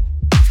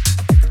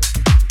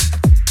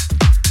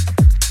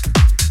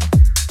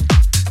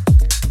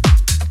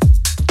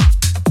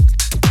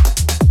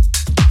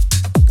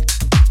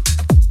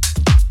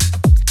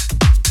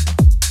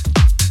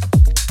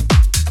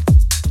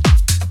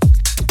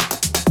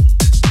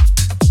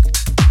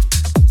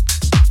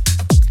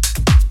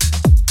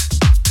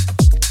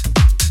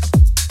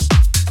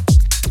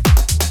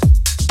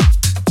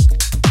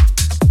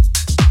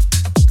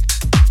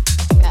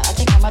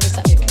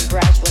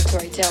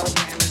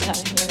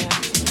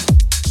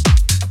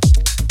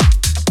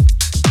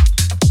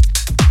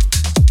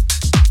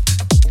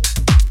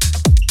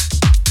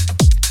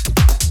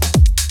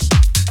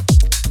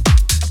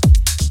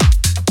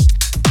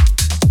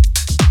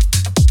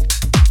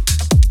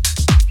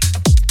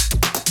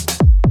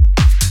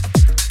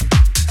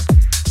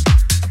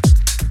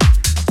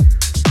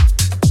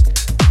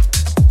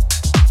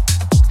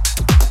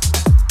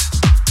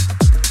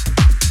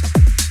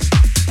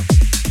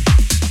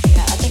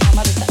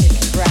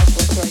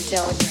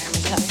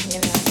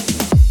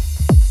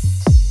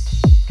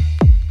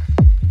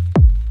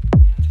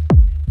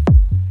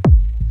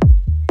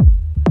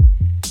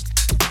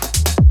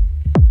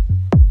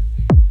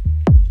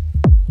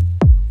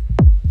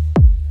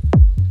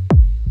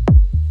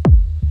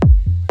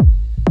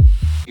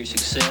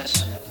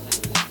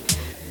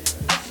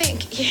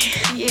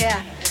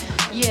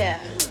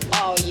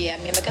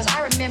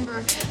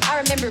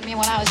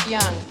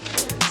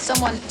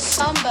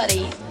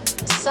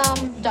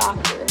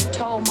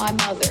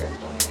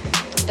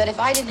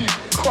 I didn't,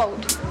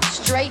 quote,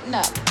 straighten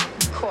up,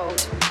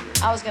 quote,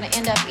 I was going to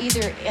end up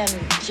either in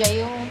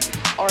jail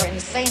or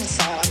insane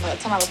asylum by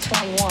the time I was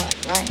 21,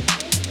 right?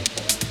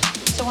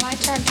 So when I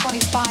turned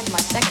 25, my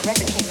second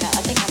record came out.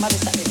 I think my mother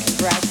sent me a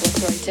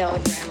congratulatory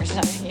telegram or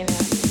something, you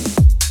know.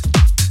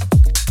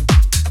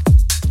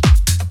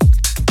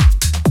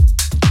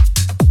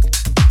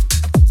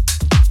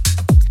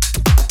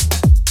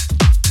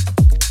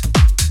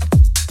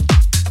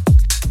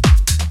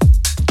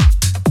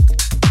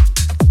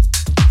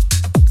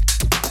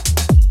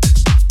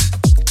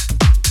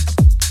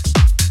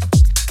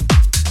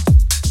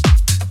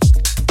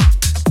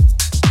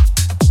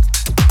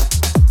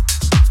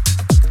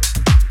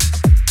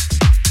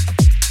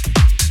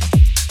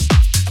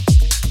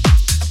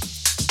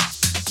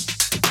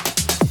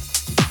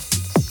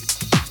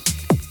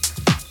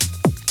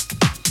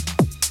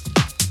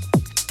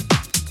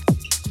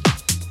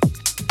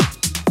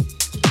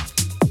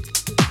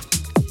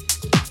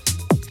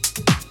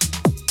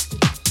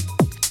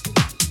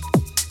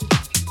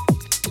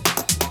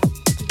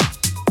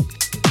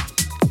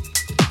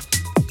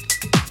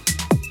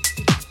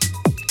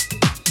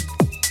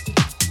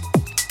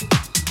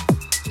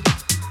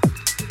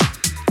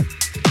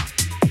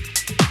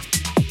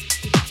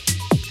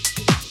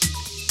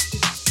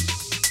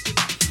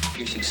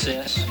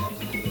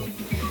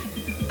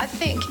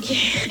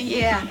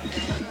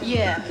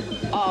 Yeah.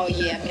 Oh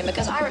yeah, man.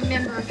 Because I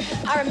remember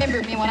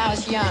me when I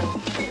was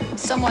young.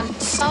 Some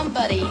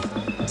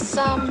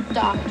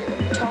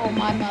doctor told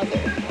my mother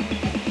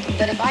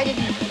that if I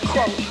didn't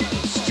quote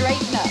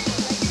straighten up,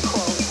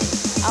 quote,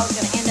 I was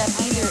going to end up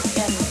either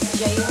in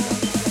jail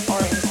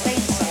or insane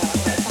asylum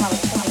by the time I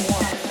was 21.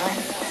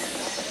 Right?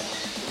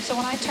 So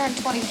when I turned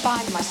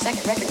 25, my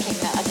second record came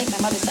out. I think my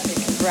mother sent me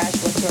a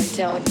congratulatory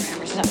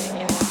telegram or something.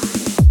 You know.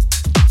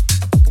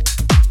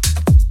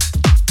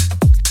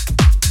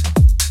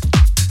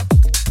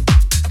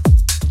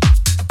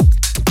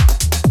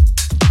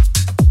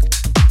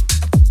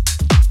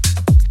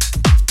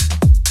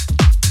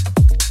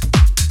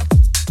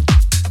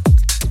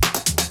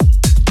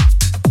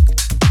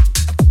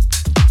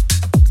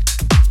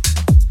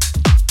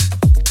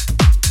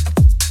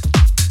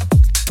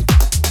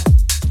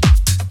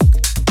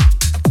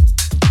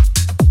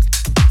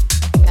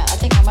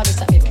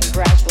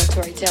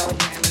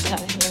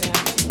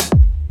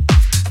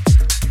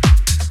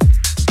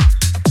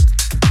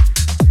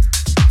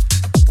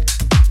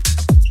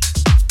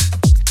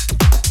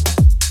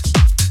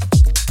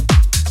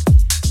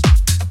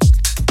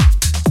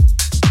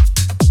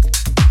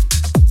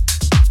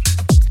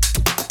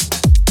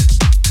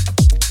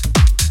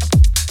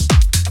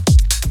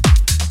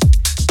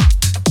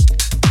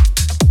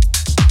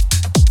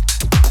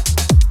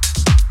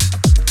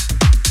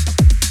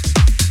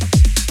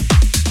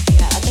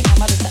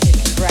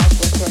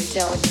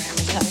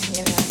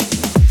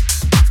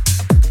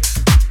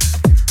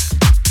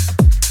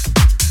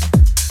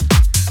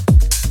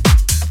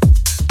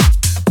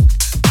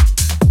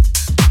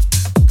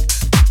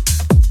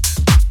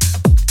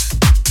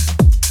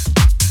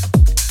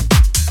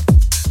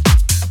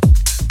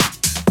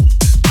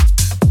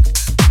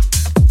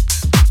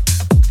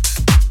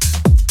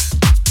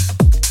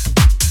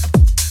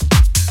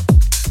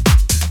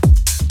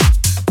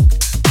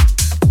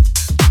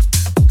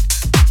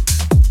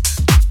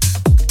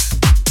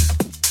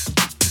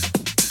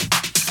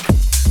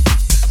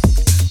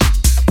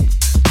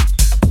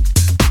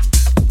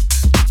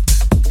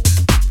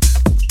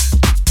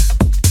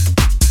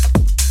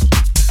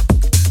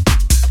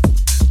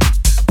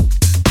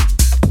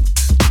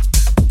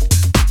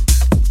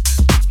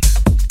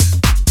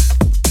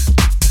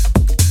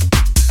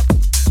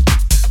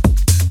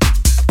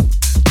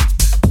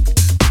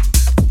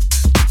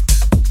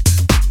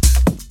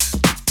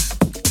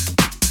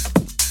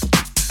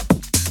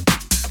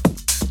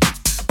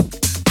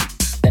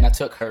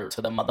 Took her to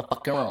the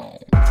motherfucking room.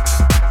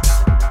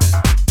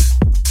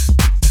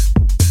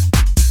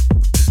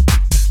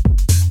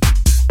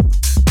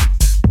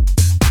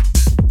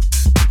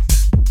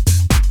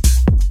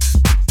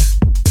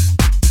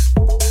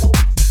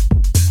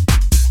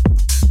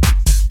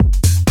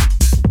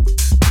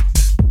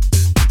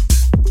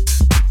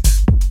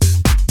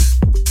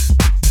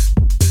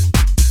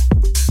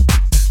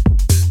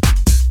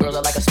 Girls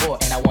are like a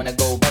sport and I wanna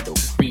go battle.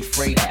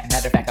 Rephrase that.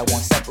 Matter of fact, I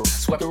want several.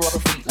 Swept her off her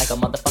feet like a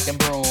motherfucking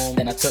broom.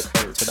 Then I took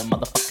her to the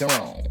motherfucking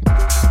room.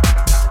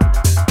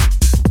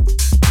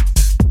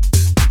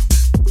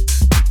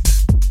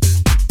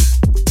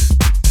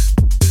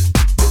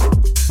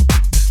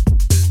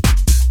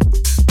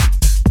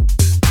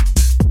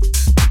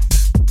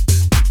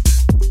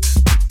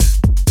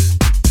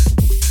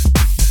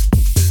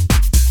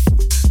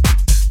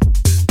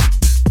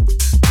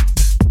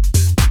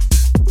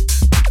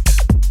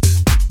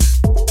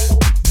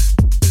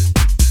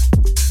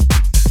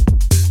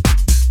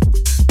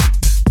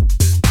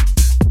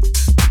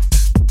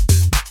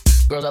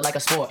 Girls are like a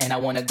sport and I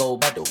wanna go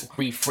battle.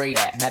 Rephrase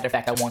that. Matter of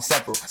fact, I want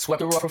several.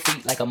 Swept her off her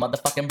feet like a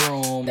motherfucking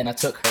broom. Then I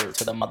took her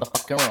to the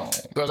motherfucking room.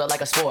 Girls are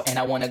like a sport and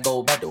I wanna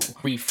go battle.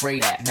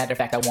 Rephrase that. Matter of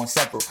fact, I want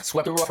several.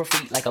 Swept her off her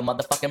feet like a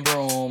motherfucking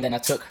broom. Then I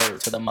took her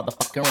to the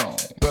motherfucking room.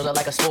 Girls are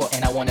like a sport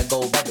and I wanna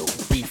go battle.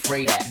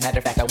 Rephrase that. Matter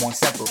of fact, I want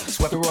several.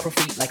 Swept her off her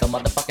feet like a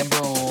motherfucking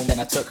broom. Then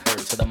I took her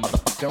to the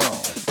motherfucking room.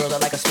 Girls are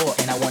like a sport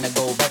and I wanna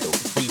go battle.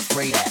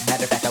 Rephrase that.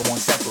 Matter of fact, I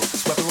want several.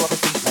 Swept her off her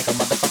feet like a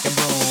motherfucking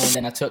broom.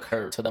 Then I took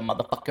her to the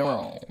motherfucking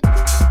room.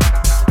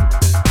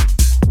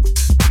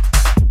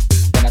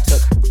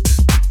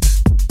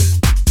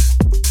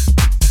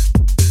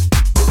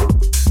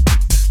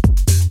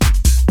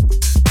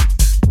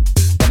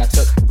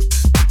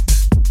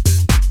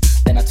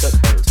 Then I took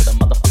her to the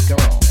motherfucking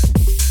room.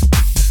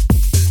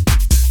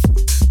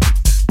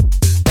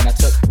 Then I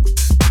took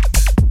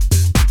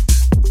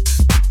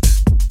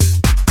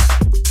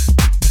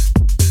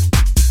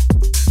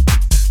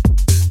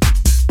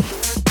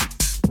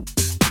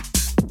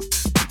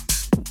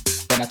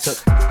Then I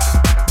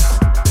took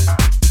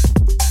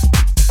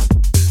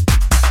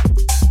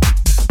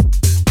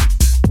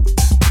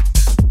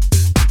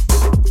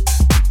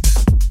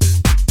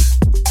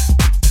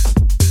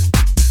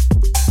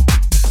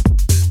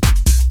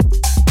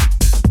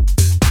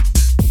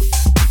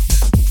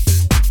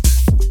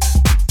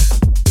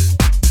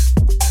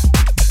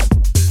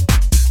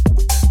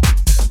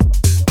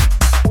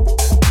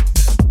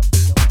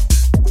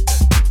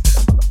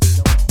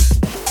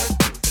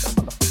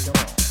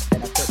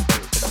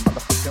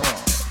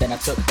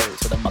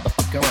the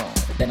motherfucking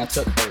room. Then I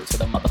took her to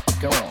the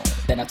motherfucking room.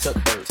 Then I took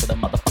her to the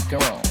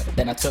motherfucking room.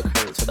 Then I took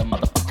her to the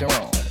motherfucking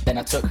room. Then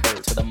I took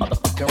her to the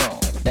motherfucking room.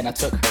 Then I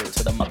took her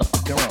to the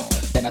motherfucking room.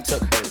 Then I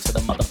took her to the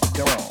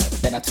motherfucking room.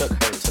 Then I took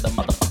her to the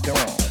motherfucking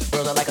room.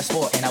 Girls are like a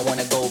sport and I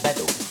wanna go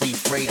battle.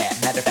 Free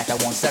that. Matter of fact, I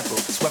want several.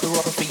 Swept her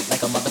off her feet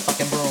like a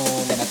motherfucking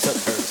broom. Then I took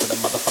her to the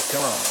motherfucking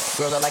room.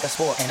 Girls are like a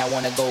sport and I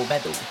wanna go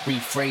battle.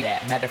 Free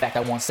that. Matter of fact, I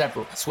want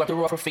several. Swept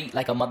her off her feet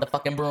like a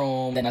motherfucking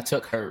broom. Then I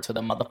took her to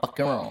the motherfucking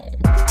room.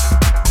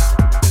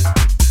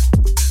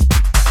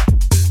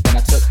 Then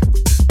I took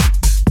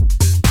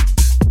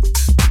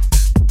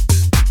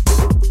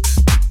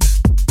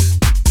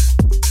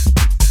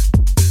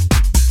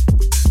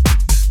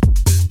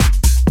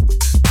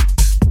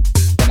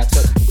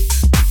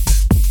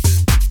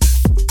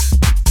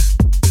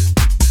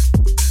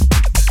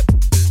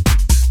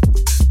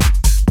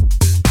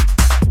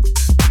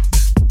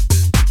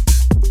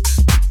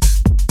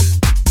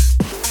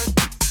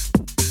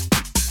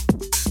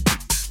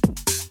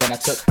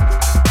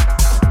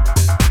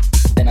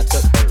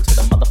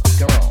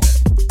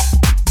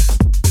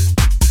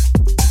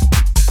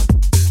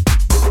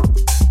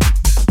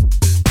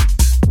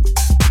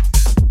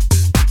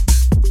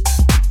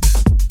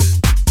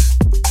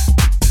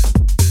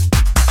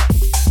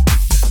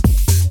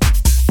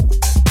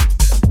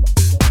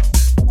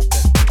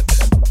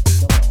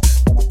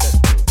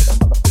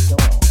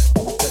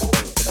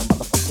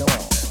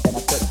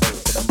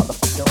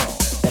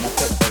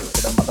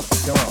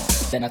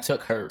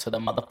took her to the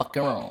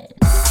motherfucking room.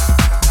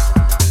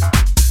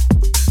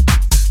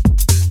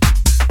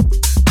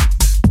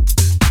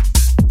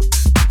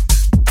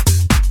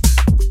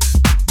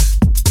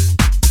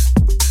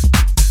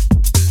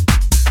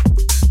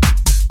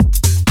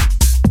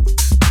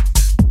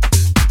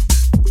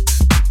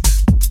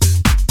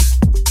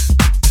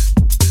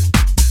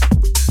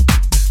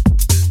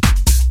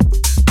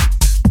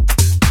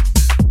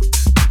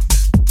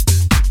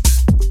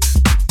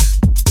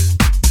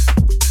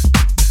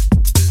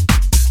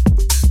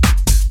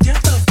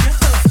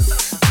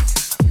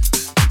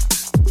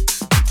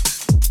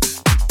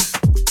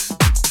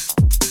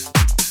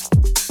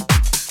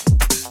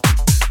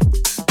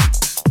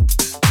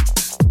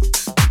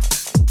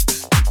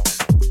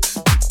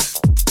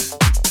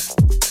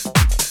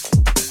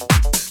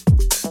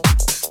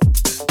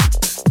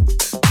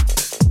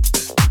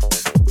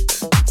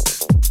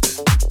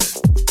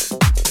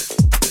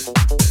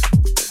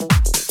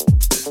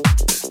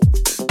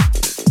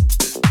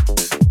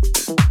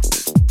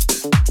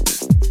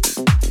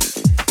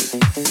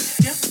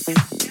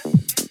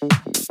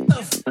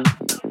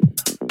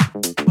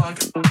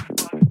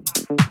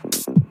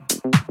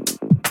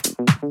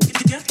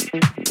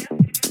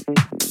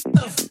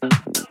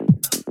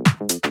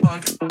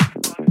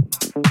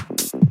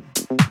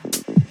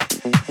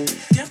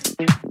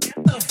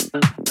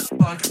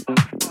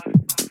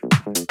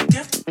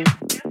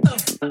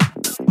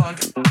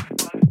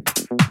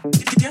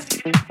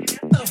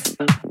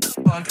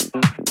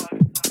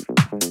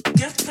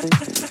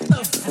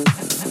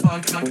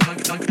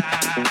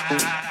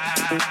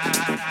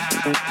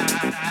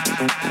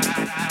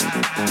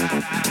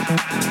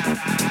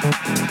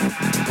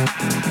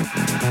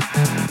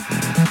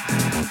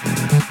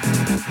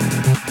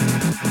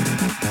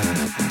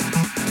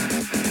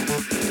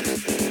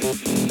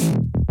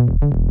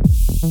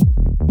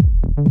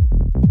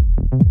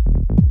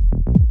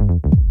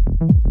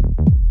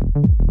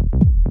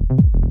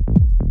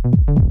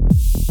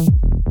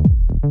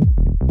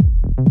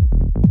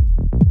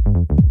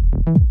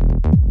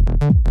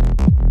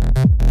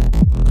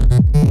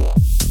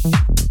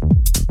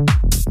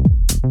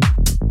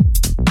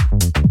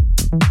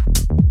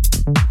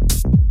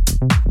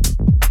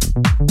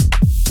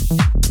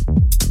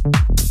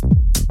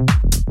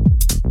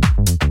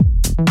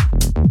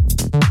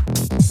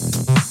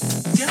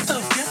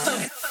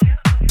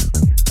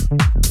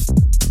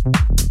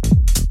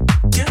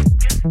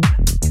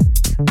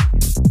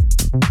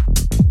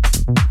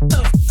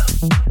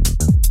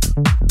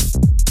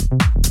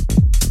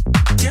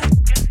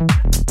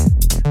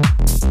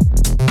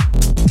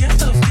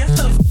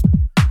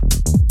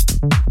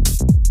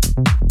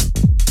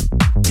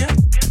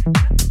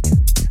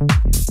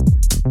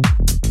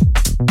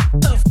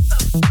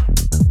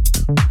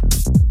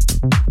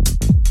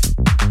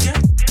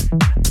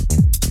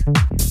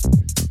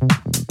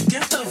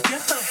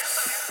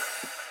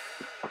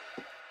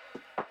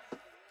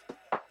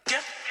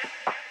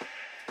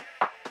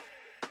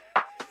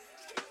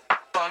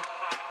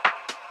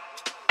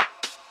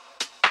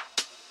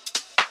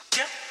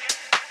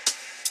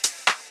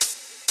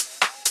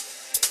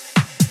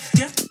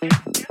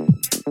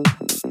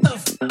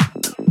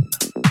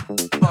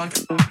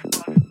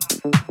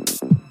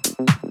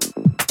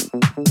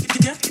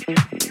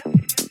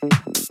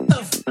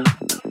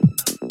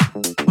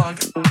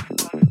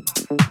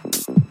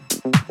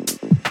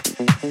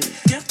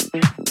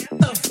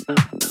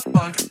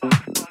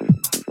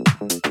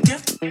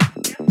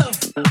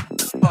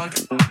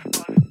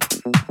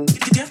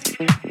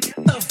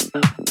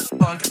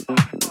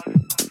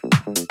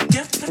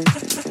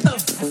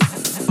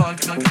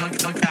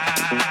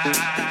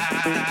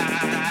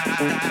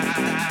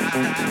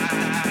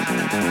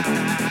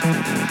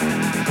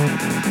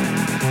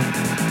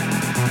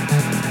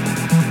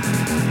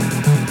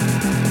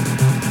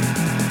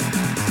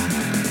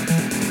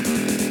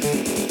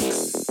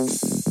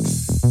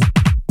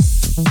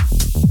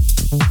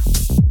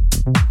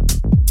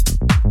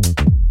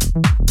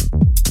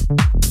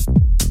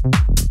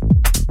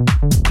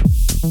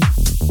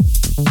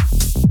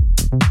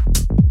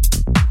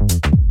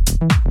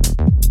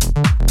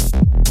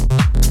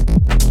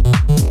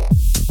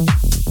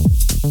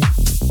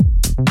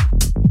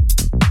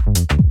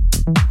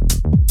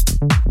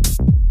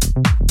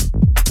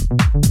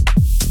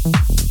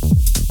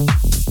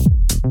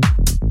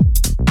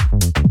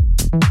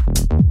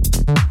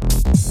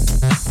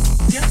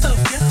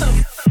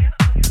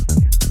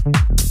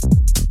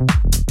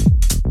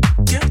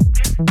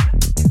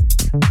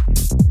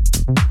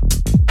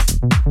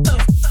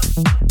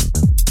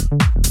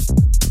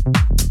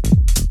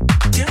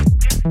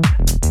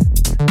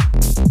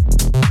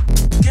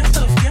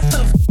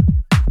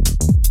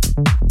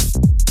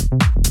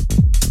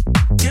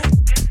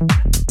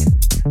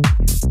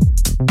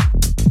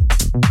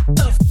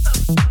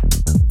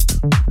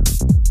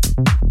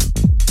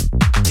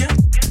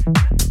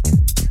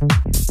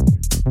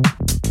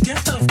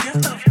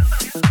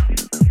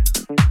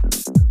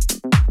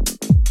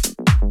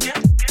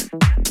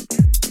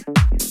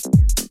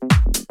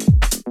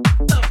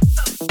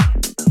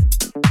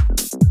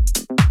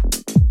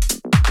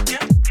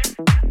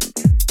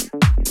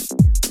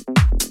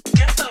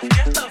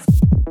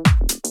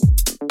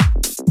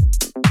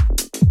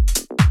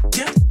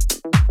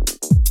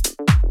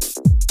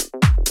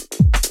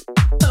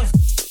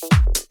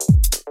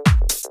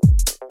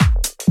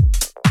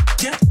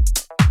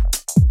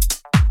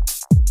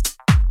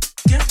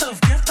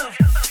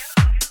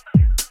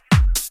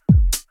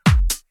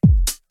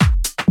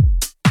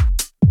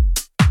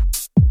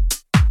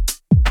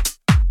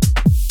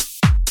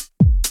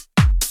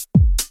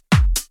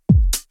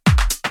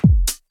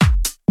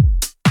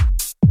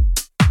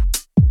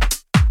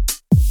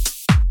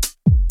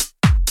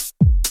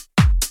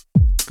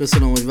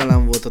 Köszönöm, hogy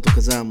velem voltatok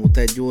az elmúlt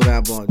egy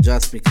órában,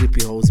 Just Me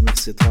Creepy House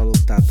Mixét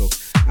hallottátok,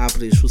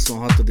 április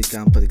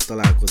 26-án pedig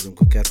találkozunk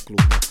a Cat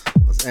Clubban,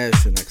 az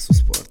első Nexus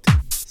Party.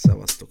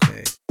 Szevasztok,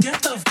 hely!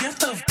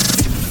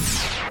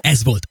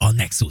 Ez volt a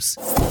Nexus.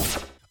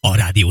 A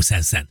Rádió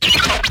Szensen.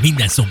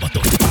 Minden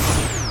szombaton.